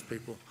accommodation of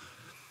people.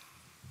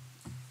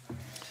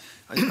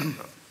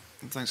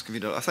 Thanks,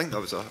 Convener. I think that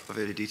was a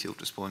very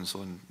detailed response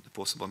on the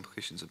possible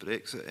implications of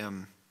Brexit,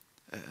 and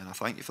I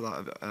thank you for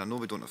that. And I know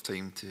we don't have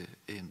time to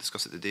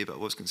discuss it today, but I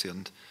was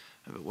concerned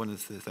about one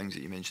of the things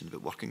that you mentioned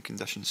about working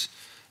conditions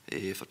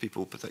for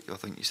people, particularly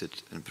I think you said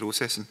in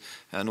processing.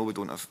 I know we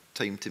don't have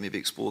time to maybe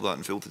explore that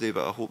in full today,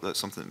 but I hope that's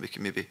something that we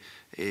can maybe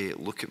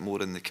look at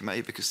more in the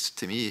committee, because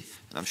to me,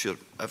 and I'm sure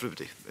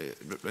everybody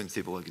around the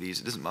table agrees,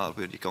 it doesn't matter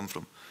where you come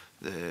from,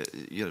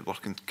 your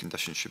working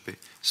conditions should be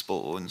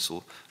spot on.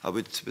 So I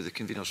would, with the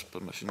convener's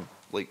permission,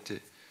 like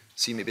to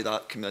see maybe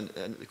that come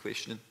into the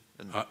questioning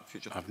in the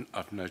future.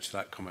 I've noted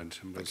that comment,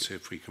 and we'll see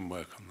if we can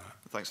work on that.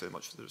 Thanks very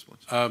much for the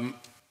response.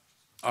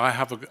 I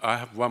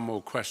have one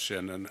more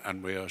question,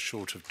 and we are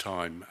short of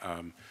time.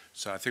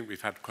 So I think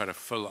we've had quite a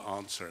full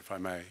answer, if I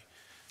may.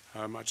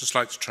 I'd just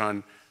like to try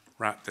and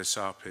wrap this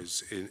up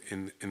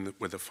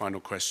with a final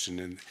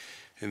question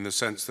in the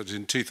sense that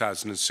in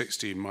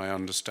 2016, my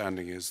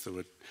understanding is there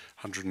were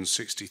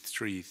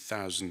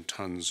 163,000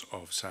 tonnes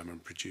of salmon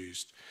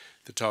produced.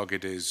 The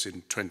target is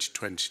in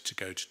 2020 to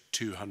go to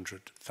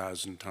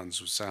 200,000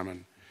 tonnes of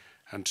salmon,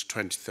 and to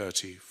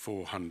 2030,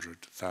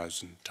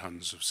 400,000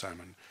 tonnes of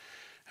salmon.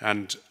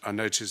 And I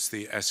noticed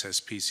the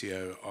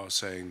SSPCO are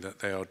saying that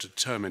they are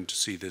determined to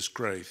see this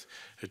growth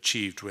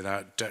achieved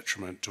without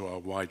detriment to our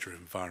wider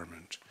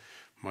environment.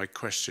 My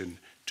question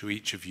to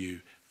each of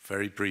you,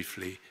 very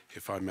briefly,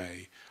 if I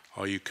may,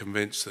 are you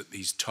convinced that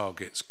these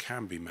targets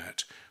can be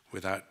met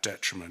without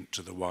detriment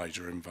to the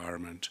wider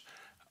environment,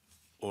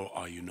 or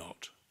are you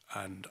not?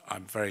 And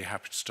I'm very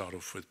happy to start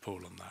off with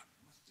Paul on that.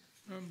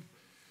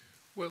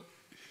 Well,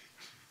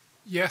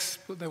 yes,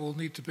 but there will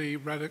need to be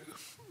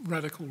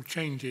radical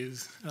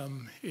changes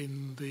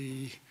in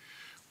the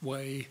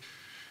way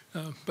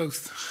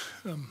both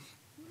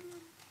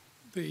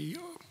the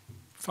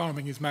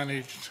farming is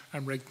managed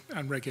and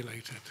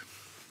regulated.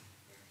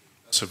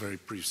 That's a very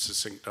brief,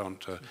 succinct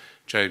answer.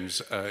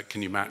 James,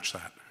 can you match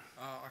that?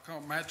 I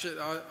can't match it.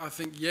 I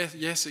think,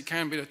 yes, it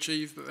can be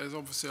achieved, but there's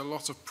obviously a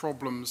lot of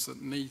problems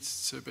that need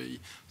to be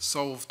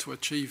solved to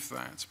achieve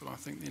that. But I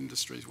think the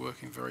industry is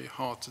working very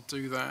hard to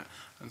do that,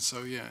 and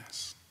so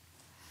yes.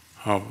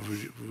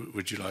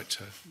 Would you like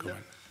to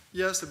comment?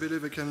 Yes, I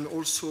believe it can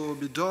also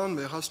be done,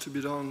 but it has to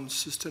be done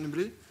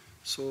sustainably.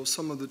 So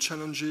some of the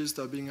challenges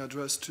that are being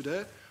addressed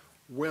today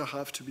will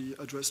have to be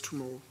addressed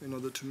tomorrow in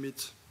order to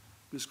meet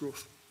this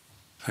growth.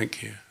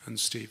 Thank you. And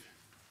Steve?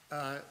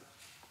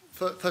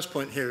 First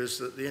point here is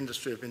that the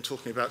industry have been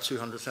talking about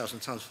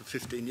 200,000 tonnes for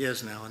 15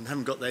 years now and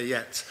haven't got there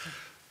yet.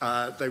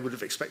 They would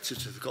have expected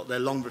to have got there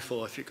long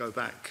before, if you go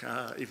back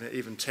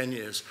even 10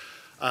 years.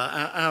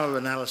 Our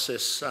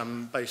analysis,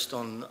 based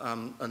on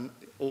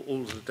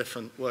all the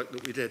different work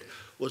that we did,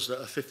 was that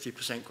a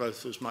 50%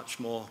 growth was much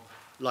more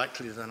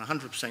likely than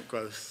 100%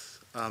 growth.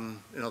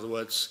 In other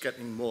words,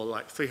 getting more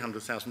like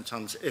 300,000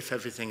 tonnes if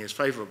everything is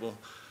favourable,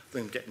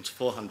 them getting to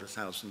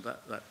 400,000.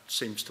 That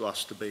seems to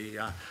us to be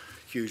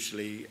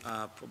hugely,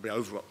 probably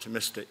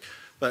over-optimistic.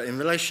 But in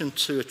relation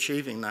to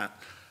achieving that,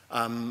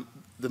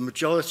 the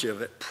majority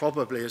of it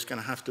probably is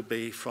going to have to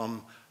be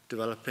from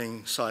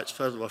developing sites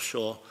further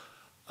offshore,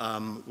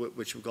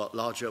 which have got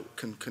larger,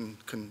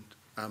 can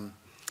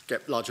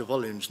get larger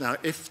volumes. Now,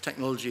 if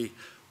technology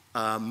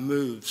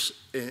moves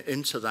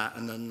into that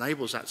and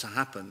enables that to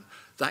happen,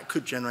 that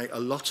could generate a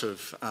lot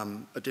of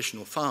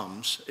additional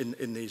farms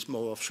in these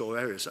more offshore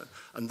areas,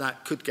 and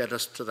that could get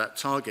us to that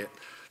target.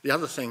 The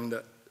other thing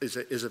that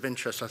is of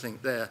interest, I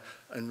think, there,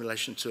 in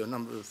relation to a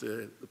number of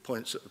the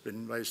points that have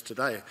been raised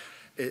today,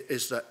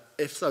 is that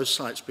if those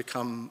sites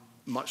become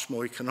much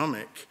more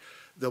economic,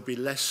 there'll be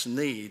less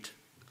need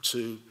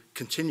to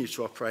continue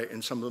to operate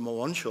in some of the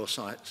more onshore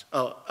sites,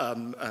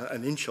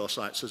 and inshore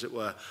sites, as it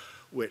were,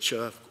 which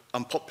are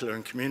unpopular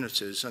in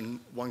communities, and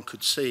one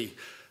could see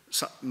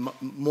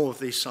more of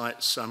these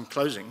sites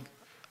closing,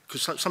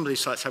 because some of these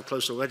sites have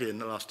closed already in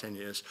the last 10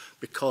 years,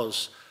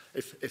 because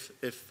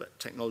if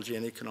technology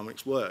and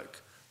economics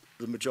work,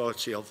 the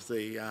majority of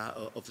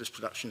this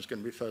production is going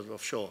to be further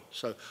offshore.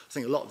 So I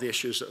think a lot of the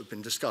issues that have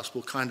been discussed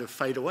will kind of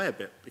fade away a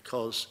bit,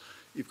 because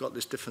you've got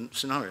this different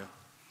scenario.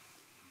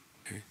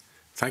 Okay.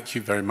 Thank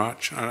you very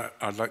much.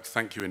 I'd like to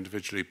thank you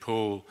individually,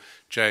 Paul,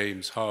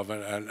 James, Harvey,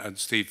 and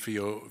Steve, for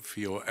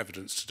your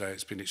evidence today.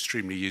 It's been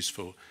extremely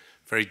useful,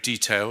 very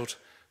detailed,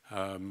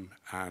 and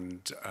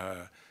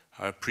I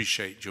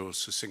appreciate your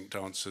succinct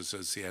answers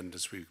at the end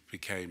as we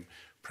became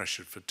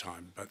pressured for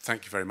time. But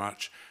thank you very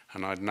much,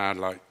 and I'd now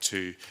like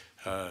to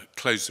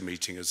close the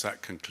meeting as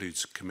that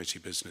concludes committee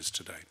business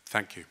today.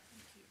 Thank you.